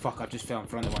alive. Oh, Fuck! I just fell in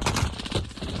front of one.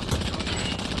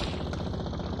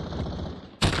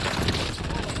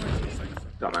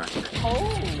 dumbass.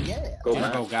 Oh, yeah. Go,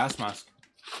 Got man. a gas mask.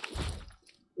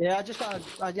 Yeah, I just got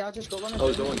one.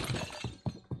 Oh, zone.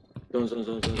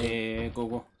 Zone.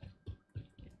 Go.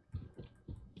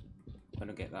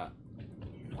 Gonna get that.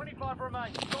 25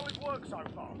 remain. Solid work so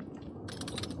far.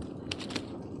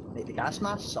 Like, the gas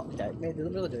mask sucked out, mate. They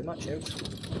don't really do much else.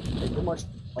 They do much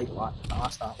like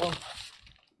that one.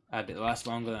 But it lasts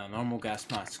longer than a normal gas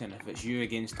mask, and if it's you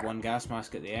against one gas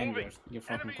mask at the end, you're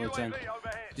fucking Enemy plugged in. UAV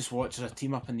overhead. Just watch as a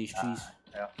team up in these trees.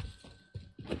 Yeah.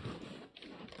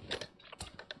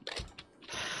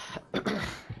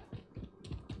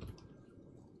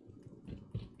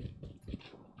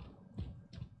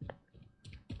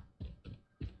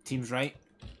 Team's right.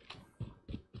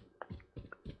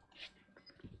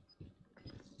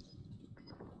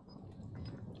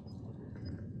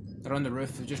 They're on the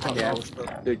roof. They've just got Yeah, balls.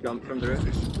 they jump from the roof.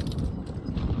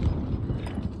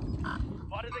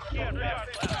 Spotted the key.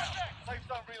 Safe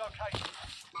zone relocation.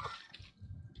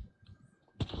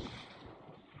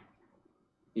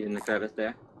 He's in the crevice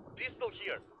there. Pistol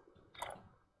here.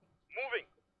 Moving.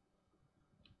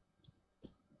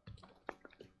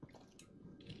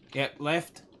 Yep,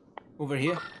 left. Over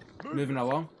here. Moving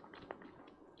along.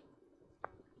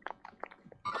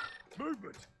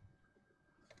 Movement.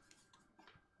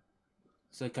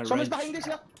 It's like a Someone's ridge. behind us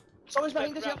here. Someone's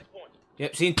behind us here. Rally point.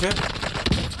 Yep, seen 2.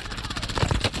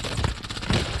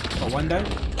 Got one down.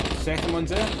 Second one's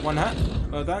there. One hit.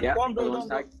 Well done. Yeah, Go on, the go one's on.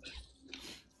 tagged.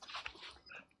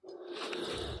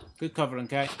 Good covering,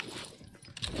 Kai.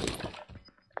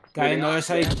 Guy on the other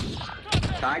side.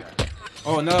 Tagged.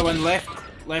 Oh, another one left.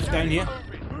 Left down here.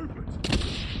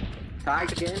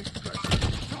 Tagged again.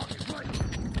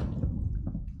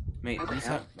 Mate, these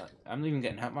hit, I'm not even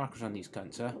getting hit markers on these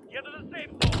cunts, huh? Get to the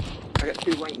safe zone. I got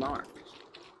 2 white marks.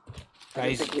 I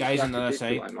don't think we Guys should on the have other to do 2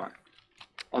 side. white marks.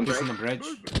 On Pushing the bridge.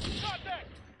 bridge.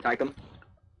 Tag him.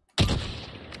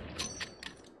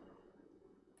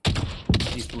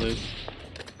 He's blue.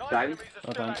 9 Down. enemies are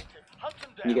Well still done. active. Hunt them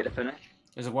down. Can you get the finish?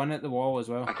 There's a one at the wall as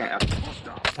well. I can't.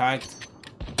 Tagged.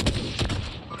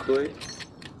 Blue.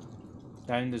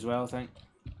 Downed as well, I think.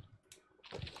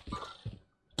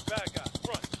 Bad guy.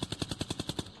 Front.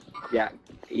 Yeah.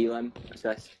 Elim.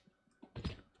 Assist.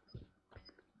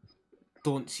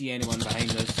 Don't see anyone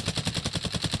behind us.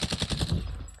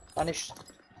 Finished.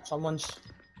 Someone's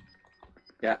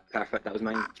Yeah, perfect. That was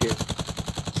mine. Cheers.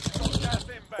 Gas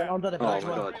been inbound. under the Oh bridge. my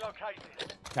one. god.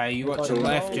 Relocated. Kai, you watch Oh, the no.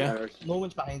 left, yeah? No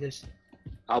one's behind us.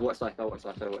 I'll watch left. I'll watch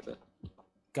left.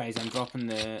 Guys, I'm dropping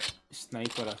the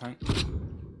sniper, I think.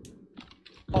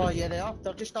 Oh yeah, they are.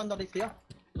 They're just underneath here.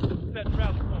 Set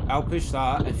rally point. I'll push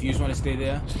that if you want to stay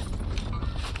there.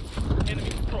 Enemy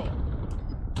control.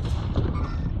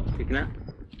 Taking it.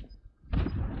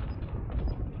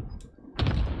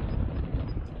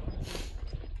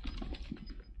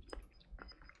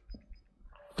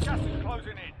 Gas is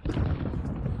closing in.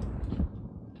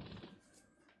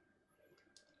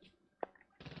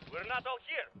 We're not all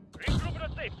here. Regroup in a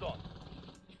safe zone.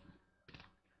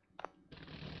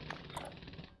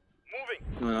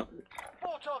 Moving. No.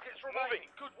 4 targets remaining.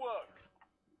 Good work.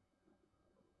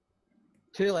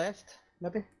 2 left,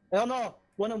 maybe. Oh no,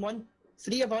 1 on 1.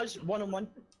 3 of us, 1 on 1.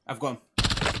 I've got him.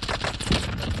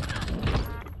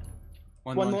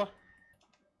 One more.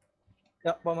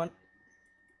 Yep, one.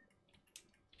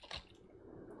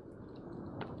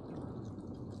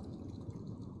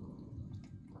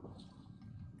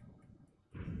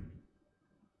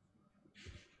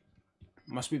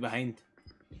 Must be behind.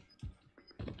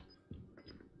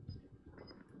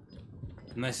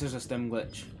 Unless there's a stim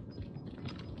glitch.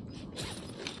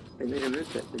 They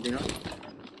removed it, did they not?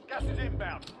 Gas is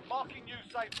inbound. Marking new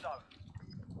safe zone.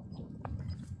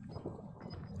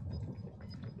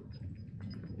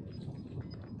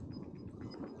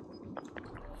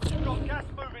 You've got gas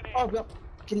moving in. Oh, well,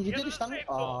 can you Get do to the stun? safe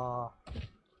zone.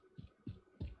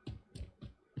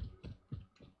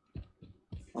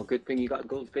 Oh, good thing you got a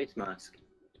gold face mask.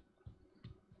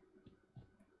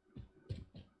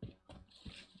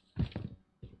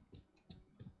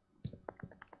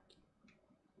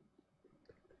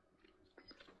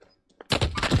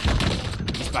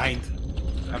 He's behind.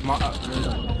 I've marked.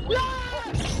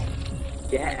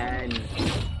 Get in.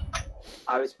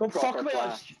 I was Don't fuck proper with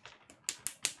class. us.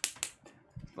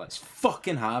 Let's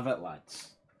fucking have it, lads.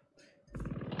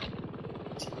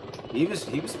 He was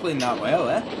playing that well,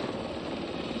 eh?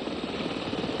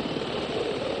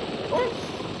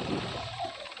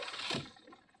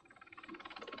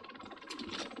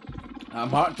 I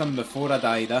marked him before I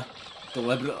died,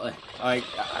 deliberately. Like,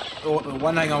 the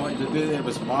one thing I wanted to do there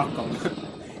was mark him.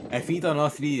 If he'd done all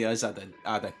three of us, I'd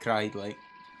have cried, like.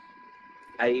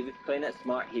 I was playing it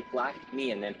smart. He flashed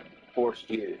me and then forced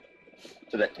you,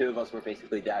 so that two of us were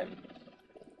basically down.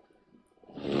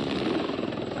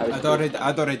 I'd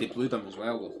already blued him as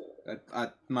well, though.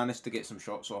 I'd managed to get some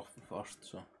shots off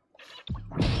first, so.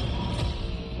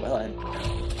 Well then.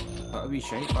 What a wee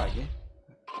shite back, eh?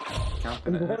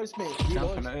 Camping it out. Was, mate.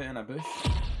 Camping out in a bush.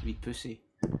 Wee pussy.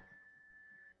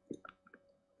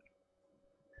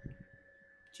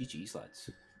 GG's, lads.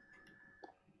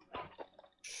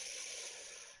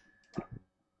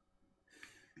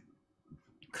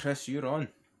 Chris, you're on.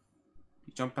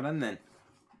 You jumping in then?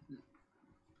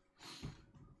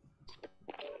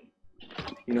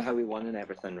 You know how we won and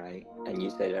everything, right? And you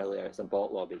said earlier it's a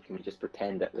bot lobby. Can we just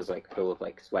pretend it was like full of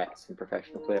like sweats and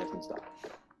professional players and stuff?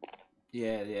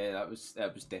 Yeah, that was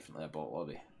definitely a bot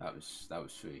lobby. That was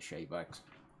fully shy bags.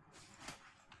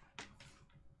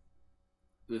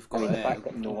 We've got. I mean, the fact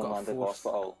that we've no one got a landed fourth.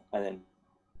 hospital and then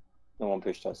no one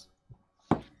pushed us.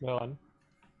 Well on.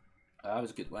 That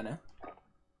was a good win, eh?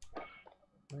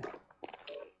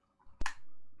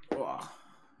 Oh.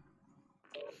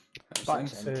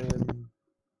 Thanks.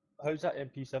 How's that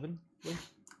MP7? Lee?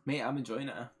 Mate, I'm enjoying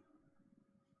it. I'm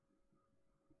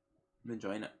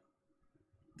enjoying it.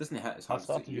 Doesn't hit as I hard as it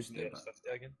started used using to. the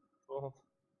But... S50 again. Oh.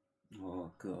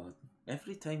 Oh god!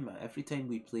 Every time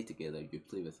we play together, you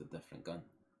play with a different gun.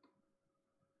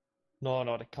 No,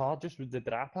 the car just with the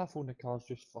drop off on the car's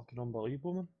just fucking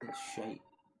unbelievable, man. It's shite.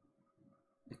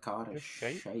 The car is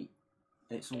Just shite?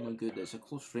 It's only good. It's a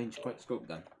close range quickscope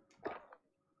gun.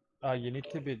 You need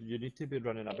to be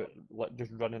running a bit, like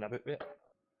just running a bit with it.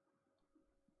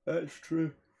 That's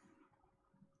true.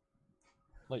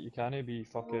 Like you can't be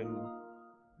fucking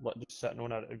like just sitting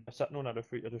on a roof.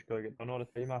 You're just gonna get done all the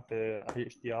time after a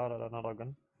HDR or another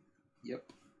gun. Yep.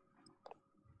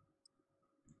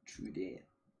 True that.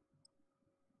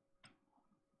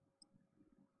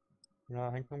 Yeah,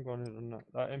 I think I'm going to run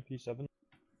that MP7.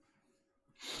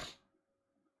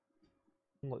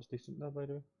 Looks decent there, by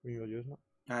the way, when you were using it.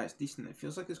 Ah, it's decent. It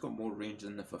feels like it's got more range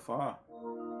than the Fafa.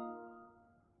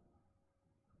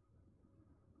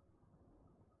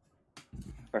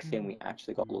 First game we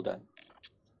actually got low down.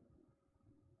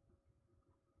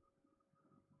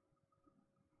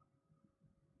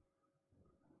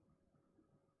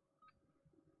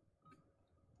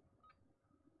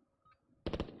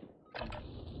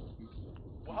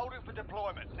 We're holding for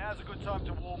deployment. Now's a good time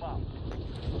to warm up.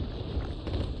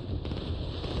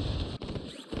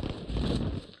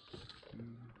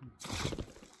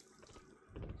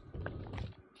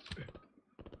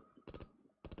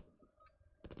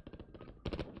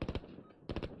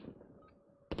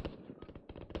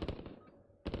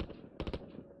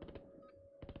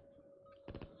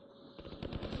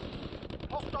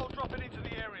 Hostile dropping into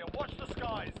the area. Watch the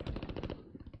skies.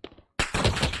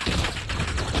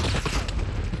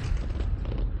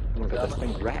 Oh my god, this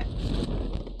thing's wrecked.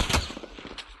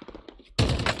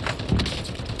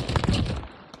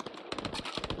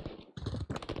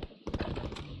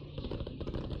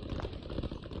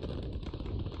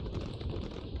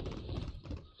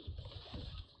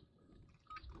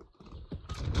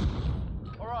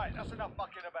 Alright, that's enough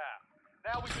mucking about.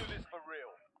 Now we do this for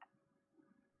real.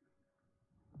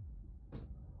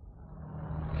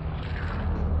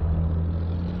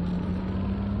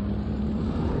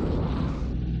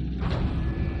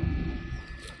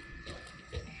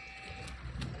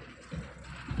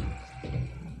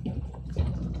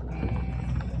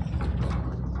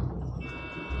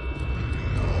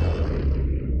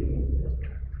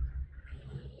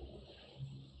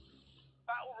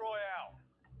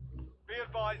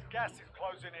 Gas is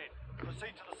closing in.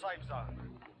 Proceed to the safe zone.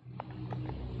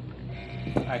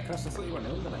 Aye, Chris, I thought you weren't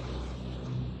ill tonight.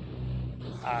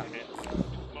 Ah, mate.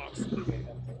 Mark's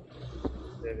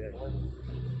very early.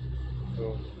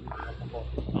 So,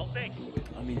 I'll take.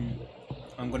 I mean,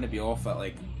 I'm going to be off at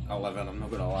like 11, I'm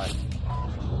not going to lie.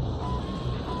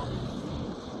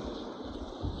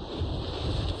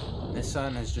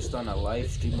 Nissan has just done a live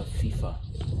stream of FIFA.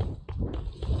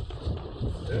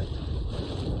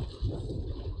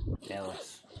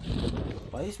 Jealous.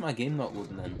 Why is my game not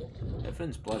loading in?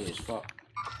 Everything's blurry as fuck.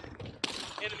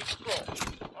 Enemy control.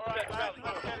 Alright, lads,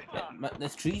 let's get it done. The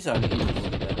trees aren't even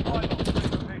loaded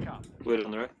in. Pick up. We're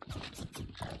on the roof.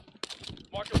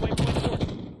 Mark your waypoint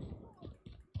coordinates.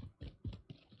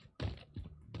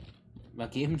 My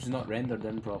game's not rendered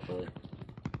in properly.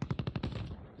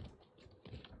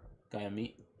 Guy I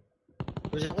meet.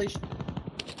 Was it at least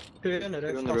two on the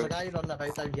roof? on the There's a roof. guy running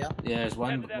about down here. Yeah, there's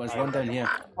one down here.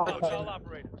 Hotel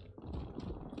operator.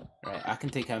 Right, I can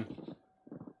take him.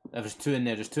 There's two in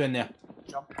there, there's two in there.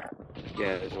 Jump.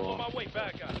 Yeah, there's On one. my way,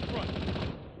 bad guys. Front.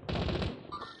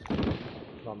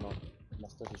 no, I'm not.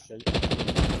 Missed this is shite.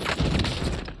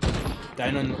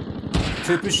 Down on...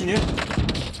 Two pushing you.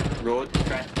 Road,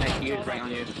 Chris, next to you, right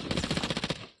on you.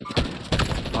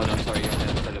 Oh no, sorry, you're on the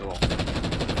other side of the wall.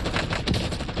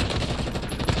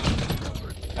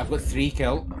 I've got 3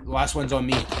 kill. The last one's on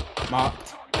me.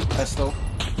 Marked. Pistol.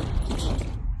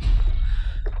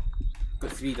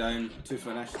 Got 3 down, 2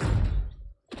 finished.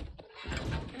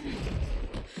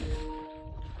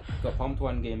 Got pumped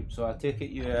one game, so I take it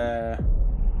you I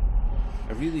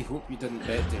really hope you didn't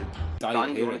bet to die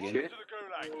Done, here you again. To shoot?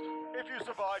 the gulag. If you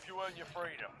survive, you earn your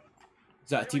freedom. Is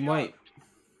that a team wipe?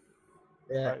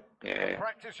 Yeah. Yeah.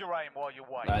 Practice your aim while you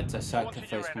wait. I had to Taunting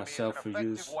your sacrifice enemy myself is for an effective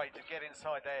use. way to get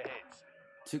inside their heads.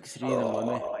 Took 3 of them on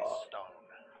me. Play stone.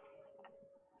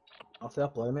 I'll fair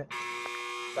play, mate.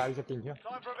 Guys, a team here.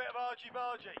 Time for a bit of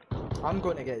argy-bargy. I'm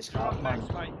going to get scrapped, man.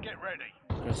 Next, mate. Get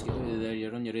ready. Chris, get out of there,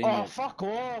 you're on your own. Oh, mate. fuck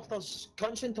off! There's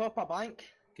cunts on top of a bank.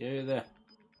 Get out of there.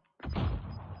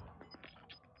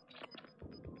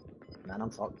 Man, I'm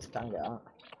fucked. Can't get that.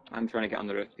 I'm trying to get on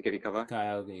the roof to give you cover. Okay,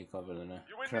 I'll get you covered in there.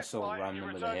 You win Chris this will fight, ram you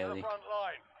them with a return to heli. the front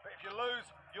line. But if you lose,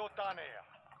 you're done here.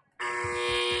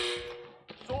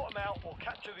 Sort them out or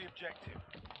capture the objective.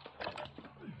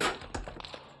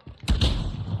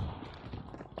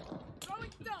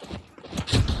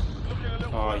 Looking a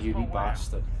little Oh, worse you for wee wear.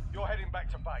 bastard. You're heading back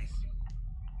to base.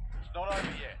 It's not over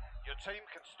yet. Your team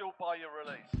can still buy your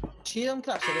release. See them,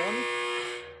 Chris, are they on?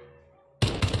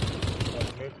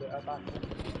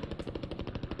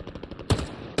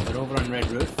 They're over on red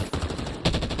roof.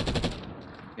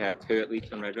 Yeah, 2 at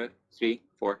least on red roof. 3,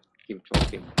 4. Keep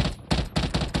talking.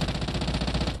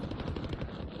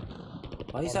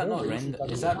 Why is that not rendered?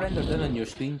 Is that rendered in on your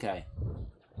screen, Kai?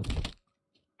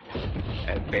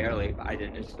 Barely, but I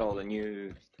didn't install the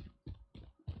new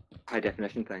high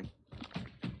definition thing.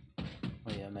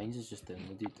 Oh yeah, mine's is just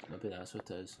downloaded. Maybe that's what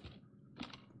it is.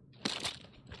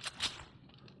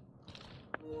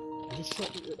 I just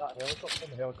shot you at that helicopter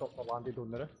and the helicopter landed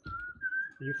on the roof.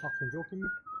 Are you fucking joking me?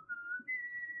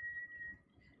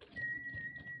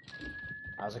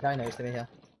 There's a guy next to me here.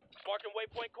 Marking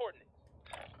waypoint coordinates.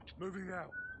 Moving out.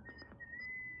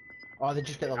 Oh, they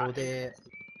just get the load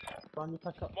Can you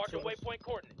pick up? Marking sort of- waypoint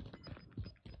coordinates.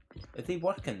 Are they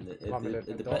working? Are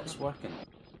the bits working?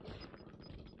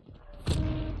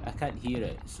 I can't hear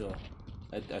it, so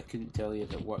I couldn't tell you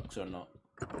if it works or not.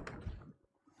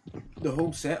 The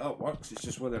whole setup works, it's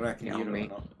just whether I can Yeah, hear on it me. or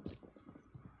not.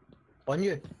 On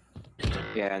you?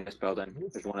 Yeah, in this building.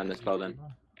 There's one in this building.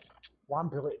 One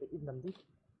bullet that even them did.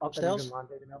 Upstairs? Didn't even land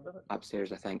anywhere with it.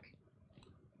 Upstairs, I think.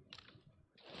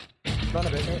 Run a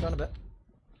bit, mate, run a bit.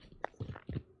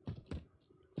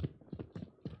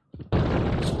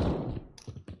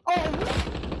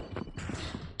 Oh!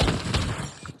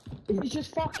 He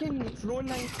just fucking thrown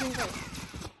 19 out.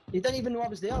 He didn't even know I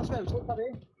was there as well, he was looking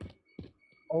away.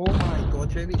 Oh my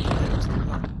god, Ruby, you didn't see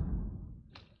that.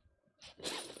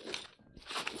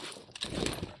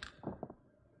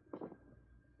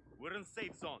 We're in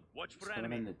safe zone. Watch for There's one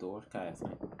enemy. in the door, Kai, I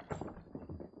think.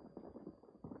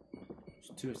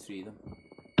 There's 2 or 3 of them.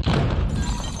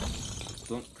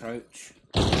 Don't crouch.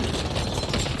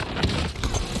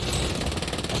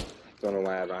 Don't know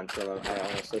why I ran to him. I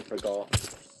honestly forgot.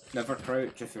 Never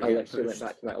crouch if you're I getting literally went pushed.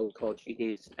 back to my old Call of Duty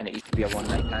days, and it used to be a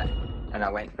one-night hit, and I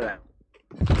went for it.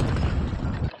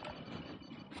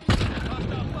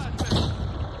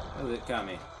 Oh, look at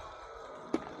me.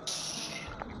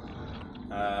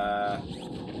 I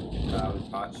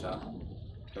would patch that.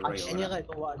 They're I'm right saying on you it. like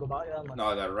don't want to go back there, man.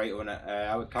 No, they're right on it.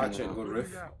 I would patch it and go Moving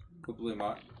roof. out. Go blue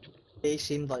mark. They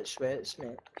seemed like sweats,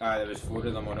 mate. Aye, there was 4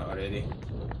 of them on it already.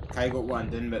 Kai got one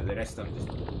down, but the rest of them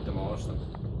just demolished them.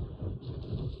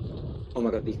 Oh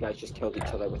my god, these guys just killed each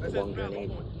other with the one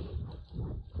grenade.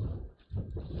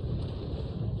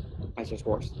 I just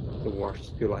watched the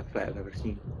worst Dual threat I've ever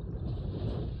seen.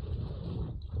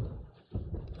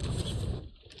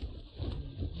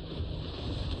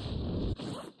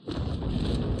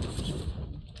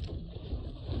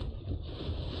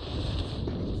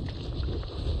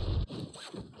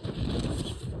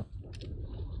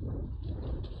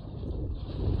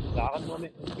 Alan on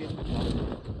it.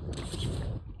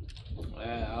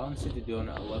 Alan said to be on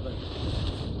at 11.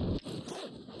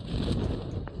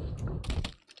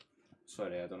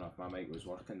 Sorry, I don't know if my mic was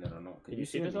working there or not. Can you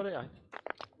see me? Alright?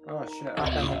 Oh shit.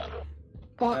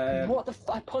 Fuck, what the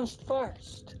I punched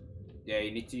first! Yeah,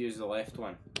 you need to use the left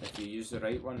one. If you use the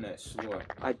right one, it's slower.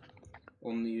 I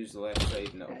only use the left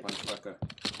side and it'll punch quicker.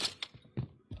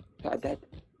 I did.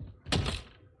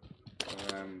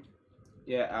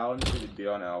 Yeah, Alan should be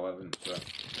on at 11, so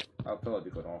I'll probably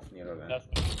be going off nearer then.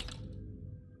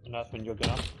 And that's when you're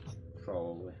going up.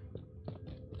 Probably.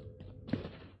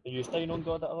 Are you staying on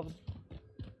God at 11?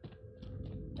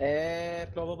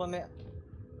 Probably, mate.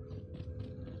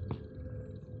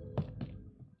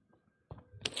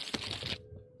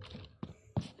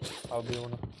 I'll be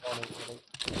on it.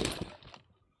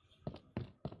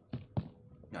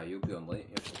 Nah, you'll be on late.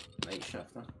 You're night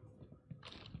shifter.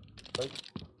 Right.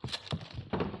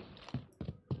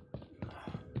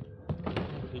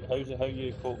 How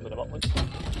you coping with the uplink?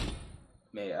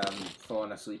 Mate, I'm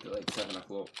falling asleep at like 7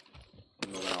 o'clock.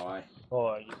 I'm not gonna lie. Oh,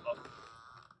 are you up?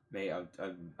 Mate,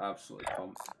 I'm absolutely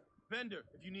pumped. Vendor,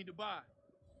 if you need to buy.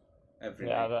 Every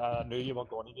Yeah, night. I knew you were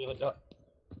going to be like that.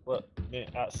 But mate,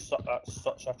 that's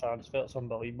such a transfer. It's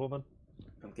unbelievable, man.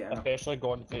 I'm getting Especially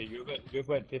going to you've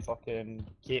went to fucking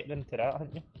catering to that,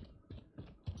 haven't you?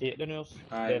 Cateringers.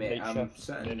 Aye, mate, night I'm shifts,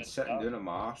 sitting then it's down that. on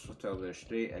my arse for 12 hours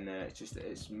straight, and then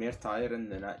it's more tiring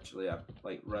than actually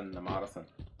like running a marathon.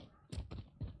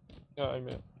 Yeah,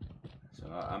 mate. So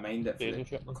I mind it for Daily the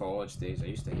shit, man. college days. I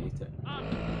used to hate it.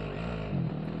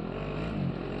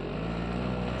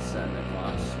 Sitting in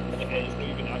class. And it's not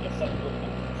even that, you're sitting with the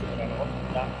computer on.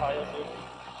 That tires you.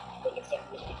 But you're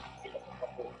sitting with the computer for a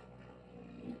couple.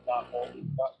 That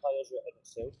tires you in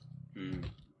itself.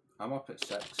 I'm up at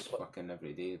 6 fucking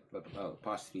every day. Well, the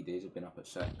past 3 days I've been up at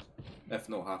 6, if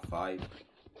not 5:30.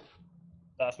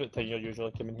 That's what time you're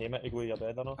usually coming home at to go to your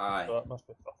bed, I know. Aye. So that must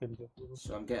be fucking beautiful.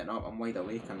 So I'm getting up, I'm wide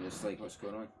awake, I'm just like, what's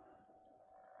going on?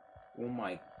 Oh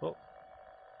my. Oh.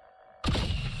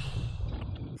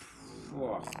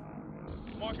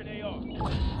 Marking AR.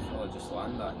 So I'll just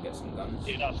land that and get some guns.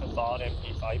 See, that's a far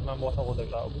MP5, man. What a load out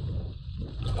that'll be.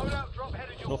 Coming out, drop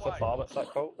headed your No way. for far, what's that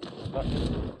called?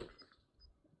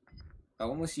 I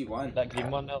only see one. That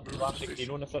green one there, the one with green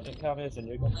on the front of the camera is a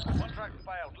new gun. Contract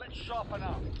failed. Let's sharpen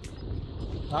up.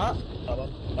 Huh? That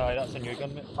one? Aye, that's a new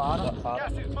gun, mate. Far. That far.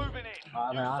 Gas is moving in.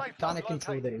 I New safe zone can't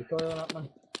control the located. recoil on that, man.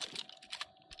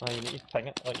 Aye, you need to ping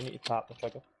it, like you need to tap the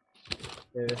trigger.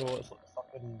 Yeah. So it's like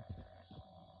fucking...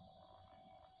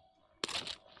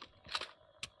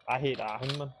 I hate that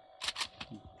thing, man.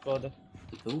 God.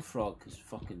 The bullfrog is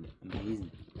fucking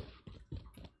amazing.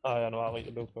 Aye, I know, I like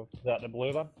the bullfrog. Is that the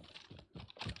blue one?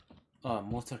 Oh,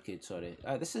 motorcade, sorry.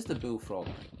 This is the bullfrog.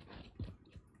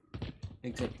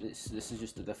 Except this is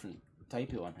just a different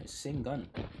type of one. It's the same gun.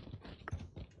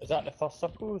 Is that the first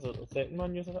circle, or is it the second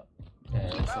one using it?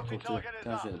 Circle 2.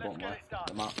 Tells you at the bottom left of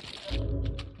the map.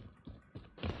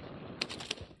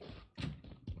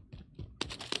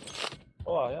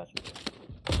 Oh, aye, that's...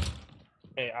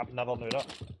 Hey, I've never knew that.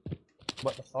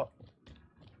 What the fuck?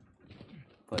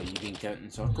 But you've been counting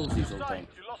circles these whole time.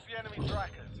 You lost the enemy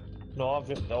trackers. No, I've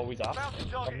just always asked. Bounty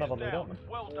I've target never is knew that, down. man.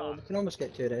 Well done. We can almost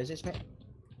get 2 reses, mate.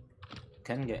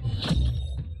 Can get.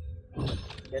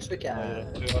 Yes, we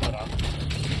can.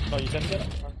 No, you didn't get it?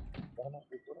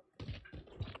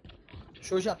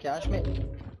 Shows your cash, mate.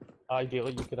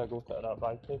 Ideally, you could have go to that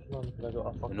buy station and you could have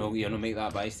got a fucking... No, you're not make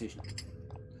that buy station.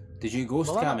 Did you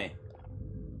ghost Well, Cammy?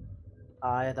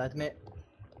 Aye, I did, mate.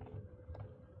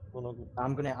 No, no,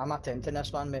 I'm attempting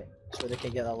this one, mate, so they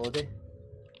can get a loadie.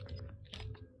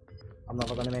 I'm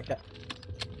never gonna make it.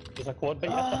 there's a quad bike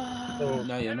there. So,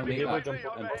 No, you're not we make will that. jump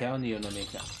I'm telling you, you're not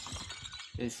make it.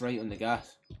 It's right on the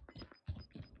gas.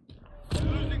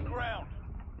 Losing ground.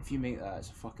 If you make that, it's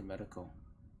a fucking miracle.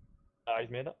 he's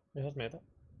made it. He has made it.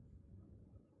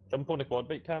 Jump on the quad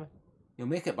bike, Cammy. You'll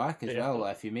make it back as Yeah. well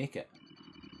if you make it.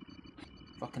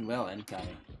 Fucking well in,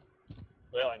 Cammy.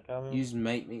 Well, and Cammy. You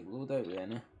might make loadout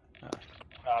then, eh?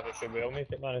 We should well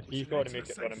make it, man. If he's got to make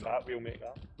it running back, we'll make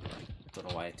that. Don't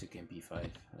know why I took MP5.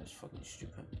 That's fucking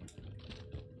stupid.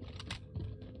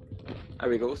 Are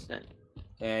we ghosting?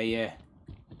 Yeah.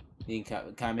 You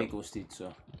can't be ghosted,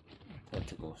 so had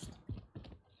to ghost.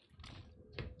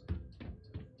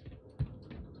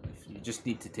 You just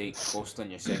need to take ghost on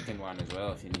your second one as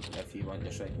well if you want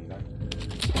your second gun.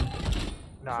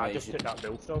 Nah, I just took that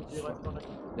bullfrog you left on it.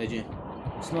 Did you?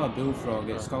 It's not a bullfrog,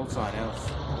 it's called something else.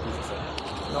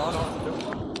 No,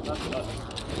 it's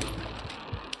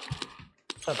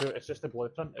a bullfrog. It's just a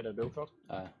blueprint of a bullfrog.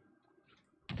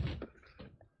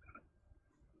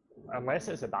 Unless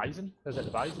it's a bison. Is it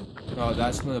the bison? No,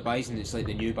 that's not the bison, it's like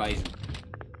the new bison.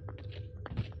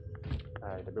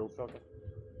 The bullfrog.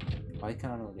 Why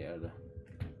can't I not get out of there?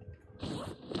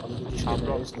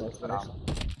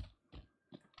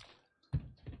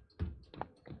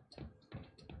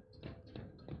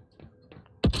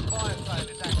 Fire sale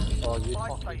is active. Oh, you Buy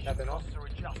fucking station heading off. costs are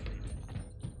adjusted.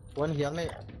 One here,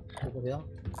 mate. Over here.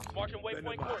 Marking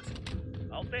waypoint course.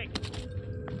 I'll think.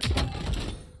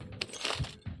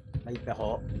 Might be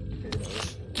hot. Who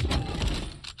knows?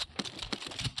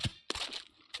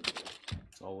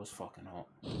 It's always fucking hot.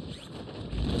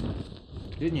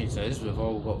 Good news is we've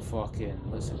all got fucking,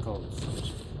 what's it called?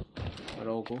 We're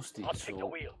all ghosted, I'll take the so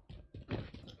wheel.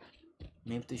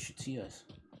 maybe they should see us.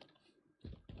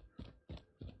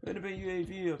 What about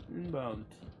UAV up inbound?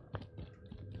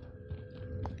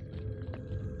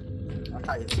 I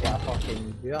can't even get a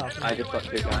fucking view. I just got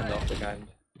 2 grand off the ground.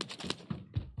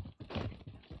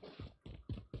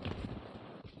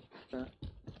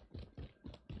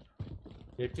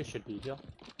 You just should be here.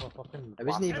 It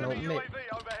wasn't even Enemy open, mate. UAV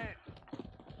overhead.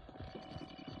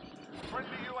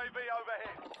 Friendly UAV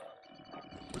overhead.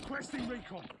 Requesting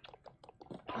recon.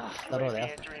 They're all there.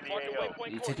 Entering the AO.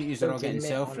 You take it you're all getting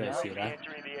self-res here, eh?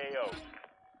 Entering the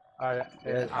AO.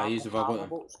 I use the got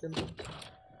them.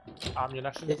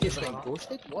 Ammunition. They just went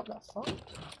ghosted? What the fuck?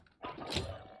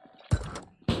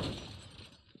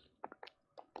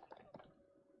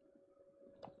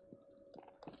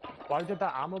 Why did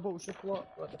that ammo box just what?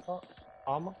 What the fuck?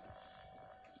 Armor?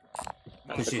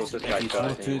 Because if you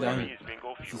throw 2 down,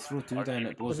 if you throw 2 down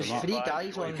it blows There's them up. 3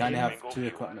 guys on You can't here. have 2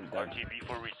 equipment down. RTB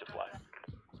for resupply.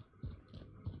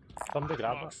 Somebody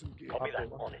grab it. Copy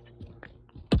that. On it.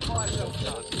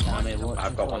 I mean,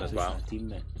 I've got one as well.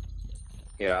 Teammate.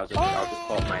 Here, I'll just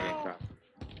pop mine in crap.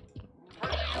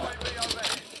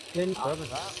 Then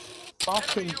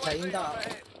fucking timed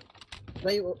that.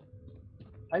 Right, well,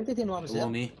 how did he know I was Below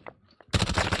there? me.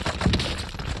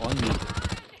 On me.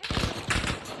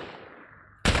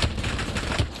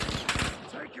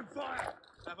 Taking fire.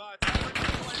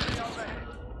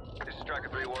 This is Striker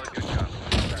 3-1, good job.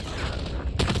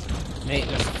 Mate,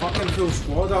 there's a fucking full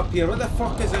squad up here. What the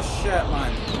fuck is this shit,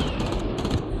 man?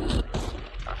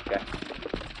 Okay.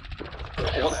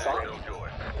 What's that?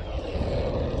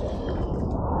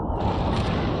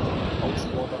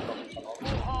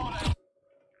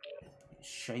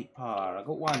 Shite par. I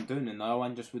got one down and the other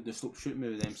one just would have stopped shooting me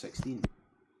with M16.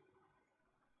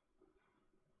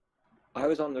 I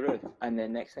was on the roof, and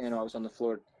then next thing I know, I was on the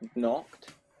floor,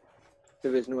 knocked.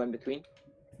 There was no in between.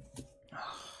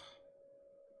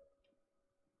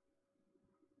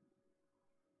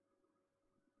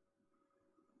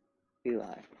 Eli.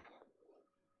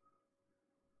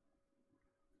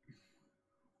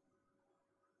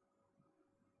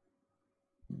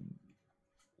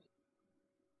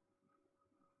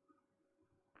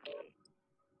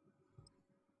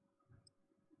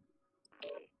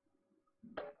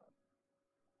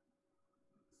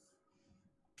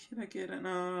 Can I get it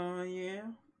now? Yeah.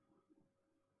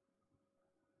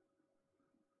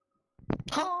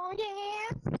 Oh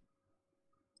yeah!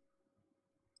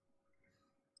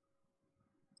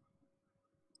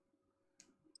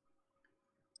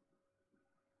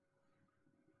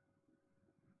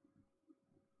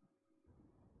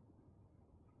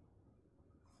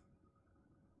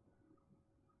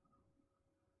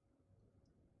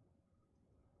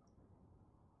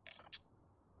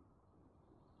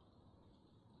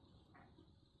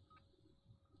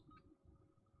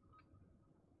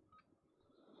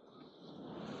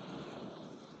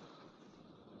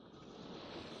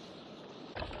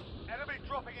 Enemy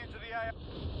dropping into the AO.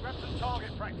 Grab some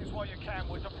target practice while you can.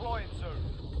 We're deploying soon.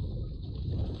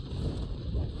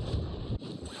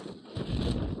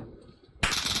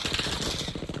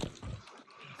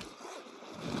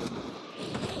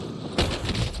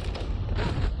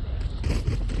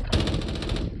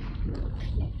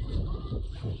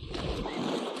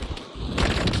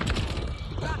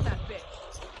 Got that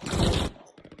bitch.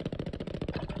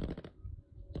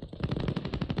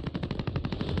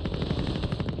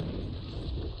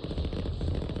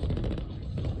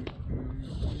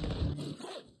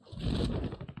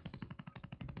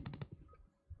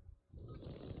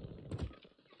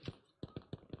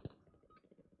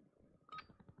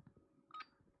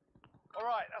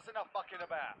 That's enough fucking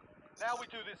about. Now we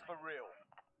do this for real.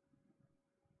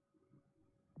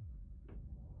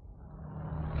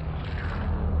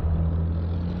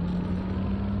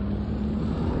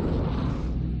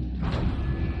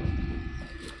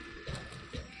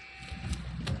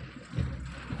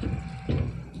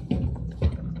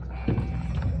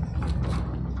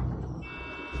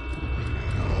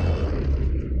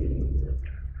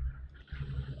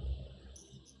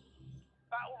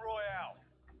 Battle Royale.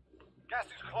 Gas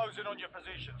is closing on your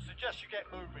position. Suggest you get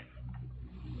moving.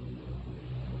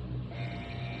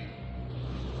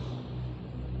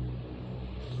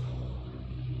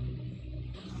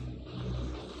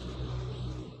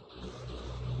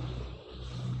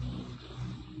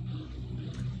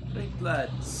 Right,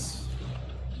 lads.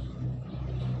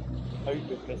 How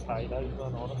good this hideout,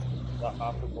 man, honest? That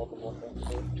half of what the one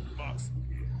Box.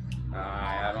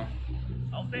 I don't.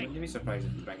 I'll Wouldn't think. you be surprised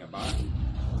if you bring it back?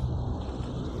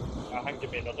 I think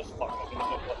it made another spot. I think it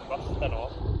was first spin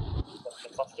off. The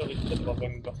first release didn't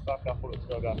bring this back. I thought it was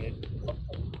going to be made.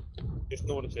 Just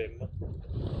know the same. No?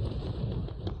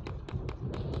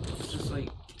 It's just like.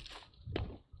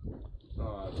 Oh,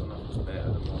 I don't know if it's better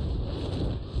than what.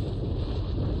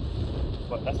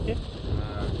 What, this game?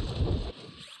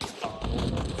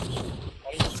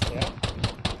 Are you scared?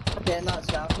 Again, that's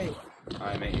that, mate.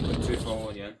 Aye, mate, you've got two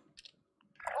following you.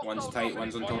 One's tight,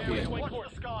 one's on top of you. Watch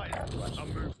the skies. I'm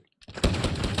moving.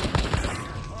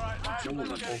 Alright, lads,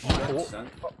 let's get Oh, son.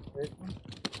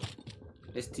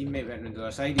 His teammate went around the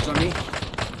other side, he's on me.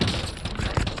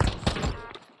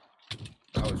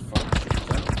 That was fucking shit,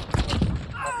 son.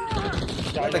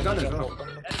 Where'd the gun as well?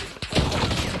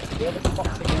 Where the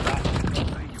fuck's the get that?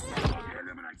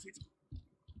 Eliminated.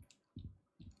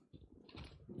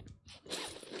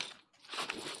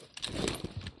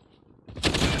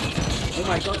 Oh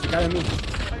my god, he's carrying me.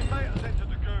 Teammate has entered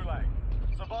the gulag.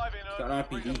 Surviving Got an earns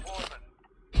RPG.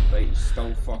 redeployment. Right, he's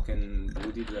still fucking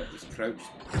loaded, right? He's crouched.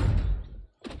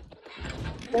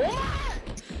 What?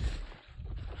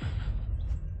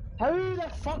 How the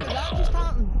fuck did that just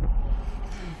happen?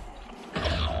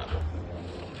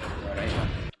 Alright.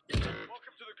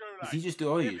 Welcome to the gulag. Did he just do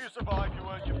all If these? you survive, you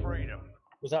earn your freedom.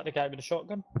 Was that the guy with the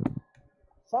shotgun?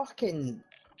 Fucking.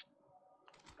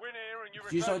 Win here and you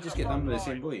Did you return all to just the get done front with the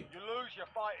line. same boy? You lose, your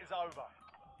fight is over.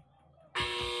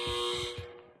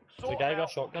 The guy got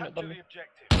shotgun at capture them. the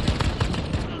objective.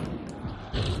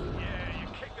 Yeah, you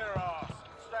kick their ass.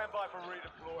 Stand by for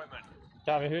redeployment.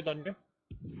 Gary, who done you?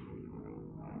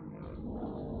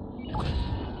 I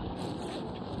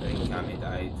think Cammy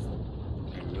died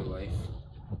in real life.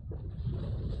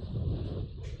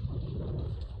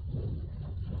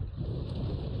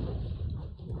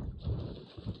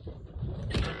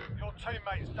 Your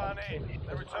teammate's done in.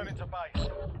 They're returning to base.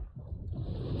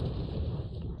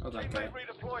 Hold on, Cammy. Teammate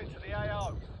redeploying to the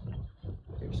AO.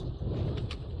 Oops.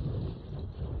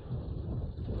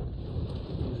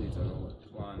 Really don't know what the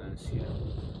plan is here.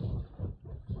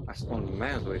 I spawned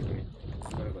miles away from you.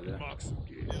 Gotta go there. Box.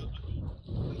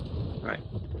 Right.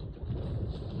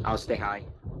 I'll stay high.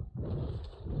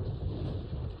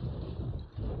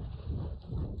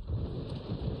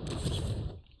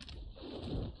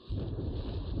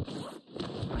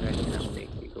 I reckon I'll make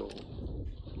you go.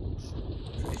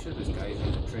 Pretty sure this guy's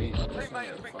on the train. Teammate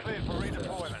has been cleared for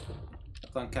redeployment.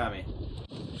 Hold on, Cammy.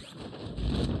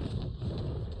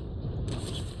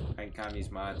 I think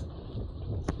Cammy's mad.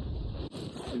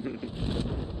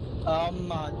 Oh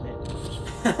man.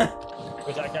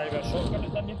 Was that guy with a shotgun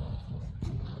that done you?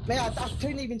 Mate, I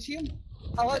couldn't even see him.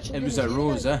 I literally It was didn't a see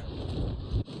Rose, him. eh?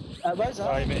 It was,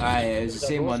 Aye, mate. Aye, it was the Was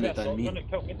same Rose one with that a done me. shotgun that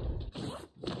killed me?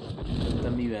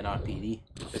 Done me with an RPD.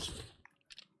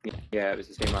 Yeah, it was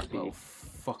the same RPG. Little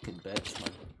fucking bitch, man.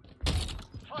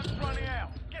 Time's running out.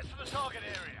 Get to the target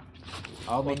area.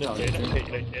 I'll On make the it on the train, train. take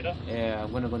it out there. Yeah,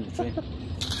 I'm gonna go on the train.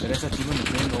 There is a team on the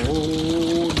train.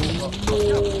 Oh, no.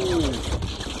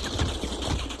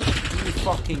 You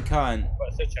fucking can't.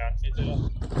 What's the chances of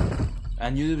that? I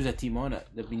knew there was a team on it.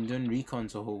 They've been doing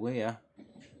recons the whole way, yeah.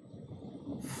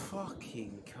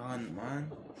 Fucking cunt,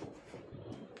 man.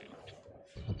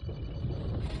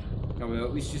 Oh well,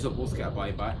 at least you'll both get a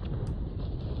bye-bye.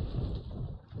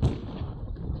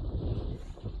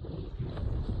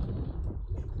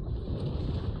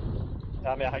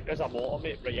 I mean, I think there's a motor,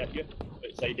 mate, right at you.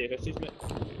 Outside the houses, mate.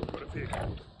 Got a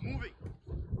vehicle. Moving.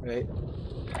 Right.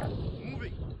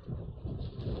 Moving.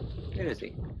 Where is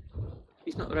he?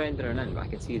 He's not rendering in, but I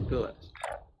can see his bullets.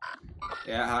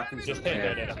 Yeah, it happens. Just head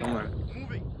Yeah, down there. somewhere.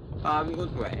 Moving. I'm going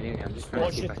for it anyway, I'm just trying to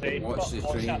Watch see the if I train. can... watch the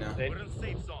train that now. train. We're in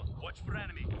safe zone. Watch for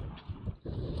enemy.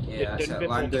 Yeah, that's Didn't it.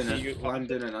 Land before down see you and, coming. land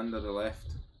down and under the left.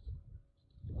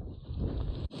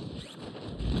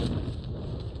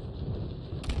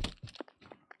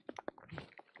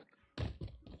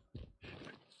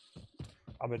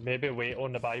 would maybe wait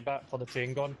on the buyback for the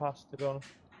train going past, to be honest.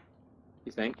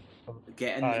 You think?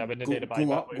 Get in. Aye, I wouldn't need to buy go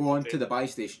that go with on the to the buy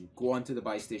station. Go on to the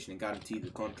buy station and guarantee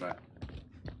the contract.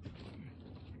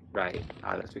 Right.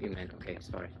 Ah, that's what you meant. Okay,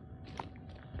 sorry.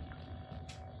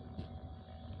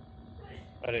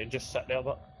 Alright, just sit there,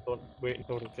 but don't wait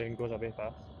until the train goes away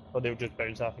fast. Or they'll just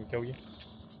bounce off and kill you.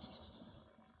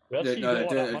 Where's No, he got all that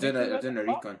they're money doing from, a then?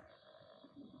 recon.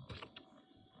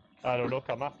 I don't know,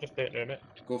 come off, just take room it.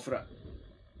 Go for it.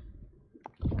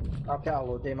 I've got a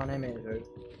load of money, mate. Right.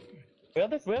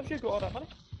 Where have you got all that money?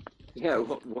 Yeah,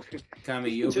 what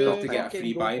Cammy, you'll be Two able to get a fucking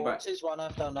free gold buyback. boxes, one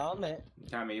after another, mate.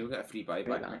 Cammy, you'll get a free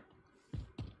buyback, mate.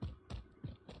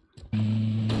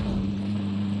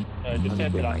 Just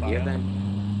send me that here back.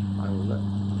 then. I will look.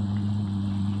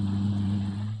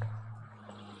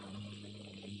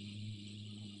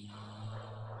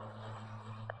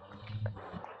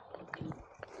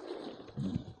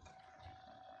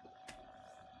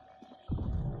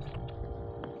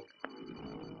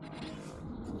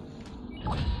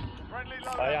 Friendly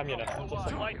I am, loadout you know, drop on the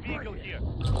just way. Light vehicle here.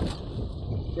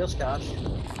 Here's cash.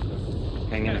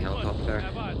 Hang in a helicopter.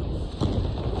 Have eyes.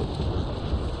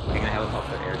 Hang in a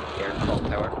helicopter. Air call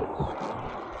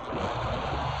tower.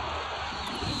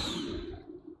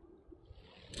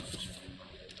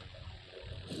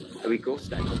 Are we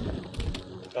ghosting?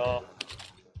 Oh,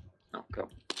 Oh, cool.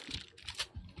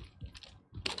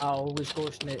 I always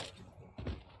ghost, mate.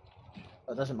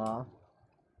 It doesn't matter.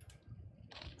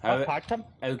 I packed him.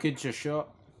 How good's your shot?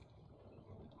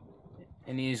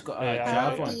 And he's got a Yeah, How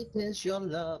javelin. deep is your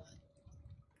love?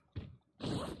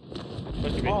 What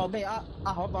do you mean? Oh, mate,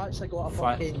 I have actually got a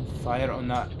fucking. Fire on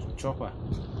that chopper.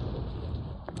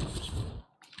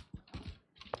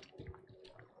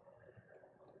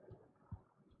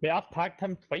 Mate, I've tagged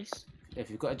him twice. If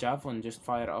you've got a javelin, just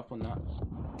fire it up on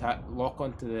that. Lock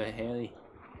onto the heli.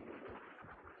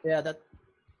 Yeah, that.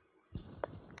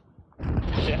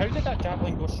 Mate, how did that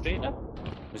javelin go straight up?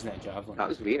 Wasn't it a javelin? That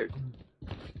was weird.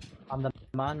 I'm the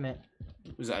man, mate.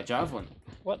 Was it a javelin?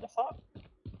 What the fuck?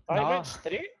 I Nah. went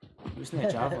straight? Wasn't it a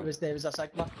it javelin? was a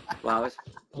Sigma. Well, I was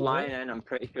flying in. I'm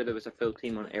pretty sure there was a full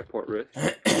team on airport roof. I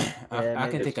mate,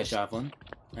 can it's take a just- javelin,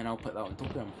 and I'll put that on top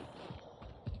of him.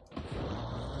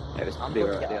 It was I'm they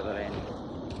were going at to the get other end.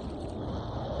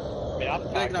 Mate, I've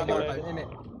Take tagged that him more already. bounty, mate.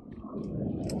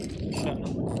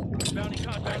 Bounty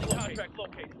contract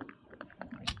located.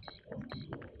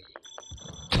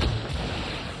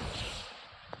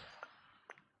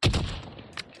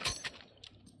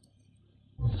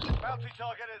 Bounty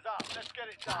target is up. Let's get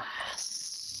it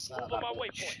done. Move on my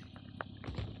waypoint.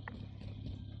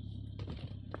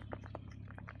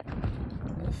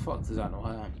 Where the fuck does that not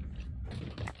happen?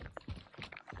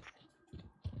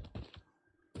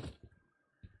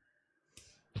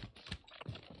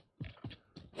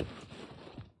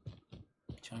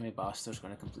 Jammy bastard's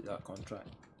gonna complete that contract.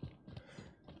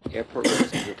 Airport roof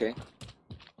seems okay.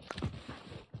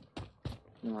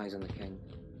 No eyes on the king.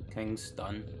 King's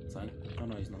done. Thing. Oh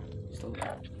no, he's not. He's still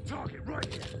there. Target right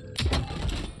here.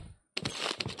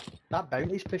 That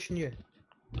bounty's pushing you.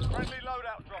 Friendly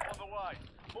loadout drop on the way.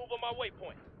 Move on my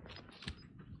waypoint.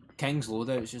 King's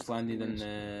loadout's just landed in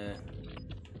the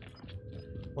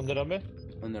On the runway?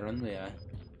 on the runway. Aye.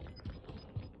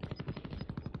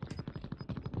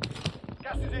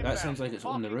 Gas is inbound. That sounds like it's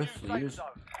on the Marking roof. new We safe use. zone.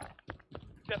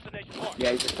 Destination marked.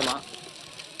 Yeah, he's just come up.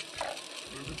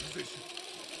 Move in position.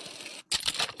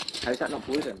 How's that not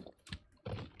blue then?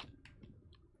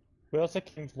 Where's the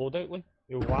King's loadout, Lee?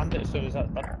 You'll land it as soon as that's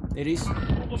done. There he is. Move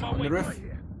on my On the waypoint. roof. Right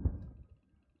here.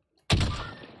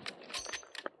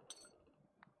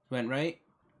 Went right.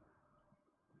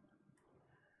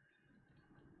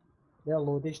 There are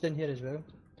loadies down here as well.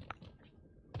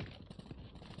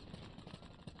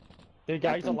 The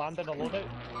guys are landing a loadout.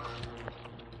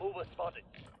 Mover spotted.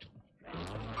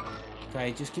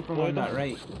 Okay, just keep him on that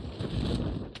right.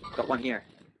 Got one here.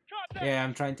 Shot down. Yeah,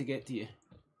 I'm trying to get to you.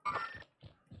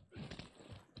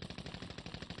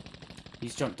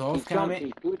 He's jumped off, He's jumped, Cammy.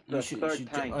 he's blue the You should, third ju-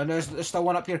 time. oh, there's still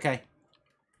one up here, Kai.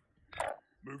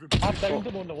 Move in I've position. downed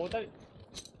him on the loadout.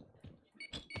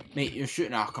 Mate, you're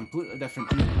shooting at a completely different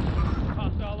team.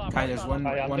 Hostile Kai, there's one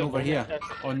I am one down over on here. it.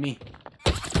 On me.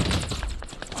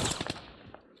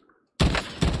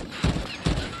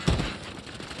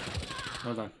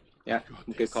 Well done. Yeah,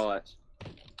 good call out.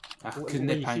 I Well, couldn't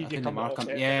well, hit you pang, see I you couldn't come mark up him.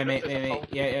 there. Yeah, mate, There's a mate. pulse.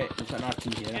 Yeah, we've got an R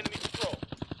team here. Enemy patrol.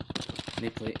 They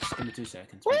play. Just give me 2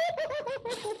 seconds. Mate.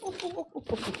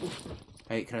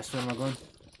 Right, Chris, where am I going?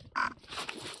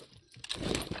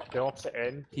 The opposite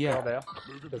end. Here. Over there.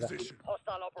 Move in position.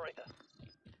 Hostile operator.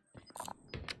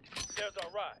 There's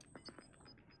our ride.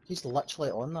 He's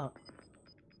literally on that.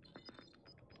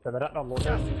 They're at their loadout.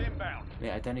 Gas is inbound.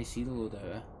 Wait, I didn't see the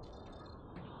loadout, eh?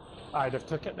 Aye, they've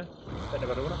took it now. But they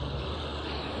were on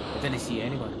it. I didn't see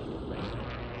anyone.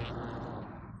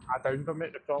 I downed them,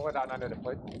 mate. They probably ran into the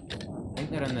plane. I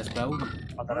think they're in this building.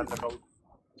 Or they're in the building.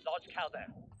 Large cow there.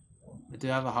 I do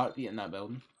have a heartbeat in that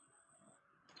building.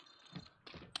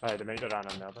 Aye, they might have ran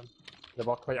in there then. They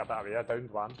were quite a bit away. I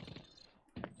downed one.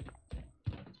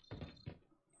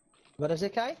 Where is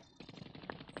it, Kai?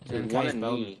 It's in There's one Kai's in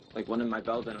building. me, like one in my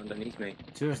building underneath me.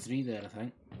 2 or 3 there, I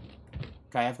think.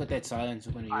 Okay, I've got dead silence.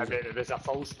 I'm gonna Aye, use mate, it. there's a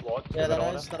full squad. Yeah, They were there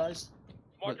on is, it. there is.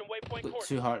 Marking waypoint Got course.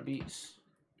 2 heartbeats.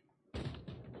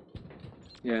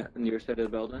 Yeah, on your side of the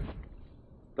building.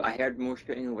 But I heard more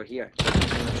shooting over here.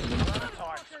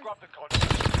 Time. Scrub the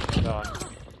contact. No.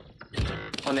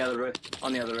 On the other roof,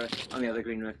 on the other roof, on the other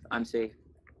green roof. I'm safe.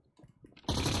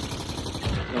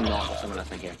 No, not there's someone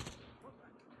else in here.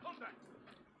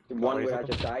 One where I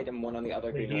just died and one on the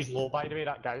other Mate, green roof. he's low, by the way,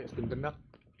 that guy that's been down there.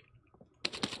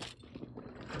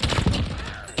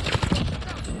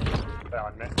 They're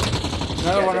on me.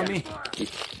 Another one on yeah. me. He's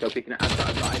still picking it. I've got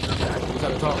eyes on that. He's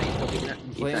up top. Still picking it. I'm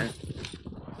He's playing. down.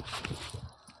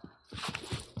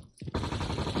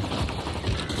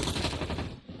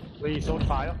 Lee, he's on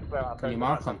fire. Well, I Can you found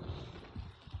mark him. him?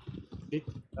 Deep.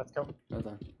 Let's go. Well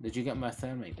done. Did you get my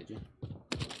thermite, did you?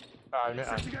 Aye, mate,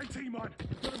 aye. Setting AT-mine.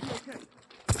 Gonna be okay.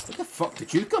 Where the fuck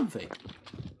did you come from?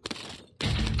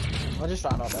 I just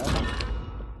ran up there.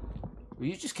 Were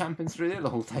you just camping through there the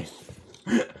whole time?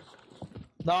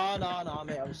 No,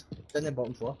 mate, I was in the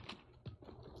bottom floor.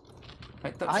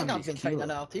 Picked up I think I've somebody's been fighting kilo.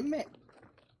 another team, mate.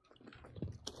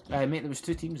 Aye, mate, there was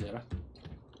 2 teams there.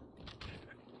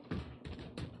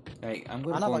 Right, I'm I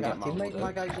going to go never and got get a my teammate,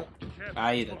 my loadout. guys.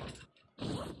 Aye, you did.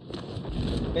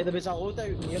 Mate, there was a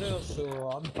loadout near us, so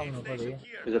I'm coming over there.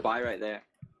 There's a buy right there.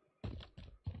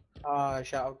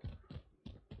 Shut up.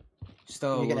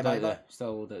 Still a You gonna loadout buy there. that?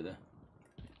 Still a loadout there.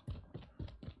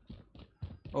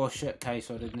 Oh shit, Kai,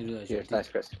 sorry, I didn't realise you were Cheers, thanks,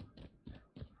 Chris.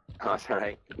 Oh, that's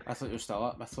alright. I thought you were still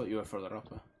up. I thought you were further up.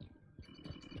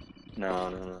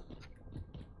 No.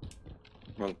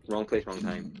 Wrong place, wrong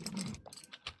time.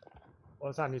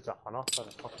 What's that need to hunter for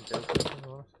the fucking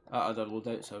jail? That other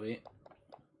loadout's away.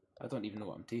 I don't even know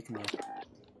what I'm taking here.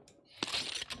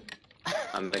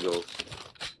 I'm big old.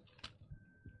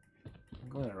 I'm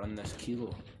going to run this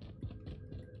kilo.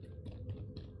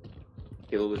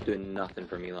 Kilo was doing nothing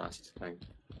for me last time.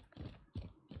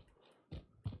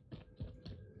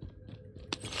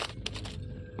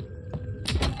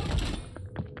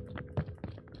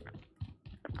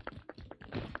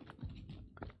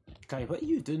 Kai, what are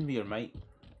you doing with your mic?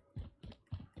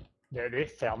 Yeah, they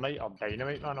thermite or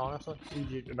dynamite, man, honestly.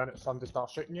 See, the minute somebody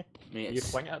starts shooting you, Mate, you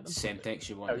it's swing at them. Semtex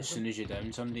you want. As soon as you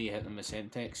down somebody, you hit them with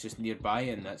Semtex just nearby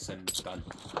and that's done.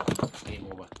 Game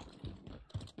over.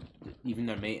 Even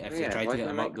their mate, if Yeah, you try to why get is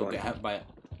them my up, mic they'll going? get hit by it.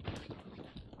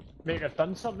 Mate, they've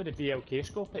done something with the VLK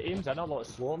scope, it aims in a lot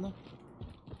slower now.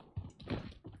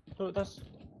 So it does.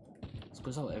 It's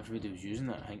because everybody was using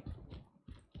it, I think.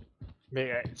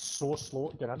 Mate, it's so slow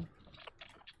to get in.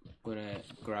 Gonna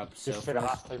grab Just self for the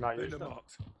last time I used Data it.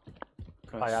 marked.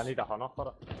 Chris, Aye, I need a hunter for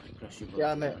it. Chris, you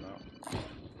Yeah, both mate. do it now.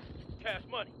 Cash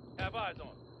money. Have eyes on.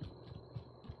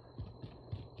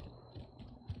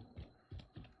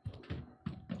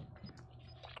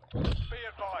 Be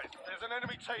advised, there's an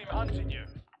enemy team hunting you.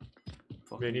 We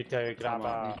Fucking need to grab come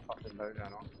at a me. fucking boat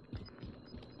now.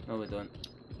 No, we don't.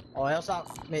 Oh, there's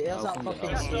that, mate, there's I'll that come get fucking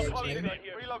that. Gas is CX, closing in. mate.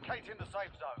 Relocating the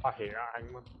safe zone. I hate that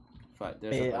hangman. In fact,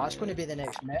 there's Mate, a that's bunny going to there. be the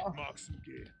next meta. Mark some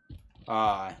gear.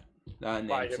 Aye. That and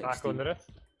Why, then get back on the roof?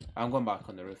 I'm going back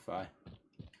on the roof, aye.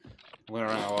 I'm going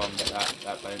to run along and get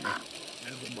that bounty.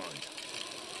 Never mind.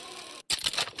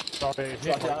 Sorry, Do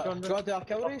you want to do a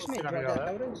kill race, mate? Do you want to do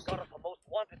a kill race? Got us a most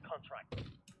wanted contract.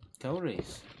 Kill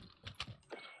race.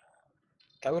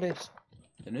 Kill race.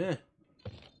 Dunno.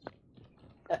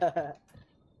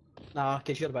 Nah,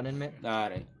 cause you're winning, mate.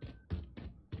 Alright.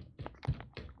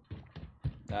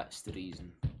 That's the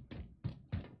reason.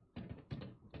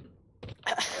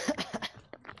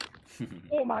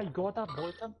 Oh my god, I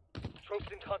bought him. Troops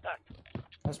in contact.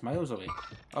 That's miles away.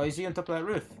 Oh, is he on top of that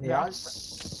roof? Yeah,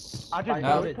 that's... I didn't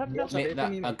know it, didn't I? Mate,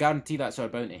 that, I guarantee that's our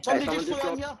bounty. Somebody someone just just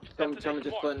flew in dropped- here. Someone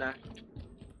just flew in there.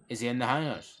 Is he in the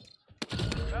hangars?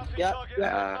 Bounty Yeah, target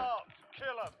yeah. is marked. Kill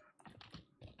him.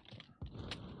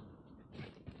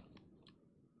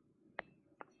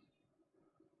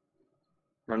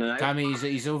 Running out. Cammy,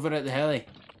 he's over at the heli.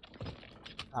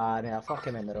 Ah, mate, I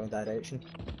fucking in the wrong direction.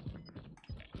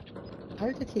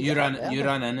 How did he You get ran up there, you mate?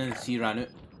 ran in and he ran out.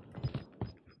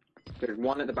 There's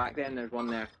one at the back there and there's one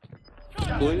there.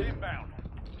 Gas Blue? is inbound.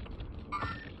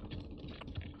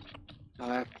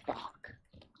 Oh, fuck.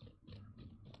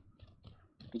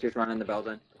 You just ran in the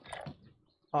building.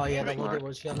 Oh yeah, the loader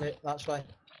was here, mate. That's why.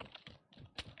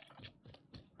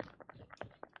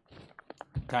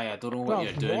 Kai, I don't know what Well,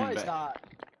 you're doing, what is but that?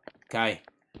 Kai,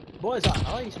 What is that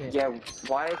noise, mate? Yeah,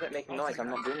 why is it making noise? I'm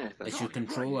not doing anything. it's your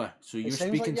controller. So It you're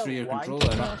sounds speaking like through you're your wanking controller, or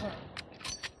innit?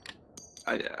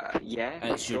 something.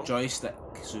 Yeah. It's your sure. joystick.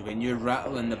 So when you're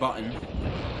rattling the button,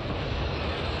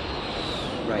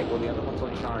 Right, well the other one's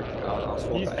on charge. I'll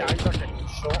swap These it guys out. are getting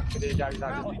shot today, guys.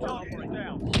 Bounty target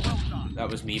down. Well done. that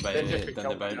was me by They've the just been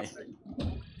done the killed.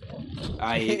 bounty.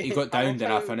 Aye, he got I downed love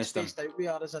and I how finished him. spaced out we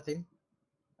are as a team.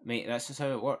 Mate, that's just how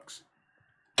it works.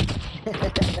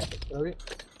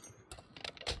 Brilliant.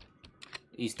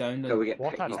 He's down So we there. get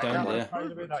What picked He's off. down a there. by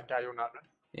the way, that guy on that run.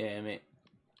 Yeah, mate.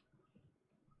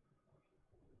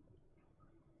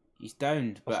 He's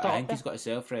downed, but I stop think there. he's got a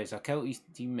self-res. I killed his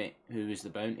teammate who was the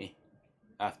bounty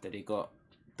after he got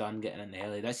done getting in the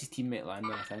heli. That's his teammate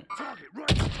Landon, I think. Target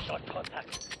right. Got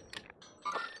contact.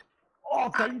 Oh,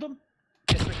 I've downed him.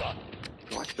 Disregard.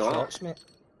 Watch out. Shots, mate.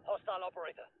 Hostile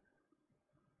operator.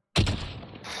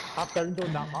 I've downed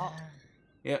on that mark.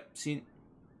 Yep, seen.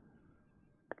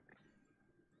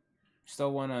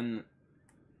 Still one on.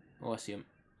 Oh, I see him.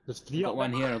 There's three Got up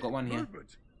one there. here, I've got one here.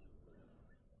 Movement.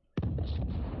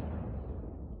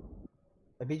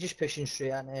 Are we just pushing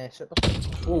straight into Super?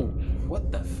 Oh,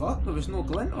 what the fuck? There was no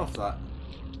glint off that.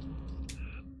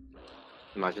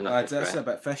 Imagine that. That's a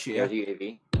bit fishy, Here's yeah.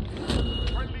 UAV.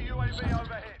 Friendly UAV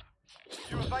overhead.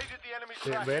 You evaded the enemy's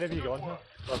Wait, tracking. where have you Good gone? work.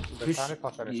 The Push. panic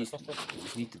pass in You his sister.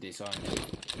 just need to do something.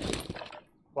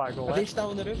 Why go Are they left? still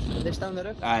on the roof? Are they still on the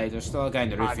roof? Aye, there's still a guy on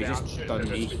the roof, Aye, he mate, I'm just shooting done the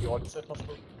roof, me. but you on super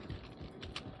speed.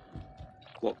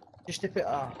 What? Just to put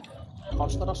a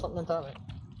cluster or something into it.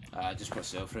 I just put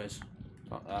self-res.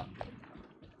 Fuck that.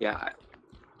 Yeah.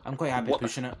 I'm quite happy What the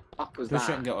pushing it. Fuck was Push it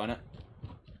that? and get on it.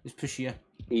 Just push here.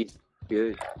 He's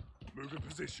good. Move in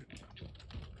position.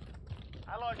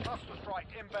 Allied cluster strike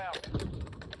inbound.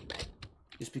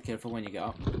 Just be careful when you get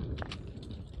up.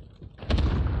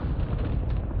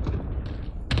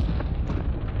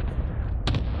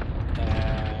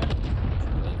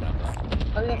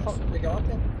 How the fuck did we get up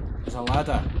then? There's a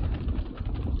ladder.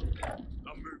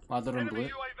 I'm moving. Ladder in Enemy blue.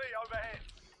 UAV overhead.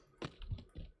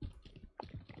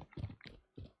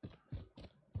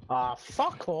 Ah,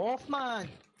 fuck off, man!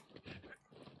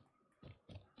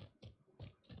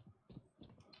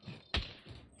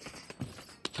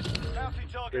 Bounty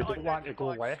We target don't want to go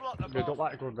identified. left. Slot the We don't bomb.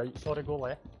 want to go right, sorry, go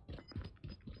left.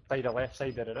 Side the left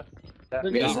side of the roof. Look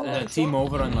at There's that. a team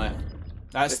over on left.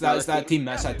 That's that team,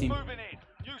 that's that team. Moving in.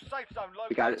 New safe zone The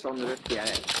located. guy that's on the roof, yeah.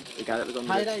 The guy that was on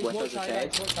the High roof rise, with watch us high said.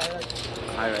 rise, watch high rise.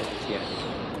 High rises,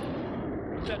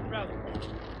 yeah. Set rally.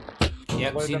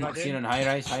 Yep, Load them seen again. on high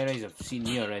rise. High rise, I've seen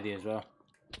you already as well.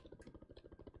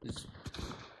 There's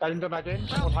Downed him again, on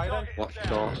Bounty high rise. target Watch is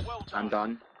down. shot. Well I'm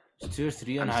done. done. 2 or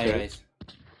 3 on I'm high safe.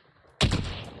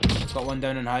 rise. Got one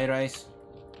down on high rise.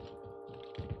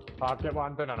 I'll get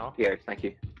one down and off. Here, thank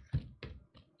you.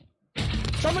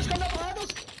 Someone's coming up ladders!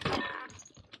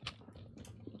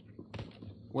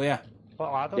 Where?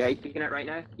 What ladders? Yeah, he's peeking it right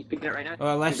now. He's peeking it right now.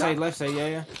 Oh, left Who's that? side, yeah,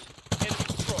 yeah. Enemy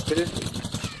control. Who?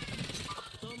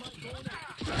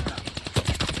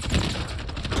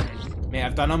 Mate,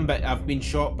 I've done him, but I've been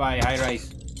shot by high rise.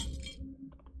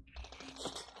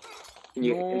 Can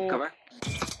you No. cover?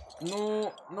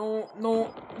 No, no,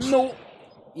 no, no.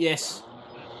 Yes.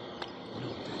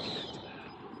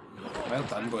 Well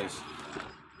done, boys.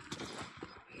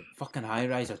 Fucking high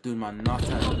rise are doing my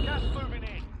nothing. Gas moving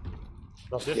in.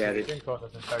 They're just Yeah, they- waiting because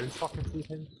there's a down fucking 3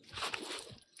 times.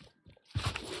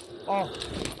 Oh!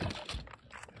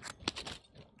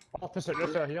 Opposite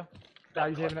roof out here.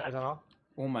 Guys aiming it as an arm.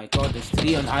 Oh my god, there's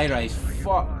 3 on high rise.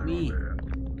 Fuck me.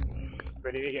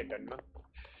 We need to get down, man.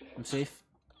 I'm safe.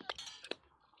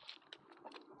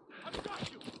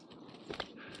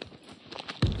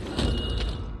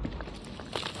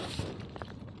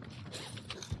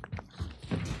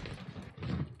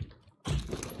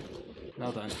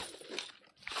 Well done.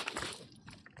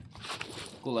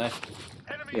 Go left.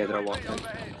 Enemy Yeah, they're UAV walking.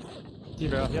 overhead.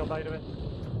 Team out here, by the way.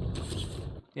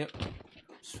 Yep.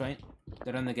 It's fine.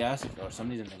 They're in the gas, or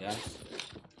somebody's in the gas.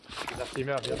 There's a team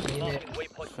out here. Marking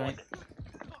waypoint It's fine. pointed.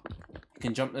 You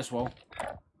can jump this wall.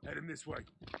 Head him this way.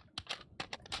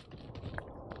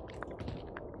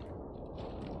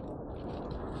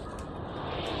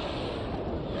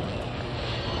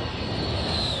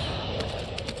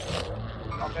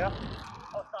 Up there.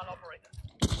 Hostile operator.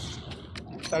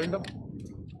 Downed him.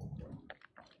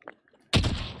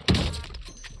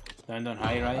 Down on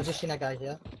high I rise. just seen a guy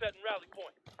here. Setting rally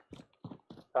point.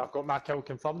 I've got my kill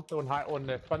confirmed on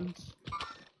the twins.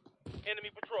 Enemy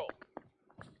patrol.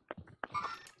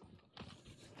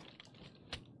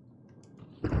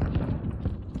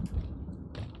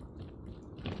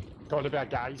 Got a bit of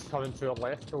guys coming to our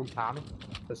left on Cammy.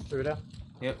 There's two there.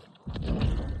 Yep.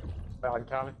 Behind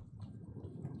Cammy.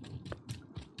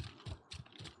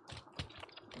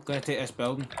 I'm gonna take this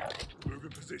building. Move in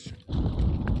position.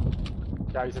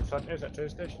 Guys in front is at train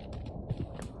station.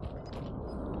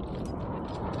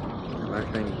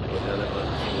 I'm trying to go the other way.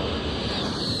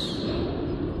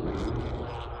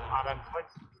 I'm in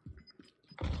place.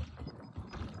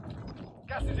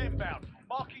 Gas is inbound.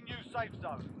 Marking new safe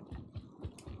zone.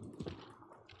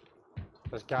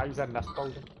 There's guys in this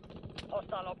building.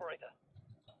 Hostile operator.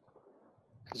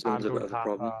 Zone's a bit of a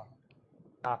problem.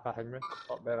 Half a hangman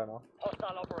up there and all.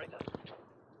 Hostile operator.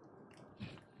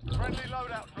 Friendly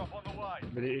loadout drop on the way.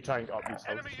 We need to try and get up these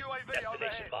hills. Enemy UAV Destination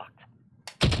overhead. marked.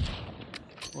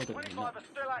 What do we 25 know? are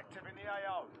still active in the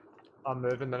AO. I'm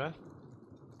moving there.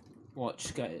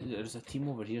 Watch, there's a team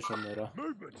over here somewhere.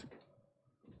 Movement.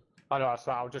 I know, that's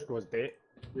right, I'll just go as bait.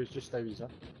 Use just stay easy.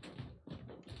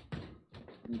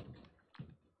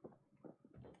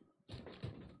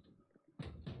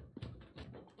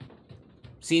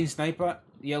 Seen sniper,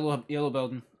 yellow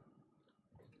building.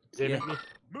 He's aiming Yeah. at me.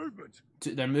 Movement.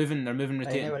 They're moving, I know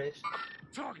rotating. what it is.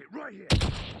 Target right here.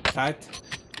 Tagged.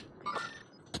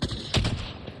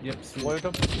 Yep, through Load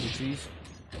him. the trees.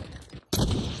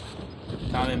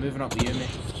 Cammy, moving up with you, mate.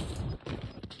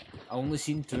 I only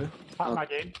seen two. Hit him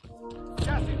again.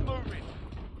 Gas is moving.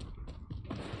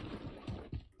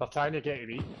 They're trying to get to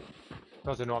me.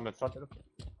 Because they know I'm in front of them.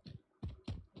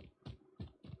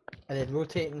 Are they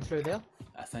rotating through there?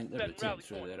 I think they're Then rotating rally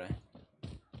through point. there,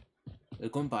 They're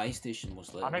going by station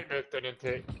most I likely. might move down and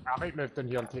take. I might move down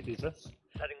here and take these risks.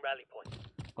 Setting rally point.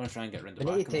 I'm gonna try and get round the We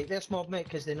back need of to them. take this mob, mate,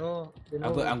 because they know. I'm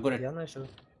gonna- Here now, so.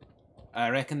 I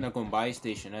reckon they're going by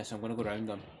station, so I'm gonna go round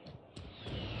them.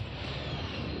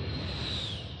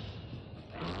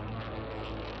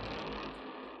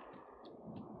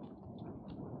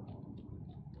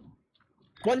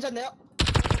 One's in there.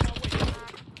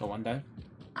 Got one down.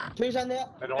 Two's in there.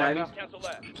 And all Down. there. Cancel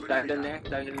that. Down in there,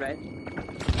 down in red.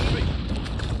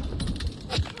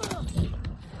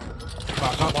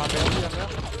 Back up. One there, in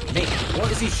there. Mate,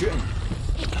 what is he shooting?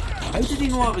 How did he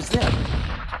know I was there?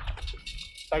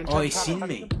 Down Oh, to he's the seen camera.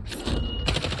 me.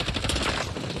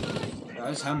 That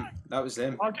was him. That was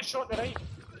them. Oh, get shot to the right.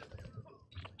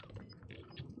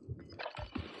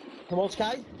 Come on,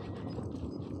 Sky.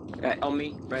 Right on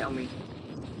me, right on me.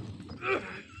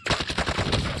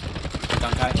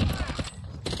 Done, Kai.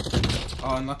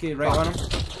 Oh, unlucky. Right on him.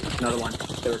 Another one.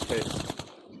 There were two.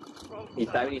 He's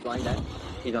down, he's lying down.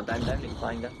 He's not down, he's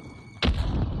lying down.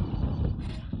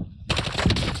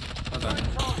 Well done.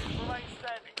 Targets remain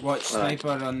standing. Watch sniper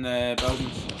on the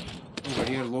buildings. Over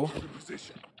here, low. Move in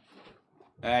position.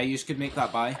 You could make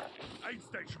that by. Aid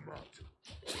station marked.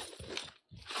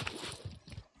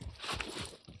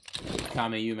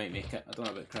 Cammy, you might make it. I don't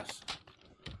know about Chris.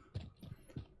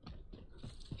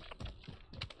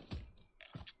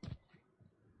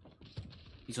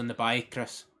 He's on the buy,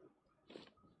 Chris.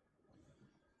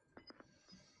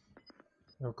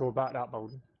 We'll go back that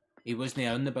building. He wasn't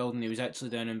on the building, he was actually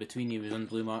down in between, he was on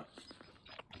blue mark.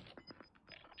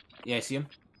 Yeah, see him?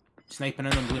 Sniping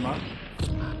in on blue mark.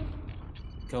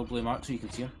 Kill blue mark so you can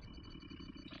see him.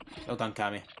 Well done,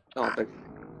 Cammy. Oh, big.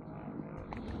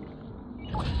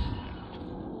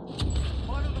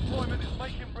 Final deployment is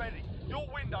making ready. Your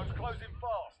window's closing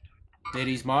fast. There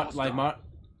he's marked, live mark.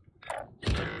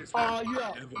 Oh,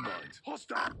 yeah. Never mind.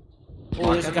 Hostile.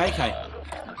 Oh, there's a guy, Kai.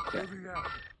 Moving out.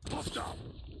 Hostile.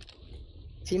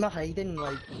 Team are hiding,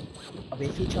 like, away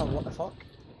from each other. What the fuck?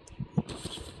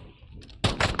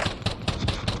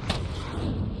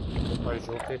 Where he's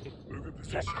rotating. Move in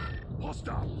position.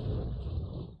 Hostile.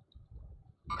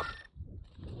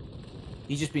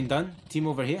 He's just been done. Team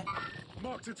over here.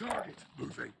 Mark the target.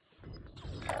 Moving.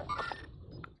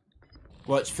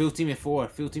 Watch, full team of four.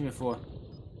 Full team of four.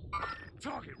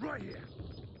 Target right here.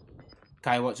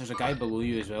 Kai, watch, there's a guy below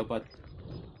you as well, bud.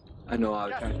 I know, I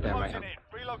was Gas trying is to stand right closing now.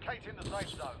 in. Relocating the safe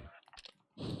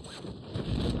zone.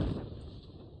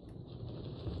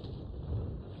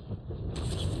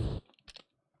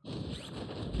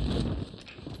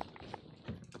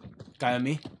 Guy on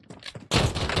me. Fuck,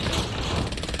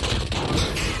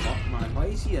 man. Why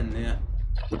is he in there?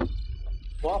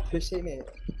 What a pussy, mate.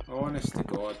 Honest to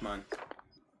God, man.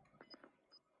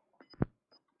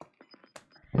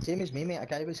 Same as me, mate. A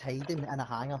guy was hiding in a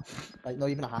hangar. Like, not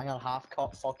even a hangar, half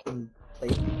cut fucking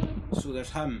plane. So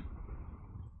there's him.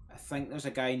 I think there's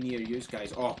a guy near you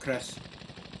guys. Oh, Chris.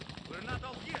 We're not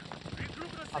out here.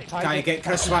 Regroup the I'm safe. trying Kai, to get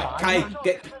Chris back. Kai,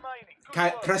 get. Targets remaining.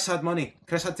 Chris had money.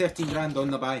 Chris had 13 grand on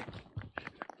the buy.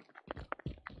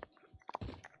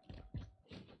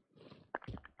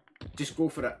 Just go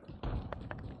for it.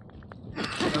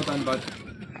 Well done, bud.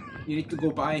 You need to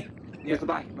go buy. Yeah, Go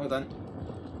buy. well done.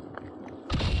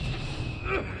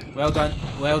 Well done.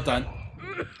 Well done.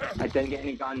 I didn't get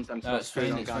any guns. I'm That's still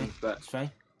fine. on It's guns, fine. but It's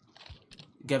fine.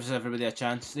 Gives everybody a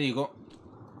chance. There you go.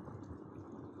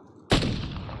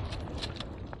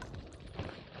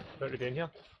 What are we doing here?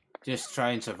 Just try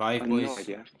and survive, I've boys. no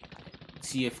idea.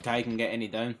 See if Kai can get any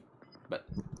down. But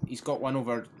he's got one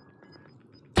over.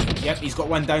 Yep, he's got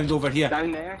one downed over here.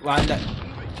 Down there. Land it.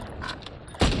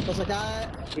 There's a guy.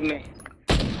 Teammate.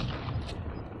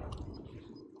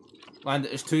 Land it.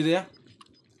 There's two there.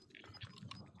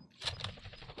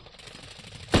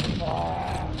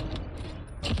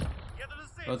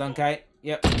 Well done, Kai.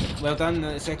 Yep. Well done.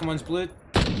 The second one's blue.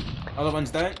 Other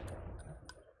one's down.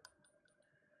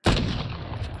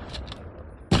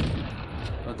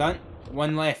 Well done.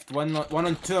 One left. One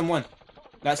on 2 and 1.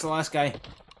 That's the last guy.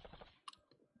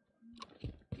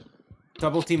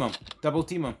 Double team him. Double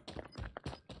team him.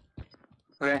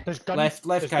 Okay. There's guns. Left,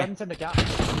 There's Kai. guns in the gap.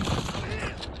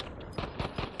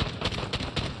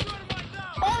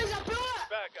 Oh, he's a bullet!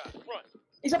 Bad guy, front.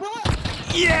 He's a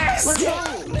bullet! Yes! Let's go!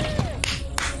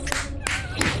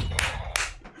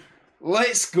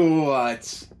 Let's go,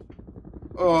 lads.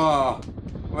 Oh,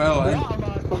 well,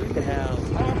 Fucking hell.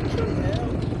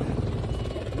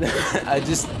 I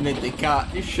just made the cat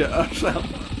shit herself.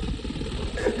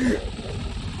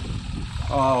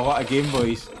 Oh, what a game,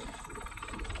 boys.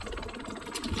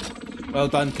 Well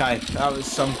done, Kai. That was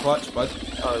some clutch, bud.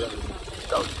 Oh, that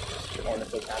was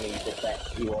honestly, I mean, just that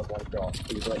he was one shot.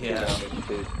 He was like, Yeah.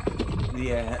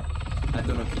 Yeah. I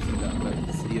don't know if you see that, but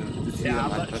the three of Yeah, them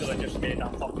I've had literally just made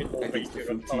that fucking whole against the right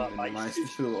full for team that and mic. managed to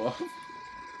pull it off.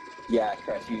 Yeah,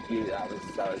 Chris, you that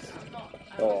was.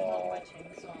 Oh.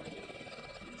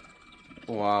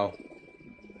 Wow.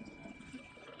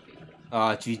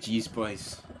 Ah, GG's,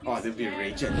 boys. Oh, they'll be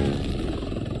raging.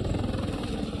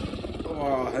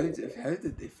 Oh, how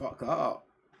did they fuck that up?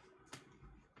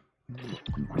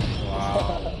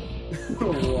 Wow.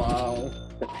 Wow.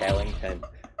 The Pellington.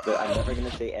 So I'm never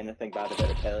gonna say anything bad about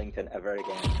the Pellington ever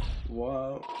again.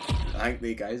 Wow. I think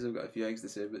the guys have got a few things to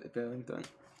say about the Pellington.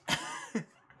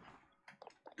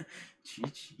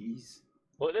 GG's.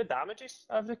 Look at the damages,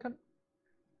 everything.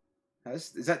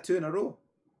 Is that 2 in a row?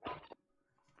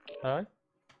 Aye.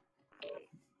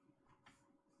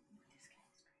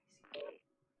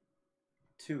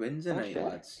 Two wins a night, Okay.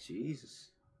 lads. Jesus.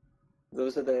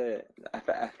 Those are the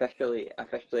officially.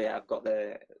 I've got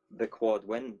the quad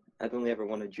win. I'd only ever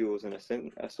won a duos and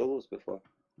a solos before.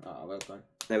 Ah, well done.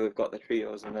 Now we've got the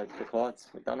trios and the quads.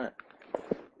 We've done it.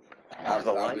 I was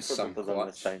alive for both of them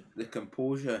this time. The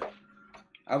composure.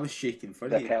 I was shaking for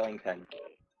The you. Pellington.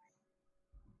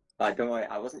 I don't worry,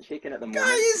 I wasn't shaking at the moment.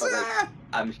 Guys, But like,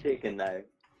 I'm shaking now.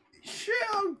 Shoot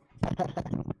him!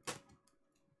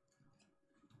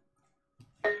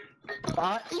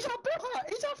 He's a bullet!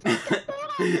 He's a fucking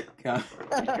bullet!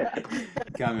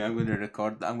 Cammy, I'm going to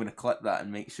record that. I'm going to clip that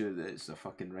and make sure that it's a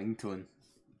fucking ringtone.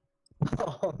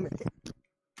 Oh, man.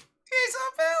 He's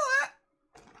a bullet!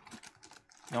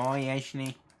 Oh, yes,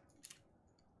 he.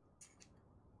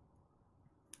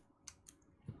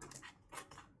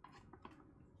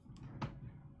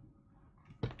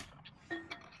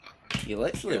 He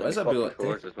literally was a bullet.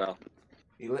 Scores as well.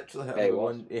 He literally hit Yeah, he him with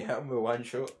was. one. He hit him with one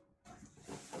shot.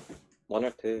 1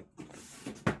 or 2.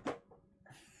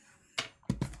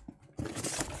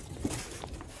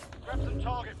 Grab some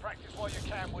target practice while you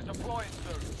can. We're deploying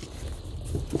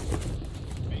soon.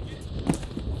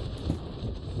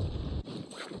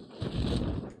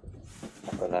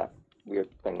 After that weird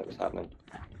thing that was happening.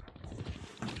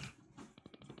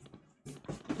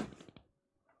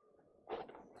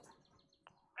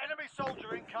 Enemy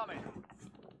soldier incoming.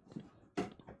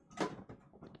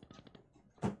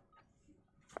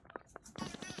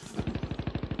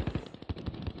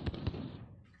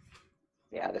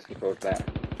 Yeah, this controls better.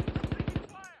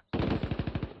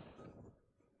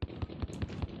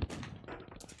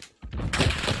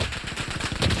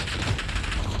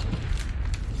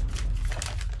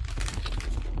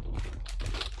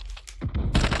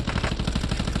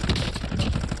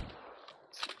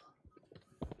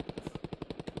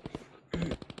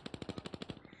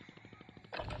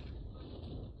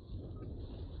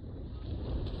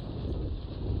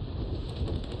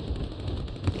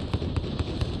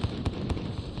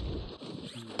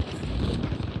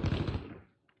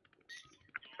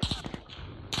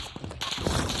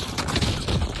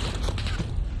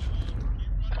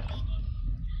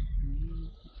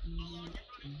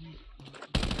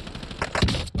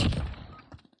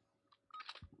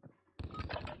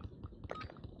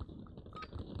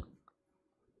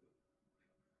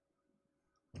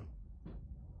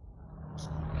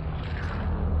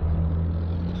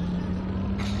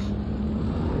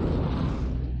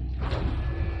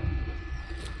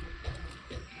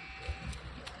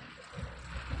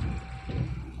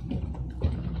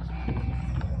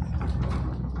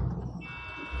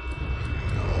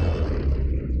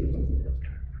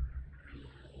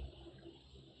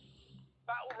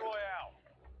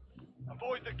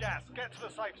 Avoid the gas. Get to the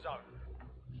safe zone.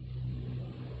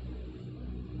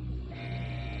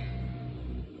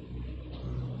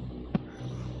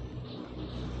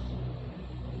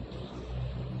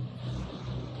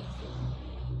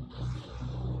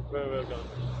 Where we're going?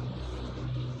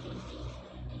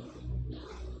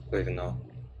 Don't even know.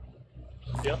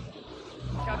 Here?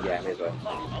 Yeah, may as well.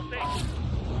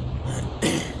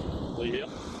 Are you here?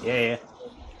 Yeah.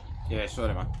 Yeah,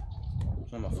 sorry man.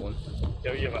 It's on my phone.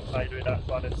 Yeah, you have a try doing that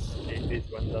one. It's 8 days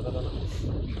wins, isn't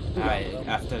it? Aye,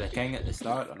 after the king at the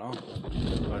start or no?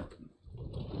 Or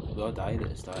we all died at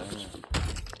the start anyway.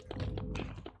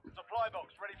 Supply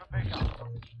box ready for pickup.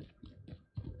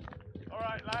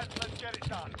 Alright lads, let's get it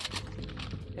done.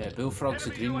 Yeah, Bullfrog's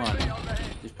the green one. UAV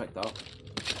overhead. Just picked up.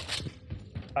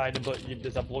 Aye,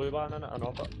 there's a blue one in it, and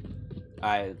off it.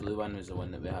 Aye, the blue one was the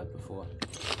one that we had before.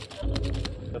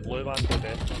 The blue one's the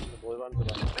best one. The blue one's the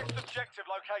best. Next objective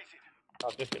located.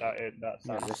 I've just got that Yeah,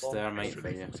 sand just storm. thermite for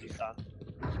you. Sand.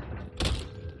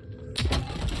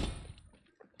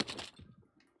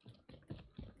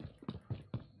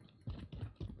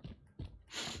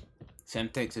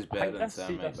 Semtex is I better think than this- see,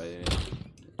 thermite by the way.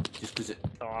 Just because it.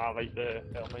 No, I like the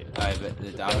thermite. Aye, but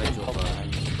the damage over him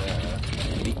is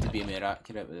better. You need to be more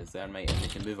accurate with the thermite and they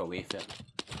can move away from it.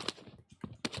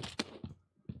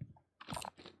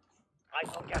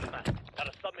 Eyes on gas man. Got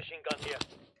a submachine gun here.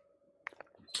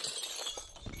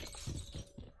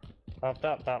 I've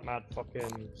that mad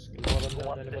fucking squad in there.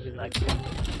 What's Anybody this like like?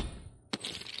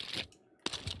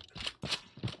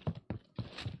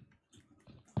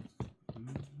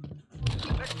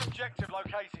 Next objective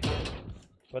located.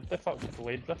 What the fuck's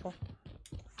blade rifle?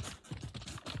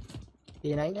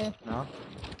 A90? No.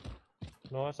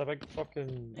 No, it's a big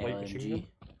fucking light machine gun. LMG.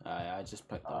 Aye, I just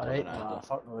picked that up. Alright, when I did.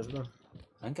 fuck knows man.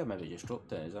 I think I maybe just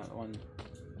dropped it. Is that the one?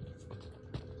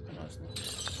 No, it's not.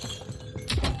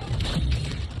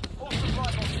 All supply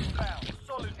box is found.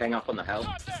 Solid. Hang up on the hill.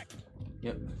 Contact.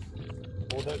 Yep.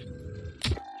 Hold out.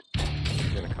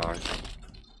 In the car.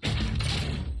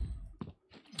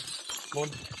 Come on.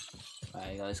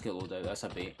 Aye, let's get load out. That's a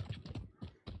bait.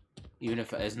 Even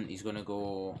if it isn't, he's gonna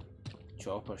go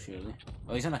chopper surely.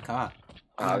 Oh, he's in a cat.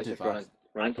 I was Too just fast.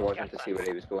 running towards him to see where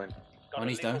he was going. Got One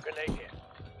a is lethal down. grenade here.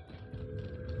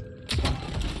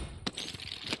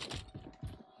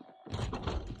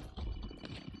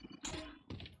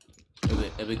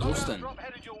 Are we ghosting? Drop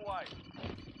headed your way.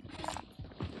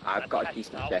 I've got a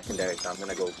decent secondary, so I'm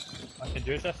gonna go. I can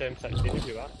use this M16 if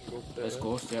you want. And go Let's to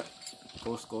ghost, yeah.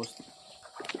 Ghost.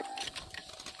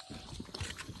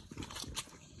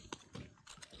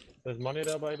 There's money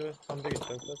there, by the way. Somebody gets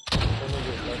downstairs. Only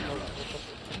goes downstairs.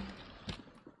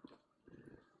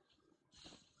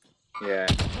 Yeah.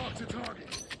 Mark the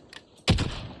target.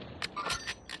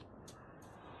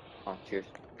 Oh, cheers.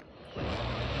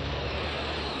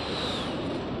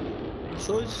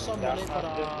 So is some money for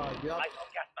Yeah. yeah. Eyes on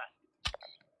gas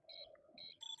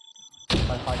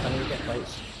man. I can you get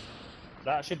plates.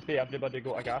 That should be everybody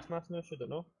got a gas mask now, should it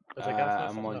no? There's a gas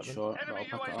mask I'm in on that room. short, but I'll Enemy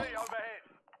pick it up. UAV overhead.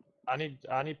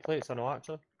 I need plates, I know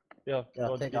actually. Yeah, Yeah,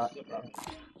 go take on, that. use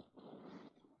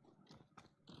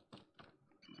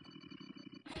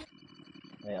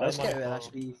Right, let's That's get rid of my-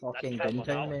 this wee fucking that's gun my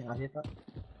town, fault. mate. I hate that.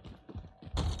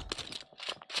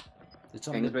 Did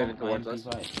somebody King's moving bump my towards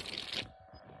us. MP5?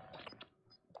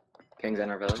 King's in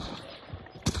our village.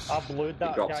 I blew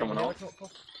that dropped guy someone in the off.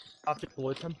 helicopter. I've just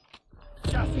blew him.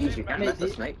 Gas is Jeez, you inbound. can't miss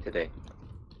a snipe today.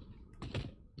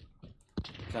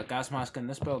 Is that gas mask in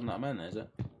this building that I'm in, is it?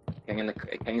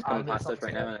 King's coming no, past us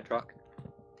right now in a truck.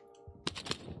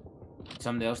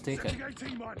 Somebody else take it? Setting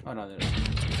 18 mine. Oh no, there it is.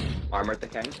 Armored the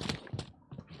King.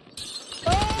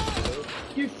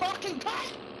 You fucking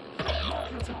cunt!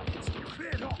 Mark the target.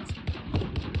 Cleared hot.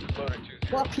 Loader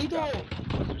 2-0. What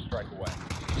pedo? Strike away.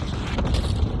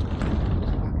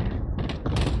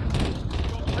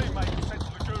 Your teammates are sent to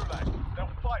the gulag. They'll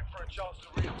fight for a chance to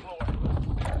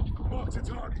redeploy. Mark the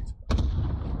target.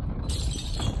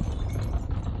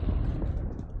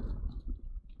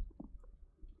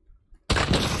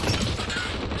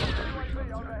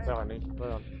 UAV overhead. Tell me,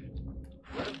 where on?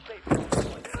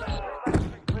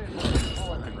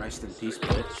 Fucking rest in peace,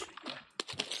 bitch.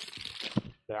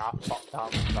 Yeah, I fucked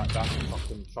that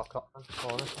fucking truck up in the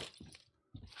corner.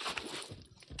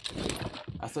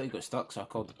 I thought he got stuck, so I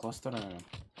called the cluster on him.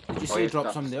 Did you Oh, see he he's dropped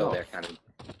not somebody still off? there, Cannon.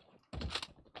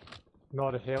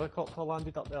 No, the helicopter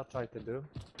landed up there, I tried to do him.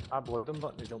 I blew him,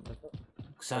 but they jumped into it.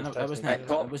 Cause I know, Right, it wasn't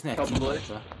top- it wasn't a top team blue.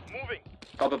 cluster. Moving.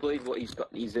 Probably what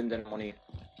he's zoomed in on you.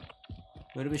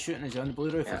 Where are we shooting? Is he on the blue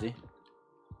roof, Yeah. is he?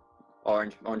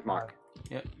 Orange mark.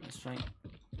 Yep, that's fine.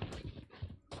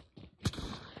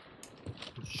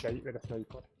 Shite with a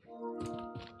sniper.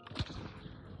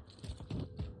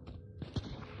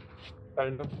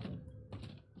 Down them.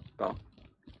 Go.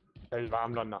 Down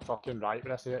rammed on the fucking right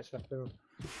with this HF down.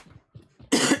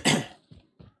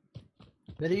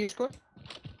 Where are you going?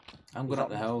 I'm He's going up up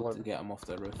the on hill floor. to get him off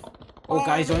the roof. Oh,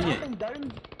 guys on you. I'm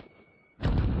down.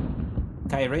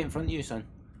 Kai, right in front of you, son.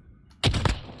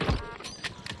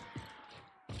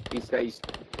 He's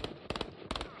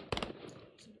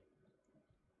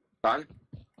Done?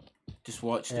 Just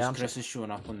watch, Yeah, Chris is showing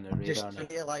up on the Just radar now.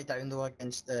 try to lie down though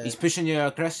against the... He's pushing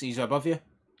you, Chris, he's above you.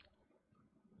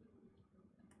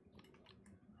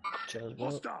 Cheers, bro.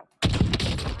 Hostile.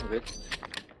 Good.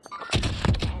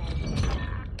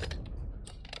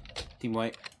 Team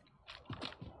white.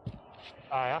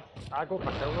 Yeah. I got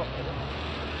my kill up.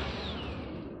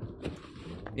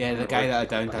 Yeah, the guy that I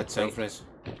downed had self-res.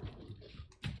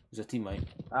 There's a team white.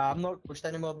 I'm not pushed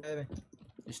anymore, baby.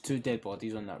 There's 2 dead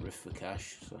bodies on that roof with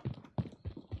cash, so...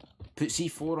 Put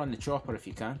C4 on the chopper if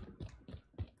you can.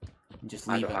 And just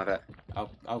I leave don't have it.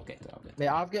 I'll get it, Mate,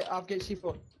 I've got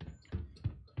C4.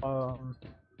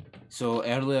 So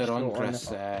earlier Still on, on Chris,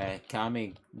 the-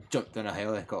 Cammy jumped in a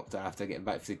helicopter after getting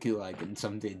back to the Gulag and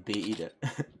somebody had baited it.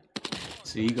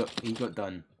 So he got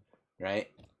done, right?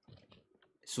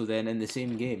 So then in the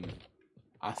same game,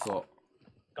 I thought,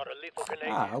 Got a lethal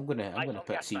grenade. I'm gonna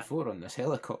put C4 on this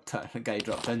helicopter. The guy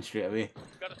dropped in straight away,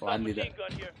 Got a landed submachine it,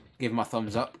 gun here. gave him a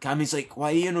thumbs up. Cammy's like,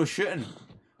 why are you no shooting?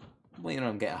 I'm letting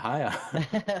him get higher.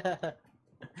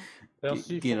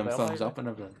 Giving him thumbs up and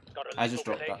everything. Got a I just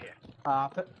lethal dropped grenade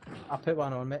that. here. I put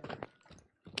one on,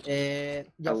 mate.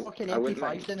 Your I- fucking I wouldn't MP5's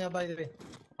mind. down there, by the way.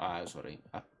 Ah, that's alright.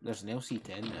 There's an LC10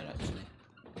 there actually.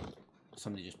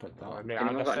 Somebody just put that Oh, on. mate,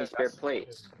 Anyone I'm got any just- spare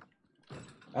plates?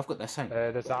 I've got this thing.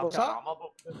 There's that What's that? armor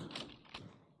box. Oh,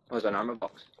 there's an armor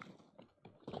box.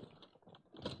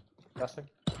 This thing.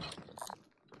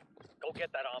 Go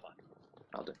get that armor.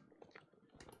 I'll do.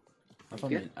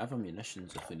 I have a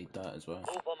munitions if we need that as well.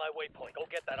 Move on my waypoint. Go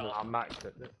get that No, armor. I'm maxed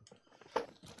it.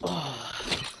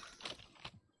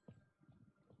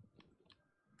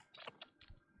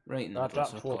 Right in the I middle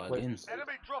dropped circle 4 again. plates.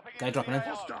 Enemy dropping Guy into dropping the in.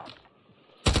 AO. Hostile.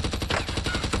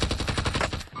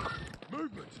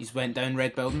 Movement. He's went down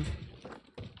red building.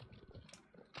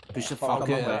 Push the Fuck, fuck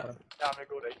I'm out on of that. it. Yeah, me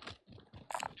go right.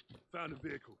 Found a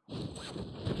vehicle.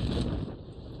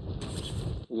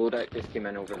 Loadout just came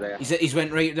in over there. He's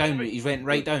went right down. He's went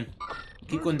right down.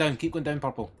 Keep going down. Keep going down,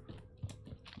 purple.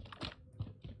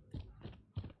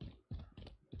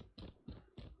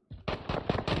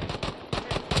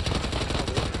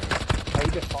 How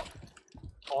the fuck?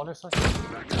 Honestly.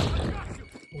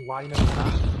 Line in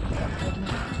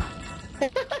that.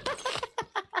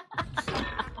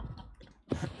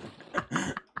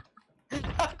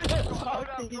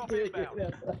 What did you do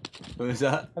here? What was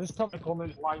that? I just thought the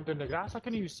comment lying down the grass. I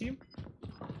couldn't even see him.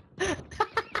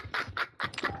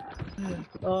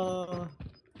 Oh,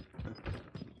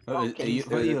 What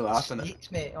are you laughing at?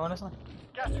 Snakes, mate, honestly.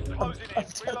 Gas is closing in. I've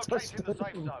Relocating the safe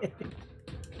zone.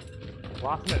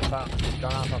 Laughing at that.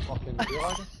 Don't have a fucking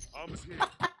deal. Armor's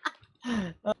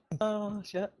here. Oh,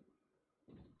 shit.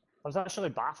 I was actually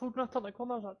baffled when I turned the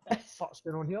corner. I was like, what the fuck's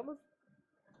going on here, man?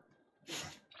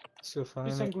 So funny,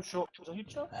 Every mate. single shot was a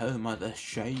headshot. How am I this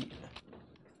shite?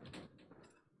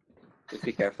 Just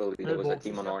be careful, there was a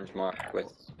team on orange mark with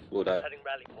loadout. Heading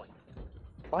rally point.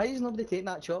 Why is nobody taking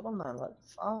that chopper, man? Like,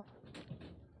 fuck. I'll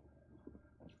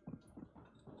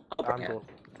I'm bring it. going.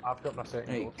 I've got my second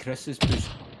Right, goal. Chris has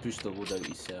pushed the load out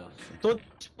himself. So.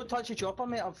 Don't touch the chopper,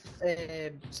 mate. I've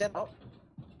set up.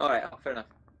 Alright, fair enough.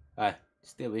 Aye,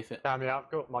 stay away from it. Yeah, I mean, I've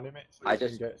got money, mate. So I you can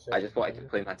just get I second just wanted to goal.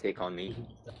 play my take on me.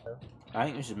 I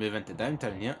think we should move into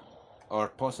downtown, yeah? Or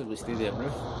possibly stay there,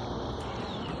 roof.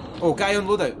 Oh, guy on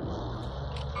loadout!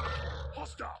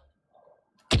 Hostile.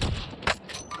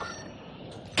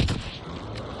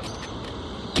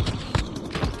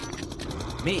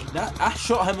 Mate, I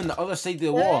shot him on the other side of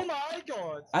the wall. Oh my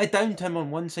god! I downed him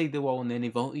on one side of the wall and then he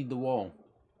vaulted the wall.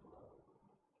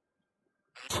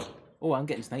 Oh, I'm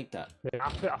getting sniped at. Mate, I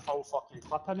put a full fucking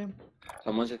clip in him.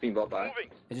 Someone's just been brought back.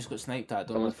 Moving. I just got sniped at. Don't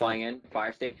know Someone's if flying in.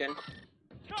 Fire station.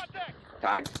 Contact.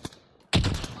 Tag.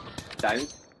 Down.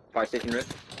 Fire station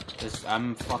roof.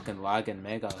 I'm fucking lagging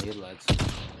mega here, lads.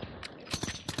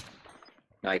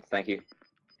 Nice, thank you.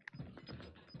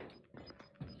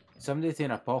 Somebody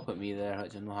taking a pop at me there,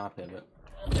 which I'm not happy about.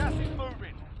 Gas is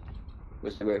moving.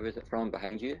 Where was it from?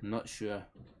 Behind you? I'm not sure.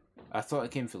 I thought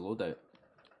it came for loadout.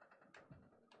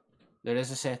 There is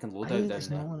a second Why loadout down there's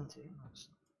no there. one taking this?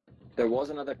 There was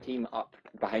another team up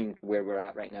behind where we're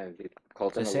at right now. They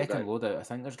called It's in a a second loadout. loadout. I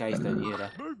think there's guys down here.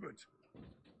 Movement.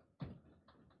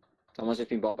 Someone's just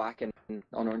been brought back in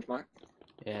on orange mark.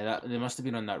 Yeah, that they must have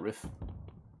been on that roof.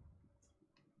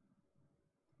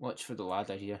 Watch for the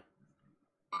ladder here.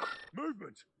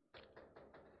 Movement.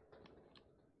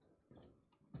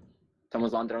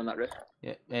 Someone's landed on that roof.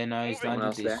 Yeah, no, he's Someone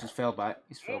landed. else there? He's fell back.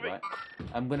 He's fell back.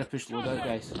 I'm gonna push load out,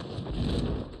 guys.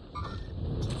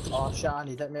 Oh shit, I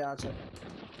need it, mate, that's it.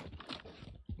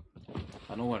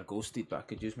 I know we're ghosted, but I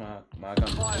could use my gun.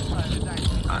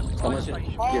 Someone's just,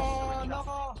 Oh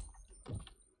no!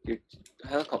 your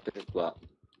helicopter just blew up.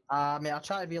 Mate, I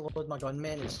tried to reload my gun,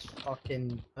 mate, it's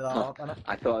fucking put that up, innit?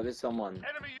 I thought it was someone.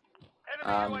 Enemy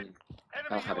I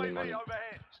don't have any UAV money.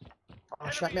 overhead. Oh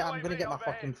shit, mate, I'm gonna get my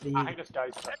fucking free. I think this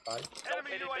guy's just died. Enemy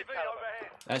UAV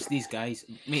overhead. That's these guys.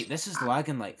 Mate, this is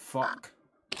lagging like fuck.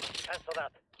 Cancel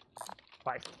that.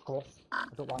 Right, cool. I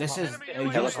don't like This that. is Enemy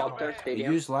UAV Helicopter overhead.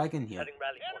 stadium. use lagging here. Heading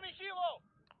rally point. Enemy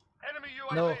helo. Enemy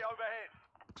UAV No. overhead.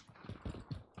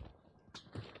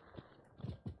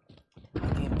 The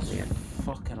game's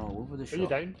fucking all over the Are you shop.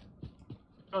 down?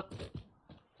 Good.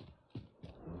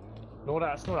 No,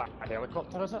 that's not a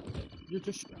helicopter, is it? You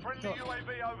just Friendly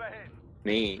UAV overhead.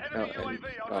 Me. Enemy No, UAV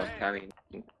oh, overhead. I mean,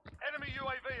 Enemy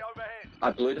UAV overhead.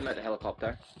 I blew them at the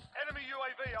helicopter. Enemy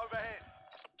UAV overhead.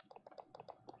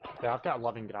 Yeah, I've got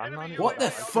 11 grand, man. What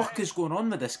the fuck is going on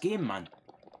with this game, man?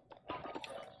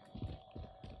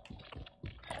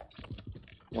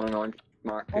 One and on.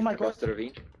 Mark. Oh my across God. the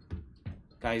ravine.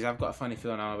 Guys, I've got a funny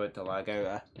feeling I'm about to lag out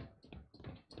there.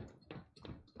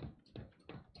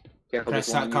 Careful, Chris,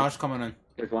 there's one that on car's coming in. you.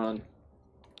 There's one on.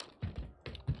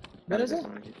 Where is There's it?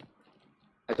 one on you.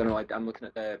 I don't know. I'm looking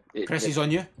at the. Chris, he's on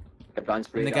you.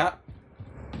 Advanced In the radar. gap.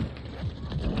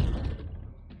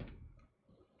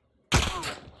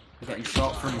 We're getting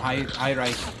shot from high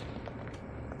rise.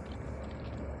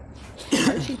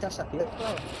 How did she disappear?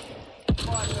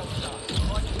 Fire cell start.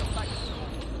 Finding your back.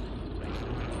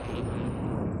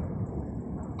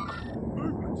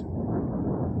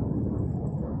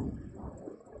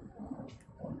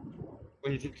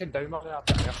 Well, you can down there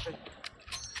after the airstrike.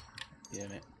 Yeah,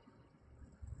 mate.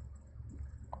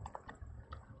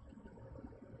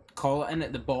 Call it in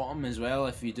at the bottom as well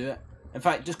if you do it. In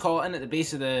fact, just call it in at the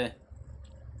base of the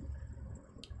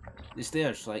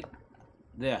stairs, like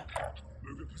there.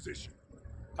 Move in position.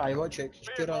 Aye, watch it, just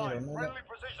Be get on your advised, own, innit? friendly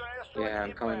precision airstrike Yeah,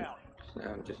 I'm coming. inbound. No,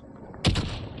 I'm just.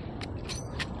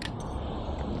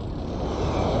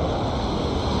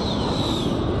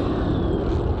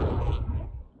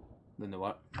 Then the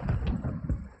what?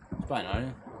 It's by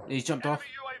now. He's jumped off.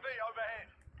 Enemy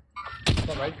UAV overhead.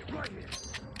 Not right. Right here.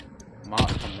 Mark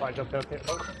coming Right, jump out, take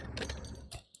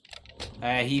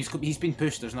it. he's been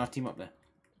pushed. There's another team up there.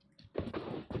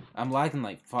 I'm lagging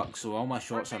like fuck, so all my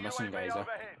shots are missing, guys.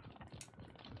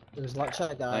 There's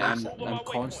literally a guy. Like, sitting I'm there.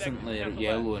 constantly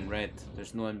yellow and red.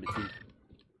 There's no in between.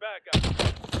 Back up.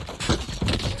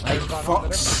 Like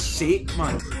fuck's sake,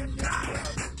 man.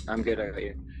 I'm good out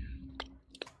here.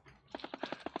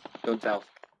 Don't tell.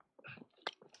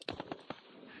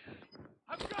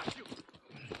 I've got you.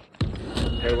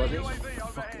 Where was he?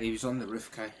 Fuck, he was on the roof,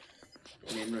 Kai.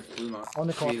 Main roof, blue mark. On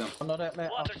the Three corner, of them. under it, mate.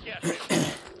 Water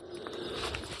gas.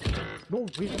 No,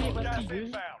 we Gas need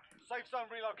inbound. Safe zone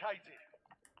relocated.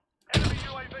 Enemy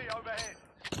UAV overhead.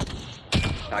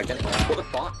 I get it. What the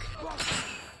fuck?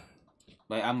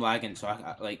 Like I'm lagging, so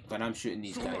I like when I'm shooting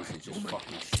these guys, it's just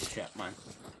fucking shit, man.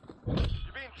 You're being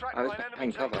tracked I was by an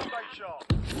enemy behind team. cover. Stay sharp.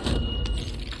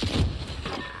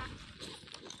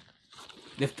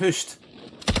 They've pushed.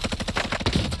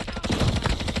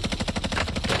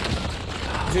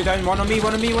 Two down, one on me,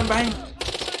 one behind.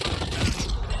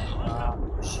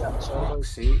 Shit, sorry. Fuck's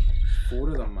sake. Four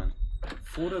of them, man.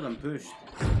 Four of them pushed.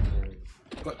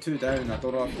 Got two down. I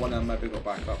don't know if one of them maybe got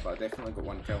back up, but I definitely got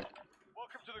one kill.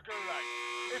 Welcome to the Gulag.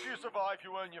 If you survive,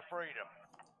 you earn your freedom.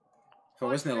 If I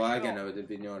wasn't lagging, I would have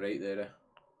been alright there.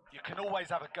 You can always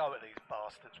have a go at these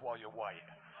bastards while you're waiting.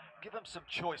 Give them some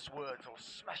choice words or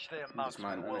smash their mugs Just with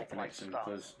my a internet well-placed connection stun.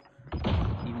 because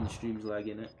even the stream's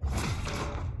lagging it.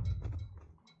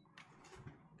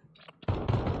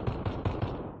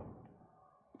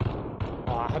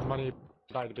 Oh, I had money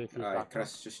by the bakery. Alright,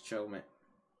 Chris, just chill, mate.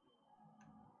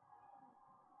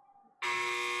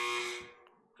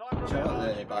 Time for a Chill bit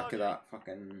at the of back of emergency. that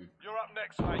fucking You're up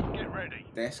next, mate. Get ready.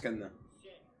 desk in there.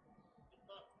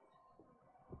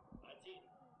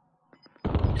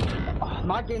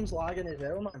 My game's lagging as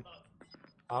well, man.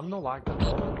 I'm not lagged at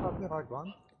all. I've been lagged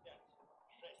one.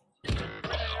 When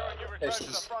you return It's to the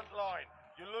just- front line,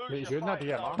 you lose Mate, your you're not fight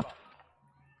here, is man. over.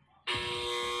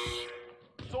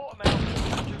 Sort them out and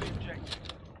capture the objective.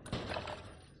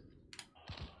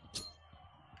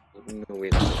 No way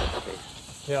that's the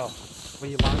case. Here,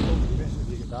 when you land on the if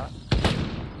you get that.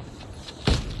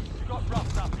 You got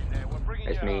rough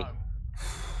Taking It's you me.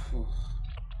 home.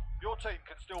 Your team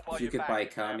can still buy If you you could back buy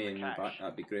if you have Cammy the and cash. back,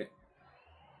 that'd be great.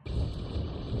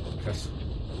 Chris.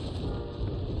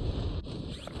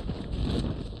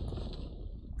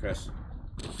 Chris.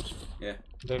 Yeah.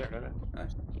 Doing it, doing it. Aye.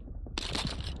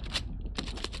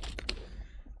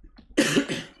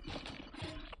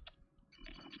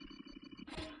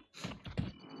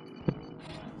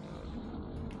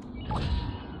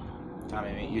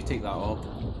 Cammy, mate, you take that up.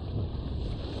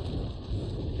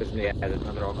 There's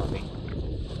another orc on me.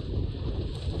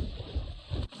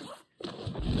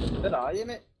 Where are you,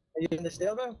 mate? Are you in the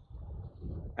stairwell?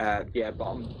 Yeah,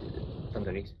 bottom. It's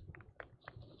underneath.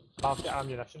 I've got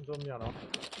ammunition on me or not.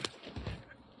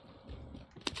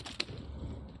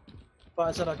 But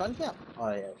is there a gun here? Oh,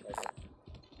 yeah.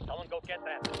 Someone go get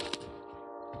that.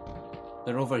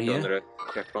 They're over They're on the here.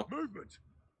 roof. Careful. Movement.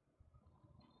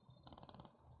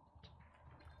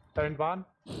 Down van.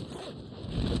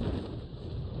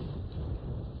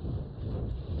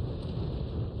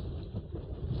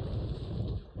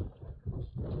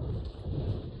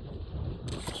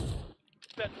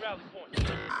 Best rally point.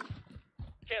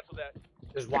 Cancel that.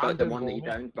 There's I one got the down one that below you me.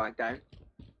 downed, back down.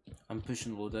 I'm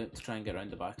pushing load out to try and get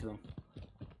around the back of them.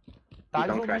 He's Dive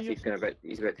on on Chris, me.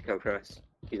 he's about to kill Chris.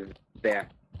 He's there.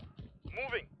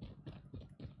 Moving.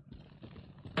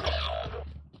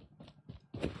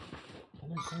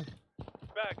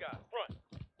 Bad guy, front.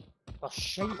 They're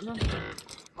shooting him.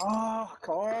 Oh, fuck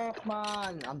off,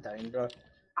 man. I'm down, bro.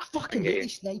 I fucking hate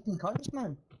these sniping cunts,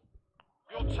 man.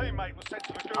 Your teammate was sent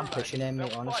to the gulag. I'm pushing him, mate,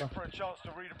 They'll honestly. fight for a chance to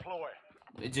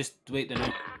redeploy. Just wait there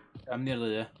now. I'm nearly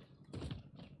there.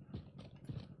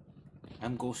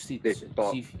 I'm ghosted. This is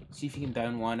Bob. See if you can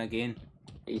down one again.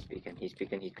 He's peeking.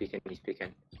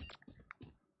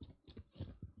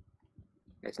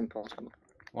 It's impossible.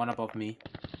 One above me.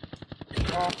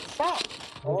 Oh, fuck!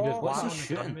 Oh, Just what's one he on the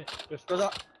shooting? gun, mate. Just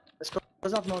It's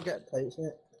because I've not got plates,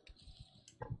 mate.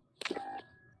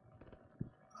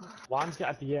 one's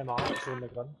got a DMR that's on the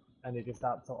gun, and he just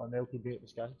absolutely melted out the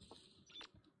skin.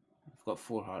 I've got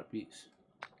 4 heartbeats.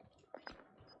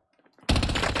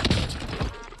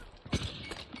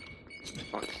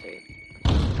 Fuck's sake.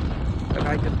 Have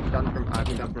I just done from? I've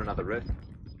been done from another roof.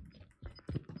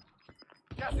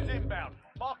 Gas is inbound.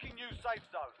 Marking new safe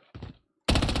zone.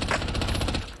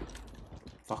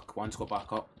 Fuck, one's got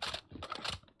back up.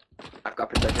 I've got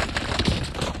precision.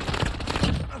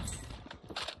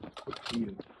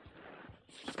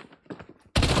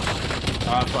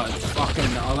 I've got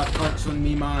fucking other cunts on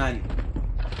me, man.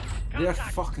 They're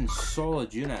fucking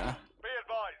solid unit. Be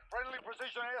advised, friendly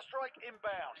precision airstrike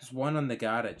inbound. There's one on the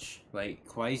garage. Like,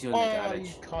 why is he on the Oh, garage?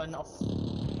 you cunt. Oh,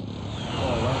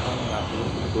 well done,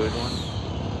 that Good one.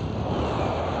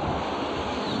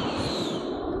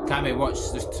 bloke. Can't mate, watch.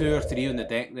 There's 2 or 3 on the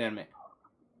deck there, mate.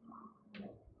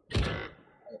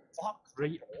 Fuck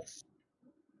right off.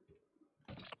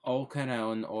 All kind of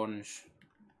on orange.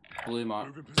 Blue mark.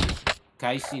 Move in position.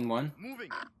 Kai's seen one. Moving.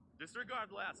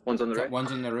 Disregard last. One's on the roof.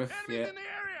 One's on the roof, yeah. Enemies in the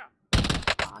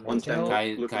area. One's down.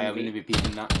 Kai, looking I at me. wouldn't be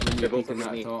peeking that. Wouldn't be They're both peeking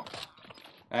looking that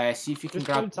at top. See if you can Just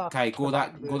grab. bounce off Kai, the go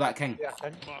back that king. Yeah, I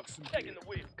think. Mark some Taking the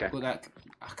wheel. Okay. Go that.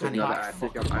 I There's can't another.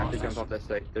 even. I have to jump off this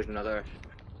side. There's another.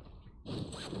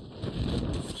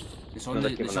 It's on another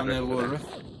the. team It's on on that the roof lower over roof.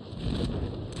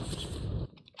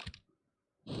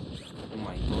 Oh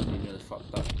my god, you nearly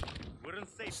fucked up. We're in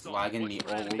safe It's zone. lagging me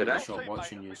all over Did I? the shop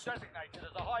watching you. Designated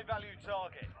as a high-value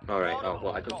target. Alright, oh,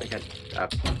 well, I don't think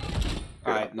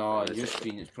Alright, no, What on is your it?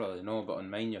 screen it's probably no, but on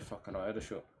mine you're fucking out of the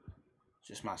shot. It's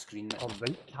just my screen. Mate.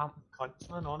 Alright, camp cunts,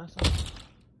 man, honestly.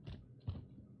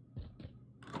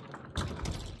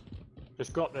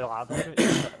 Just got the ladder, mate,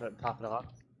 just at the top of the ladder.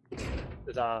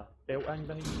 There's a belt hang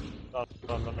behind me. No,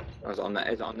 no. I was on that.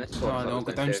 Is it on this? Or No, is no, it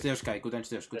go downstairs, Kai. Go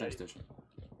downstairs. Go downstairs.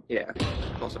 Yeah, okay.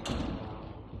 Awesome.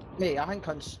 Mate, I think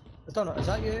cunts. I don't know, is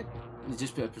that you? You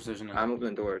just put a precision in. I'm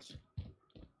opening doors.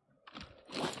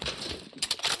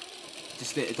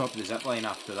 Just stay at the top of the zip line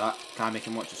after that. Can't make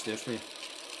him watch the stairs for you.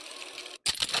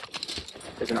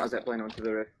 There's another zip line onto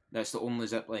the roof. That's the only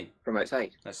zip line. From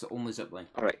outside? That's the only zip line.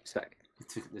 Alright, sick.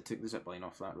 They took the zip line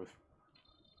off that roof.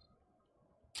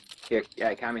 Here,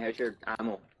 yeah, Cammy, how's your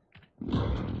ammo?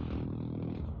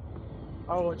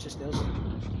 I'll watch the stairs.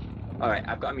 Alright,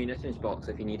 I've got a munitions box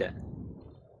if you need it.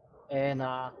 And,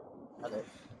 I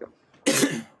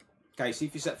don't. Kai, see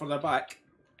if you sit further back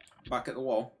at the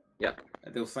wall. Yep.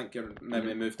 They'll think you're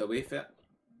maybe moved away from it.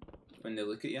 When they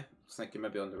look at you, they'll think you're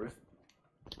maybe on the roof.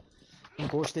 I'm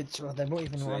ghosted, so they won't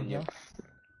even So know I'm then here.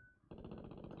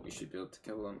 you should be able to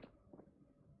kill them.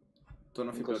 Don't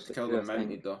know if I'm you'll be able to ghosted, kill them that's fine.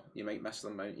 mounted though. You might miss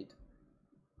them mounted.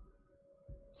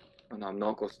 Oh no, I'm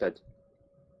not ghosted.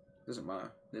 Doesn't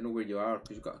matter. They know where you are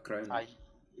because you've got a crown. Aye.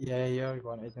 Yeah, you're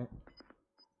wanted, mate.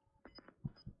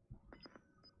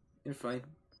 You're fine.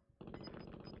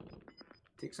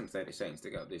 Takes some 30 seconds to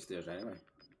get up these stairs anyway.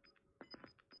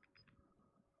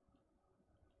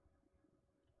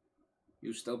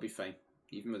 You'll still be fine,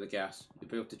 even with the gas. You'll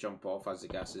be able to jump off as the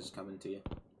gas is coming to you.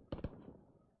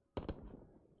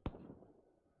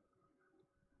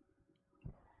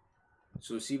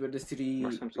 So see where the three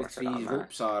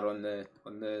ropes are on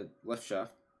the lift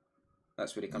shaft?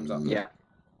 That's where he comes up. Yeah.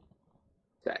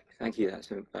 Thank you,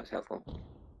 that's helpful.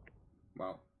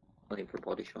 Wow. Looking for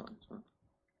body shot as well.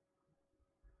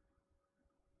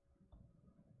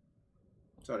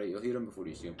 Sorry, you'll hear him before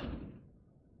you see him.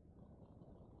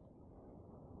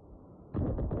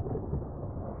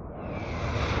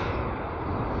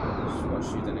 So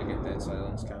what's you didn't get dead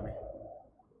silence, Cammy?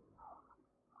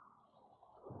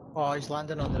 Oh, he's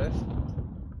landing on the roof.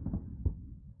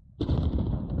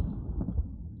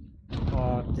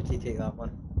 Oh, did he take that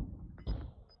one?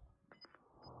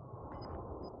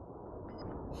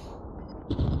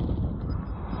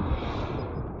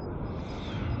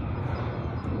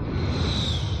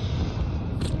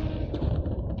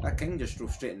 That king just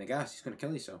drove straight in the gas. He's going to kill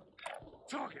himself.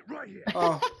 Target right here.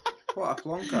 Oh, what a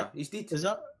plonker. He's dead. Is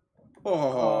that?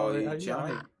 Oh, yeah,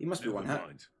 Charlie. He must be one hit. There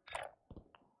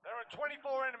are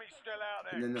 24 enemies still out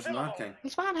there. And then there's Kill 'em another all. king.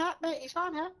 He's one hit, mate. He's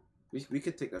one hit. We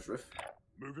could take this roof.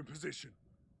 Move in position.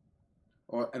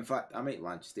 Or, in fact, I might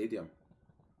launch stadium.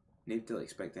 Need to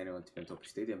expect anyone to be on top of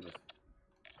stadium roof.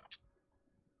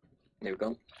 There we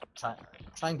go. Try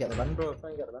and get the win, bro. Try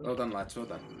and get the win. Well done, lads. Well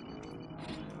done.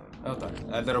 Well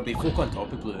done. There'll be folk on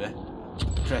top of blue, eh?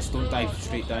 Chris, don't dive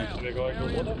straight down.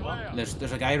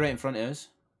 There's a guy right in front of us.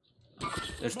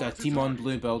 There's a team on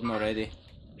blue building already.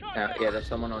 Yeah, there's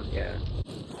someone on. Yeah.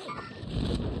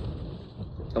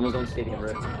 Someone's on stadium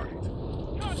roof.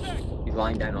 He's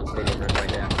lying down on stadium roof right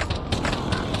there.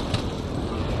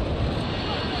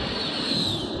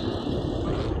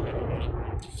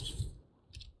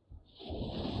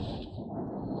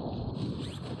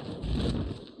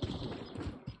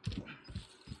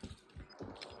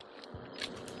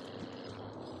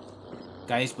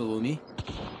 Guys below me.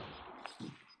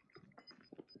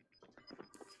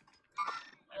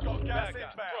 You've got gas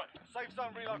inbound. Safe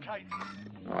zone relocated.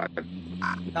 Alright.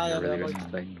 Yeah, Really boys. good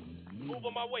today. Move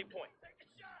on my waypoint.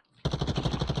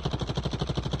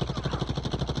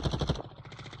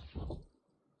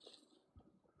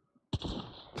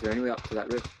 Is there any way up to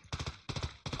that roof?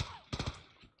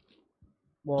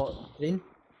 What? Green?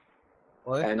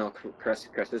 What? No,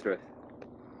 Chris's roof.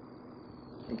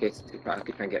 In case it's too far, I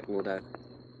could try and get rolled out. I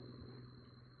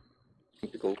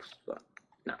think the ghost, but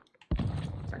no.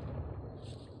 Fine.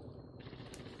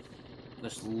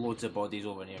 There's loads of bodies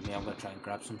over near me. I'm gonna try and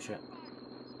grab some shit.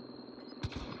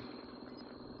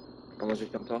 Someone's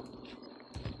just jumped off.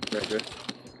 Red roof.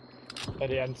 Are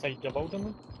they inside the building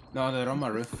then? No, they're on my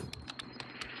roof.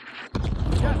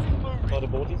 Gas is moving. Or the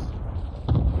bodies?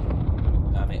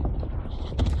 Nah, mate.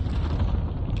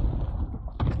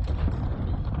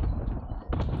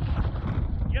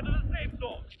 Get to the safe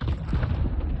zone.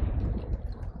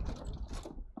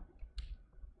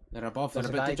 They're above. There's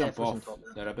They're a about to guy jump definitely on off. top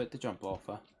there. They're about to jump off,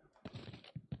 huh?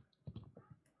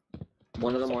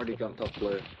 One of them already jumped off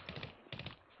blue.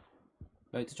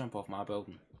 About to jump off my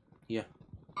building. Here.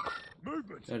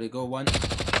 Movement. There they go. One.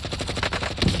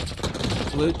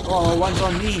 Blue. Oh, one's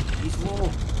on me. He's low.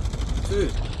 Two.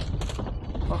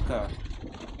 Fucker.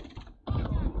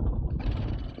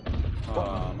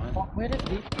 Oh, man. Where is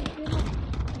he?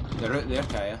 They're out there,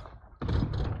 Kaya.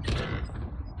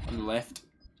 On the left.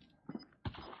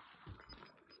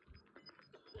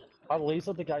 I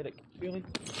lasered the guy that really.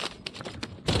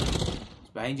 It's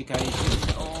behind you, Kai.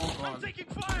 Oh, I'm God. taking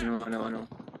fire. I know.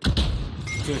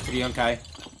 2 or 3 on Kai.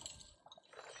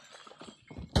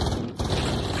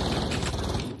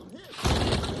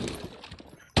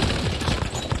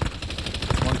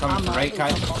 One coming from right, Kai.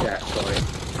 Yeah, sorry.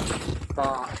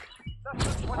 Fuck.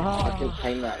 That's the 20 I didn't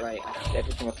time that right.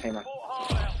 Every single time I... fought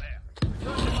hard out there.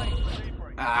 Search the lane for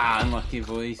debris. Ah, unlucky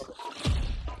boys.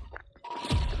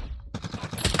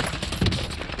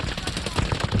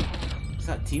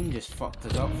 That team just fucked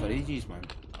us up for ages, man.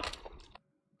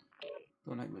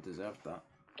 Don't think we deserved that.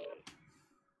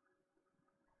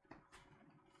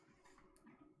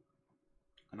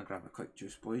 Gonna grab a quick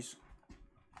juice, boys.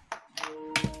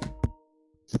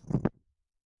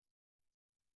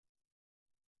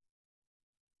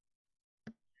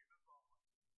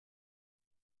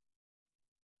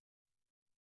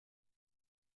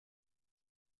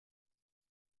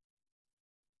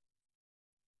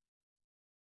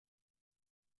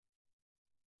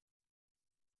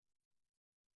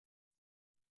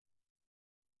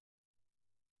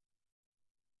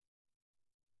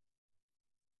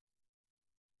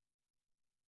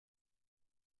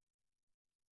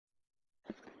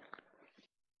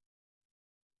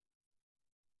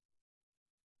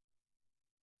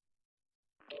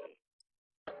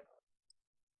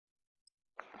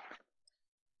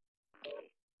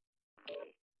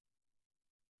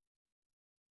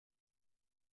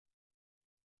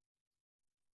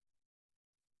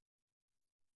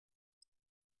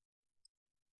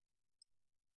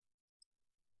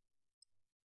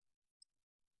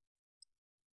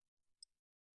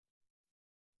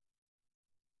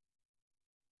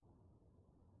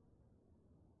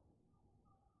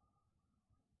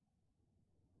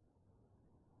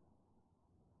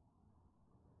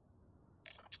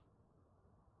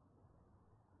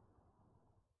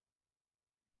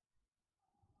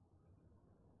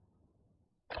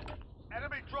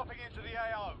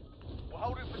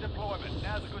 holding for deployment.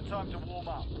 Now's a good time to warm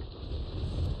up.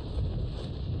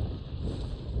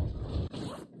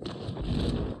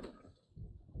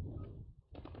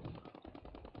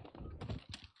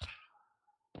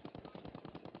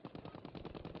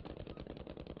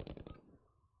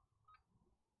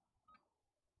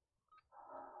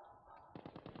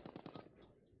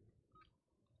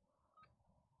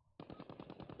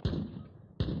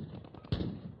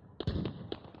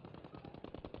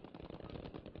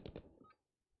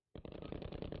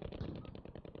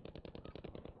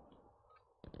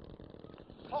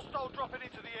 Hostile dropping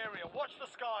into the area. Watch the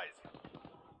skies.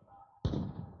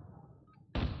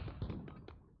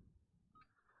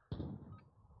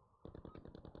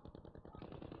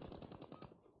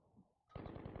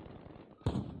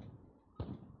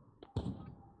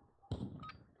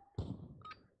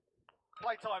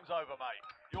 Playtime's over, mate.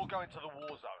 You're going to the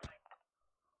war zone.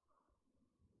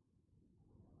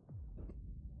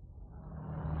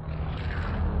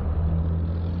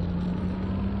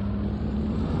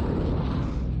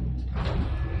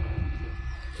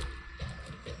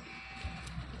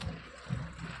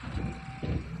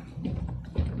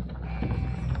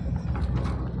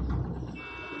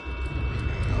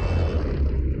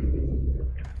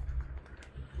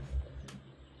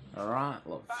 Alright,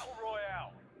 love. Battle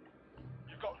Royale.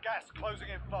 You've got gas closing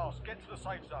in fast. Get to the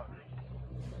safe zone.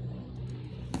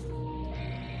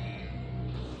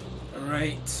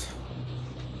 Alright.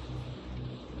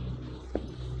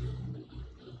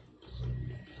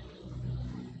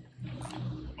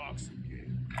 Box.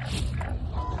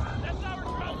 That's our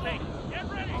drill tank. Get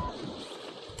ready.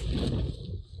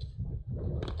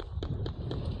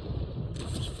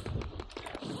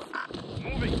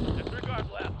 Moving. Disregard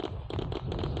left.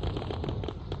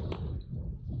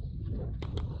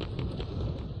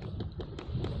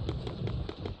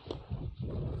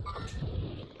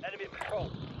 Enemy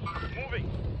patrol. Moving.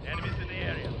 Enemies in the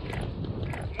area.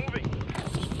 Moving.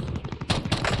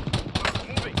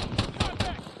 Moving.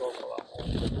 Contact.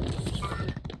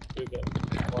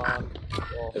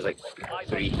 There's like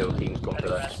 3 kill teams going for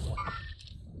this.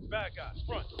 Bad guys,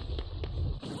 front.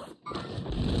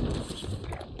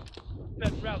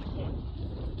 Set rally point.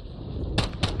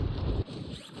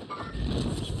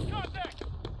 Contact.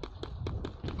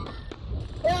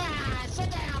 Ah,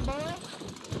 sit down, boy.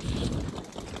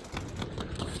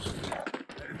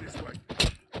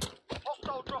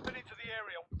 Hostile dropping into the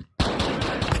area.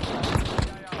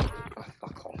 Oh,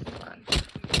 fuck off, man.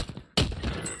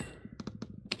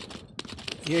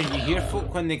 Yeah, you hear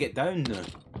folk when they get down now.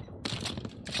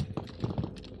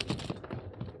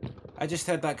 I just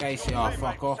heard that guy say, "Oh,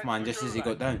 fuck off, man," just as he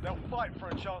got down. They'll fight for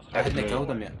a chance to I hadn't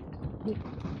killed him yet.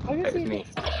 How It was you me.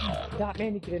 that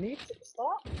many grenades at the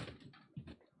start?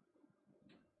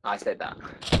 I said that.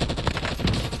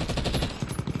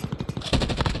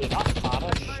 Hey, that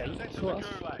Farah Sent shite to the to us.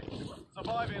 gulag.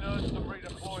 Surviving earns them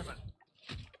redeployment.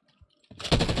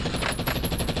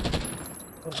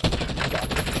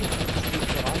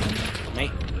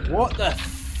 Mate, what the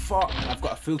fuck? I've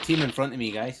got a full team in front of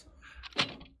me, guys.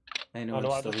 I know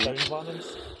Anyone's I still was here. down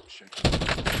Vannons.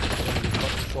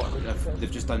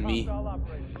 They've just done me.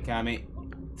 Okay, mate.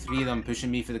 3 of them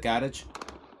pushing me for the garage.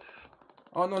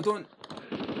 Oh no, don't.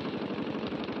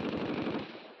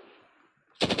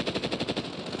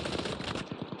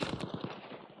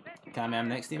 Okay, mate, I'm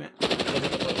next to you, mate.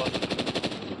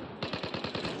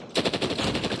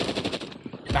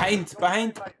 Behind,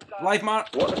 behind. Live mark.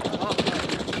 What the fuck?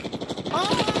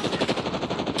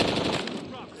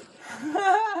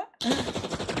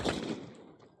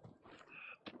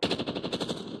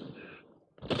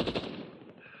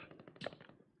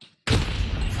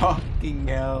 Fucking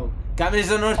hell. Got me,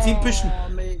 there's another team pushing. Oh,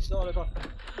 mate, sorry, but...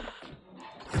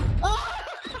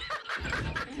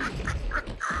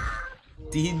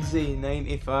 Deansy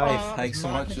 95. Oh, Thanks so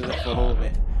much for the madness. follow,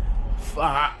 mate.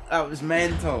 Fuck, that was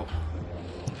mental.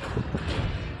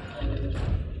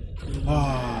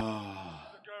 Ah,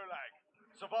 The gulag.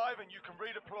 Survive and you can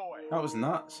redeploy. that was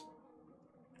nuts.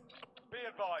 Be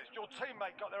advised, your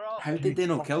teammate got their ass. How did they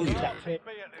not kill you? Not team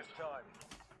B at this time.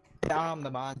 Damn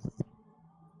the man.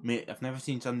 Mate, I've never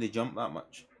seen somebody jump that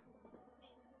much.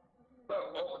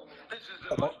 This is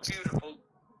the most beautiful.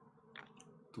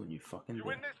 Don't you fucking You do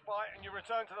win this fight and you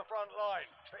return to the front line.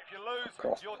 But if you lose,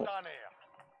 Cross. you're done here.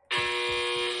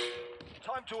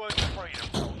 Time to earn your freedom,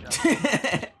 soldier.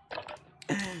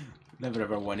 Never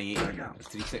ever 180 in that.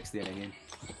 360 in a game.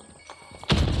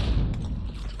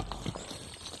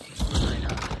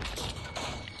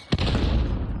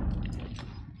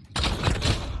 You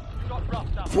got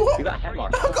roughed up. What? You got a hit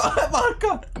marker. I got a hit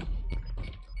marker!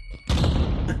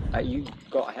 You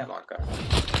got a hit marker.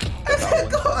 I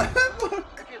got a hit marker!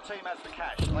 team has the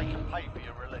cash. They can pay for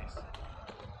your release.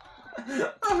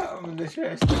 I'm in the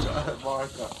chest. I got a hit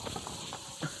marker.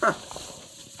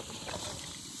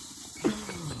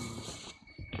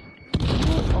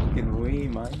 No fucking way,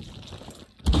 man.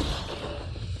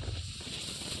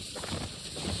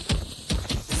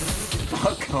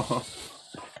 Fuck off.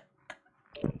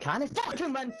 Can I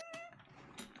fucking win?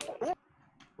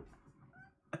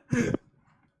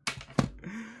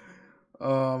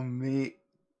 Oh, mate.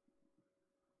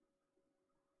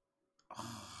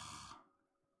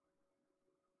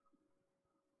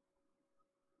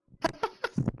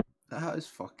 That is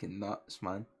fucking nuts,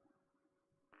 man.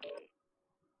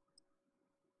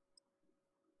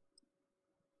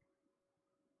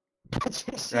 I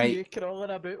just see Right. you crawling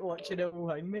about watching it all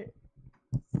hang, mate.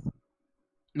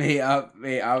 Mate,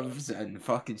 I was in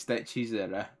fucking stitches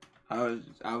there. I was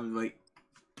like,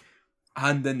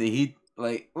 hand in the head,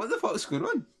 like, what the fuck's going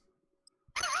on?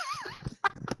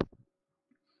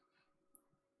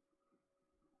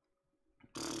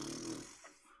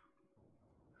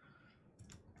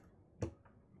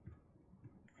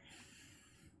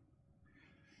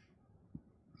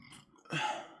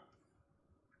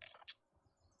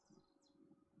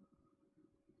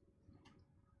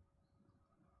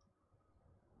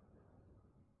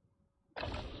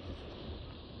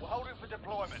 We're holding for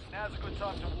deployment. Now's a good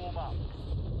time to warm up.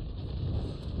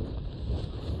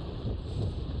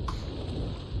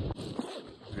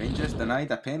 Rangers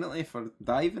denied a penalty for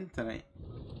diving tonight.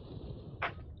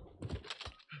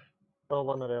 Still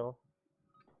one arrow.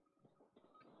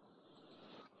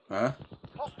 Huh?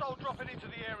 Hostile dropping into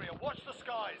the area. Watch the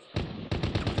skies.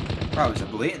 That was a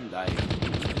blatant dive.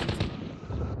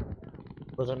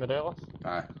 Was it Morelos?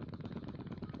 Aye.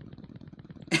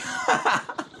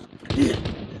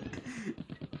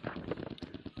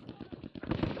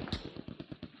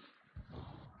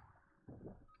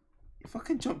 He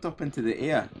fucking jumped up into the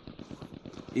air.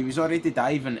 He was already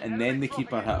diving and then the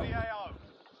keeper hit him.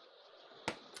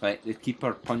 Like, the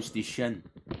keeper punched his shin.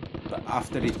 But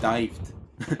after he dived...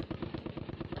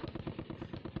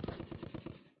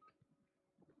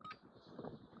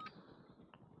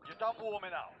 You're done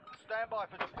warming up. Stand by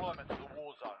for deployment to the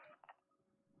war zone.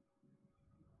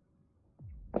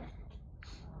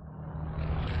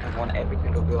 I want every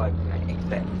single gulag tonight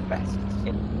except vests.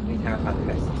 Anytime I've had the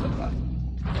vests and stuff like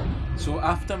that. So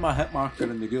after my hit marker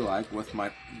in the gulag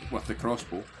with the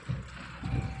crossbow,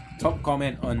 top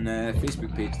comment on the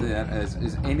Facebook page there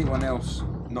is anyone else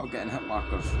not getting hit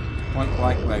markers? Point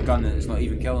blank with a gun and it's not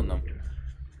even killing them.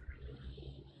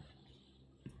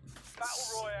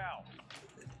 Battle Royale.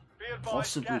 Be advised,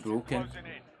 Possibly gas is broken. closing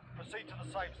in. Proceed to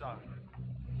the safe zone.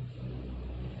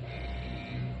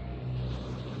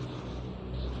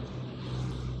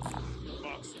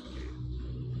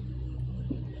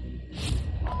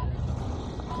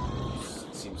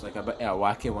 Seems like a bit of a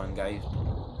wacky one, guys.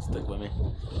 Stick with me.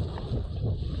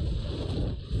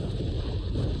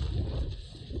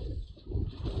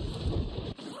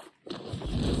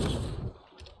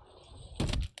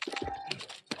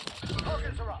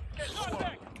 Targets are up. Get to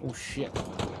work. Oh shit. You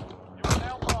are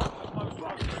now marked as most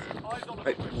wanted. Eyes on the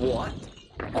Wait, swivel. what?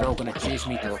 They're all gonna chase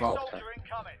me to Enemy fuck. soldier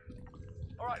incoming.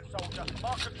 Alright, soldier.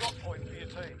 Mark a drop point for your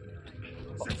team.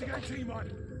 Your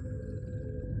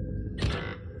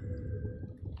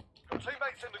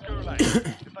teammates in the gulag.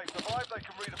 If they survive, they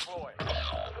can redeploy.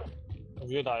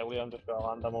 Have you died, Liam? Just got to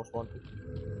land, I'm most wanted.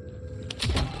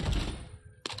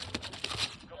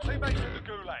 Your teammates in the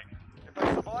gulag. If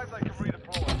they survive, they can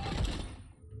redeploy.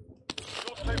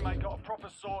 Your teammate got a proper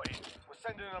sorting. We're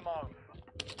sending them home.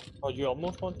 Oh, you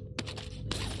almost wanted?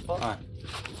 Aye.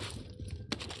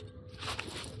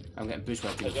 I'm getting pushed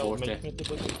back to the Like, you're 40. making it to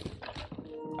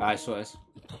the- Aye, so it is.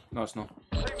 No, it's not.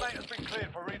 Teammate has been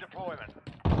cleared for redeployment.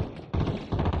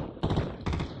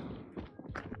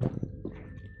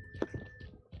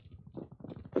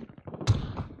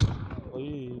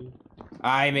 Oi.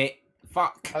 Aye, mate.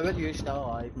 Fuck. How are you still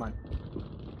alive, man?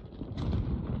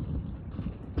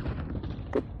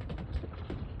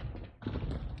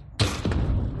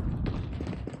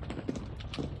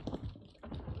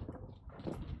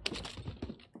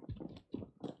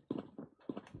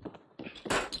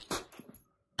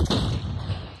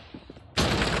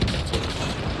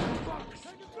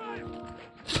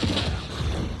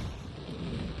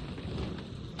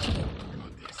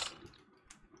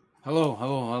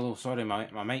 Hello. Sorry, my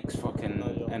mic's fucking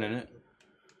in and out.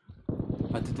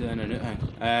 I had to do an in and out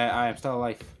thing. I am still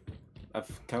alive.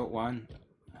 I've killed one.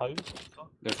 How?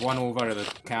 There's one over the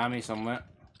Cammy somewhere.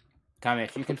 Cammy,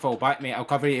 if you can fall back, mate, I'll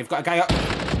cover you. You've got a guy up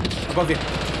above you.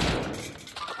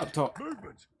 Up top.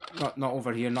 Movement. Not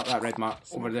over here, not that red map.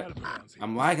 Over there.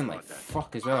 I'm lagging like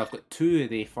fuck as well. I've got 2 of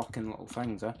the fucking little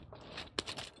things,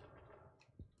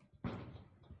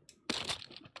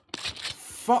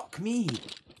 Fuck me!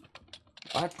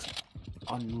 That's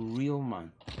unreal,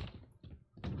 man.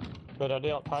 But are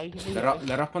they up high?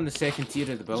 They're up on the second tier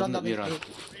of the building that we're on. Re-up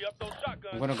those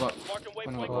shotguns. I'm gonna go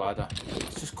Marking ladder.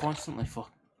 It's just constantly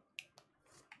fuck.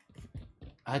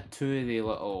 I had 2 of the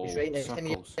little He's right next to me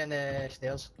circles. on the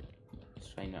stairs. It's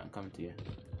fine, I'm coming to you.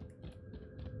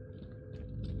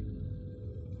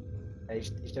 He's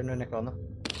down around the corner.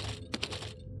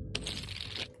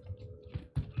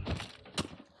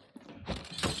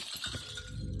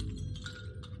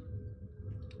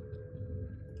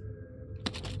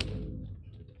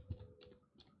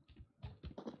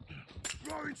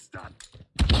 Throwing stun.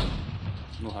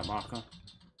 No hit marker.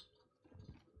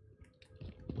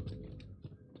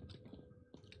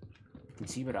 You can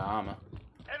see where I am,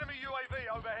 Enemy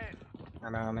UAV overhead. I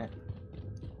know, mate.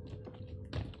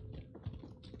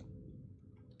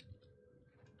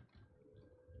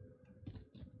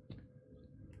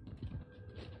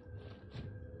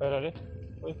 Where are they?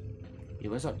 He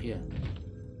was up here.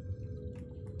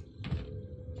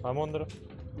 I'm under.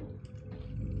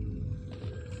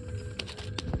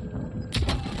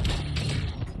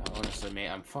 Honestly, mate,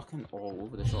 I'm fucking all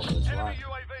over the shop with this lag. Enemy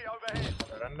UAV overhead.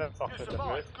 They're in there, You fucking the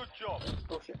survived. roof. Good job.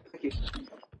 Oh shit, thank you.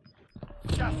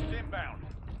 Gas is inbound.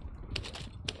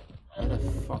 How the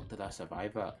fuck did I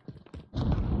survive that?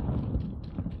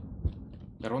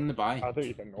 They're on the buy. I don't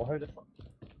even know how the fuck.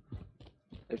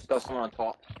 There's still someone on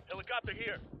top. Helicopter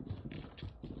here.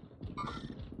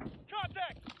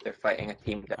 Contact. They're fighting a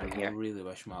team I down here. really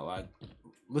wish my lag.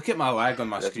 Look at my lag on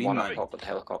my There's screen, one on man. top of the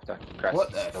helicopter. Chris,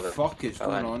 What the another fuck is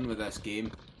fella. going on with this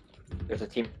game? There's a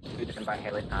team down by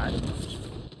helipad.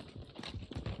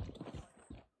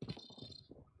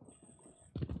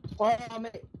 Oh,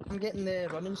 mate, I'm getting the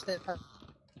running step.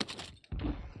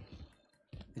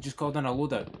 They just called in a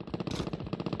loadout.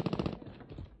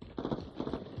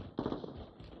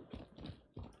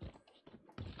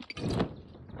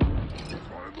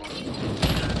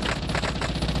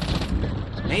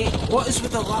 Mate, what is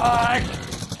with the lag?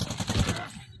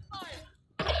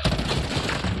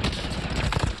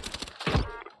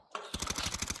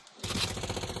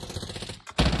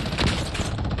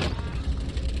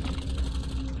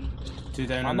 Two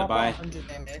down on the buy. 100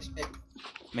 MS, mate.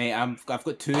 Mate, I've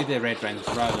got 2 of the red rings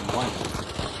rather than 1.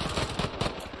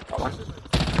 Got one.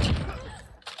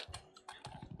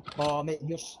 Oh, mate,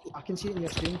 I can see it in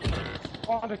your screen.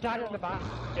 Oh, the guy in the back.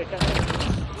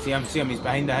 See him, he's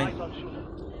behind.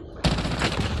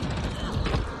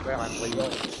 Where am I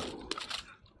playing?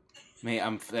 Mate,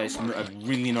 it's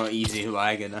really not easy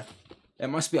lagging. It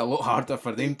must be a lot harder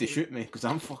for them to shoot me, because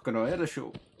I'm fucking out of the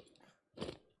show.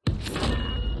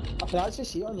 I can actually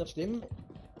see it on your screen, mate.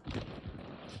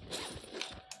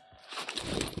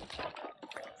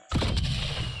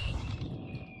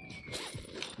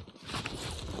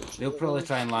 They'll probably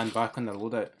try and land back on their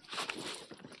loadout.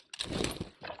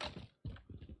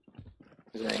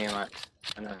 There's an AMX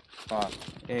and a bar.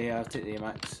 Yeah, I'll take the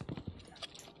AMAX.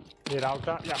 Here, I'll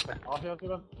get you. I'll hear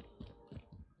them.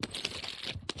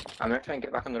 I'm gonna try and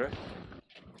get back on the roof.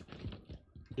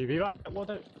 You be back?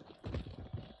 Load out.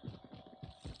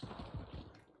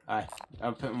 Aye,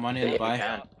 I'll put my money in Yeah, the buy. you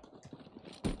can.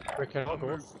 We can all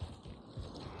go.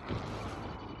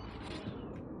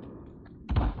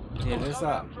 Yeah, there's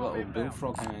that little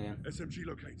bullfrog thing again. SMG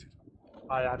located.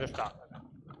 Aye, I just got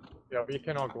it. Yeah, we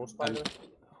can all go, Spider.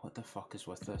 What the fuck is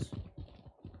with this?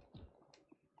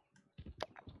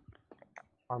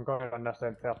 I'm going to run this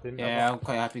M13. Yeah, I'm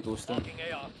quite happy ghosting. Marking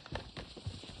AR.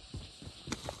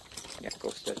 Yeah,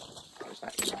 ghosted. What was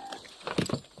that?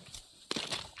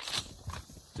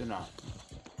 Do not.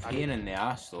 Pain in the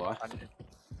ass though,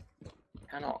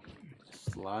 Cannot.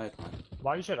 It's lag, man.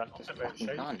 Why is your internet It's very fucking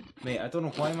shite? done. Mate, I don't know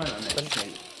why my internet's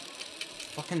shite.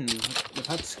 Fucking, they've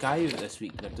had Sky out this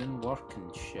week, they're doing work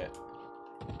and shit.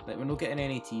 Like, we're not getting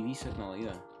any TV signal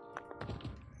either.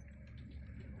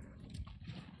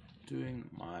 Doing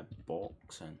my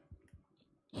boxing.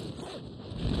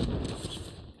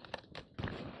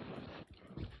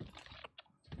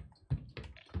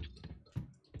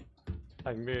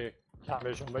 I me can't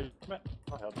measure my mate.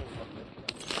 I heard them.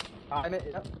 Aye, mate,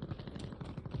 yep.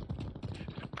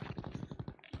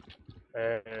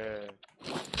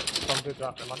 Somebody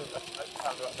drop the money. I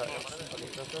can't drop the money.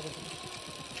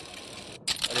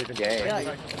 I need to Yeah, yeah.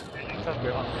 Yeah,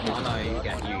 No, no, you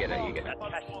get it, you get it.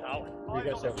 That's cash out. You get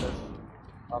yourself this.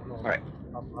 I'm not. Alright,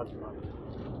 I'm not.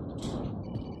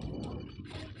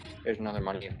 here's another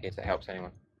money in case it helps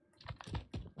anyone.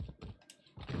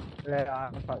 Yeah,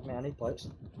 in fact, mate, I need plates.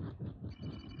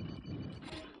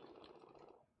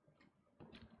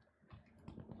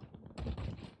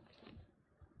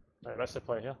 Right, let's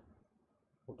play here.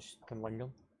 Which can linger.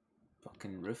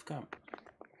 Fucking roof camp.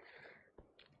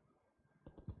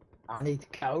 I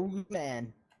need cows,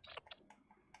 man.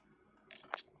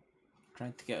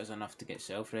 Trying to get us enough to get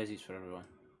self-resis for everyone.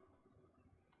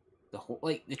 The whole,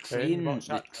 like, the Train, train, watch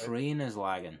the that, train is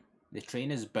lagging. The train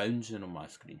is bouncing on my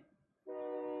screen.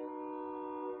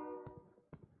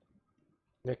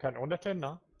 They can't on the train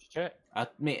now. Check.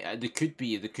 Mate, there could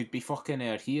be fucking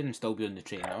air here and still be on the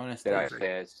train, honestly. There actually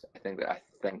is. I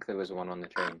think there was one on the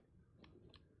train.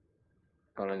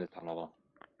 Gone in the tunnel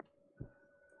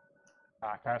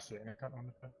I can't see it. I can't on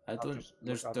the train. I don't,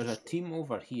 there's a team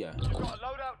over here. You've got a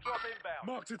loadout drop inbound.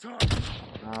 Mark the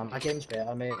target. My game's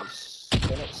better, mate.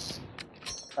 It's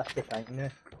 50 pounds now.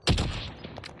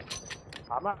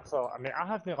 I'm actually, I mean, I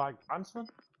have no like answering.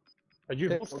 Are you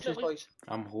What's hosting this, it? boys?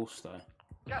 I'm host now.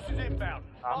 Gas is inbound.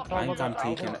 I'm I trying think to I'm get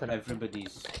taking out of it.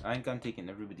 everybody's. I think I'm taking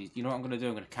everybody's. You know what I'm gonna do?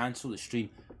 I'm gonna cancel the stream.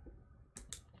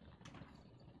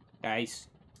 Guys,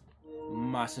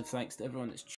 massive thanks to everyone that's